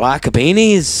 black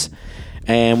beanies.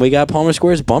 And we got Palmer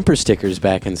Square's bumper stickers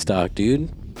back in stock, dude.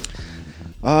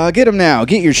 Get them now.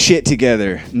 Get your shit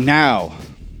together now.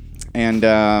 And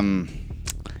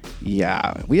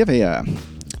yeah, we have a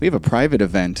private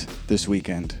event this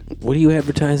weekend. What are you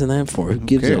advertising that for? Who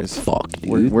gives a fuck,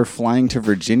 dude? We're flying to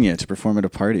Virginia to perform at a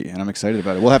party, and I'm excited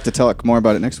about it. We'll have to talk more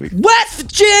about it next week. West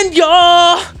Virginia,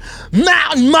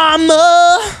 Mountain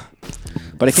Mama.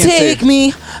 But I can't Take me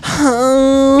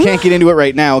home. Can't get into it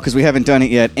right now because we haven't done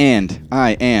it yet, and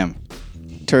I am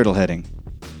turtle heading.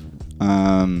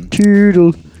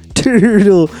 Turtle.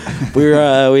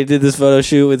 We did this photo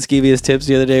shoot with Skeevious Tips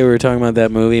the other day. We were talking about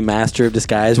that movie, Master of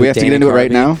Disguise. Do we have to get into it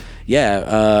right now?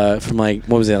 Yeah, from like,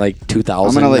 what was it, like 2000?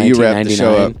 I'm going to let you wrap the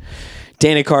show up.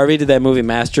 Dana Carvey did that movie,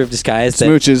 Master of Disguise.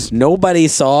 Smooches. That nobody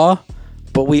saw,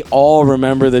 but we all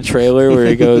remember the trailer where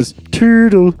he goes,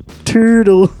 turtle.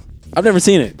 I've never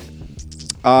seen it.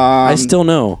 I still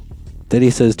know that he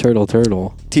says turtle.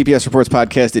 TPS Reports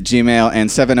Podcast at Gmail and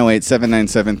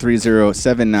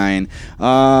 708-797-3079.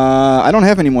 I don't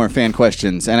have any more fan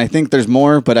questions, and I think there's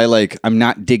more, but I'm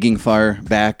not digging far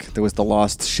back. There was the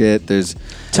lost shit.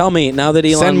 Tell me, now that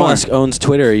Elon Musk owns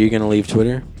Twitter, are you going to leave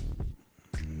Twitter?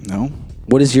 No.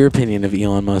 What is your opinion of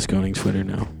Elon Musk owning Twitter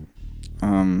now?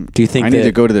 Do you think I need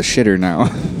to go to the shitter now?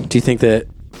 Do you think that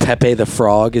Pepe the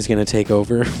Frog is going to take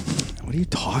over? What are you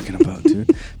talking about, dude?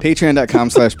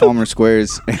 Patreon.com/Palmer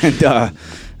Squares and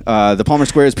the Palmer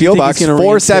Squares P.O. Box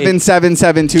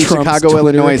 47772 Chicago, Twitter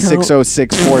Illinois account?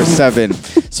 60647.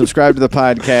 Subscribe to the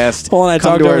podcast. Hold on, I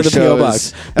Come talked to over our the shows. P.O.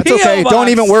 Box. That's P.O. okay. Box Don't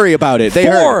even worry about it. They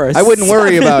heard. I wouldn't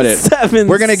worry about it.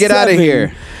 We're gonna get out of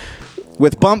here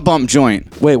with Bump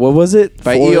Joint. Wait, what was it?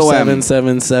 By EOM.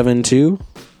 47772.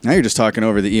 Now you're just talking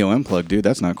over the EOM plug, dude.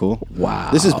 That's not cool.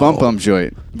 Wow. This is Bump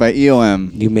Joint by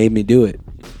EOM. You made me do it.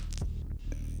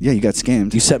 Yeah, you got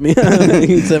scammed. You set me up.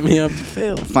 You set me up to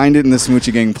fail. Find it in the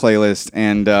Smoochie Gang playlist,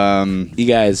 and you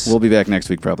guys, we'll be back next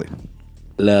week probably.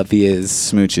 Love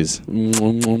yous. Smooches.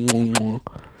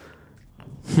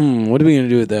 What are we gonna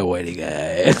do with that whitey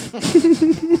guy?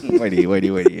 Whitey. Whitey.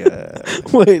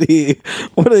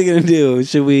 What are they gonna do?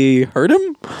 Should we hurt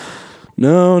him?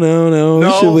 No.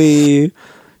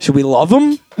 Should we love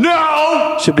him?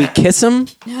 No! Should we kiss him?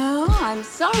 No, I'm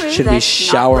sorry. Should we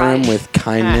shower him with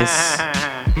kindness?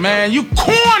 Man, you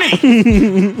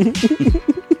corny!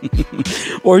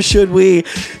 Or should we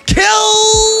kill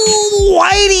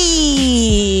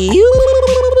Whitey?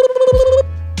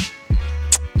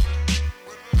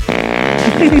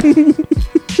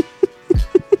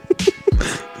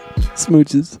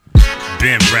 Smooches.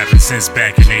 Been rapping since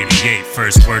back in '88.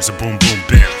 First words of Boom Boom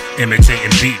Bim.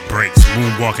 imitating beat breaks,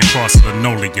 moonwalking across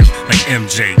linoleum like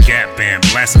MJ Gap Band,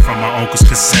 blasting from my uncle's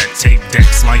cassette tape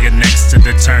decks, lying next to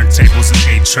the turntables and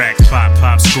 8-track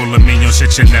pop schooling me on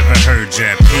shit you never heard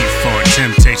yet. P4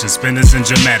 Temptation, spinners and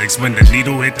dramatics. When the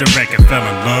needle hit the record, fell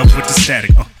in love with the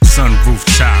static. Sunroof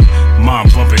top, mom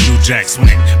bumping New Jack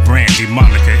Swing, Brandy,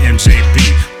 Monica,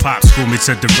 MJB. Pop schooled me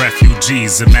to the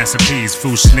refugees and Master P's.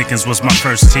 Fu-Schnickens was my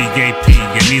first TAP,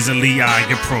 and easily I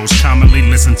approach. Commonly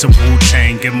listen to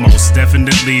Wu-Tang and most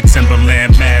definitely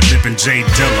Timberland, Madlib, and J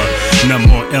Dilla. None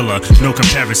more iller, no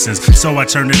comparisons. So I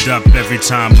turn it up every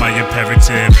time. My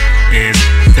imperative is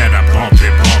that I bump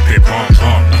it,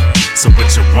 bump. So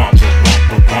what you want,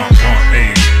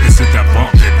 hey, is it that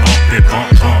bump it,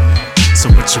 bump. So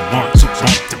what you want,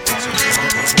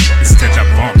 instead I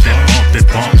bump it,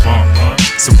 bump.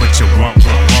 So what you want,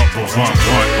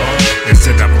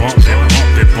 instead I bump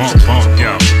it, bump,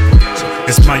 yo.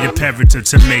 It's my imperative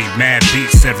to make mad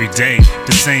beats every day,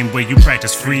 the same way you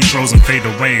practice free throws and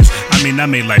fadeaways. I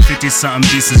made like 50-something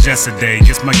beats since yesterday.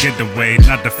 It's my getaway,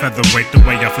 not the featherweight, the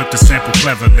way I flip the sample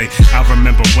cleverly. I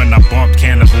remember when I bumped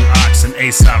Cannibal Ox and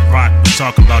A$AP Rock. We're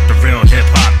talking about the real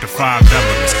hip-hop, the 5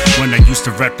 elements. When I used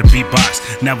to rap the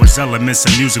beatbox, now it's elements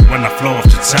of music when I flow off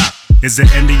the top. Is there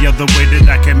any other way that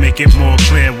I can make it more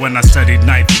clear? When I studied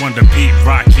Ninth Wonder, Pete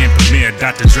Rock and Premier,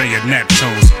 Dr. Dre and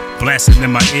Neptunes, blasting in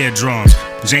my eardrums.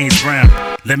 James Brown,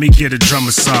 let me get a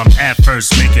drummer some. At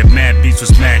first, making mad beats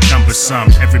was mad cumbersome.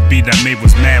 Every beat I made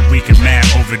was mad weak and mad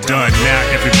overdone. Now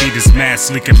every beat is mad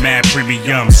sleek and mad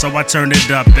premium. So I turn it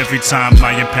up every time.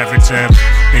 My imperative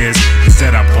is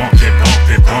that I bump it,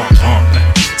 bump.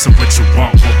 So what you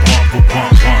want,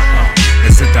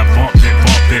 Is it that bump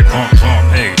it, bump.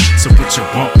 Hey, so what you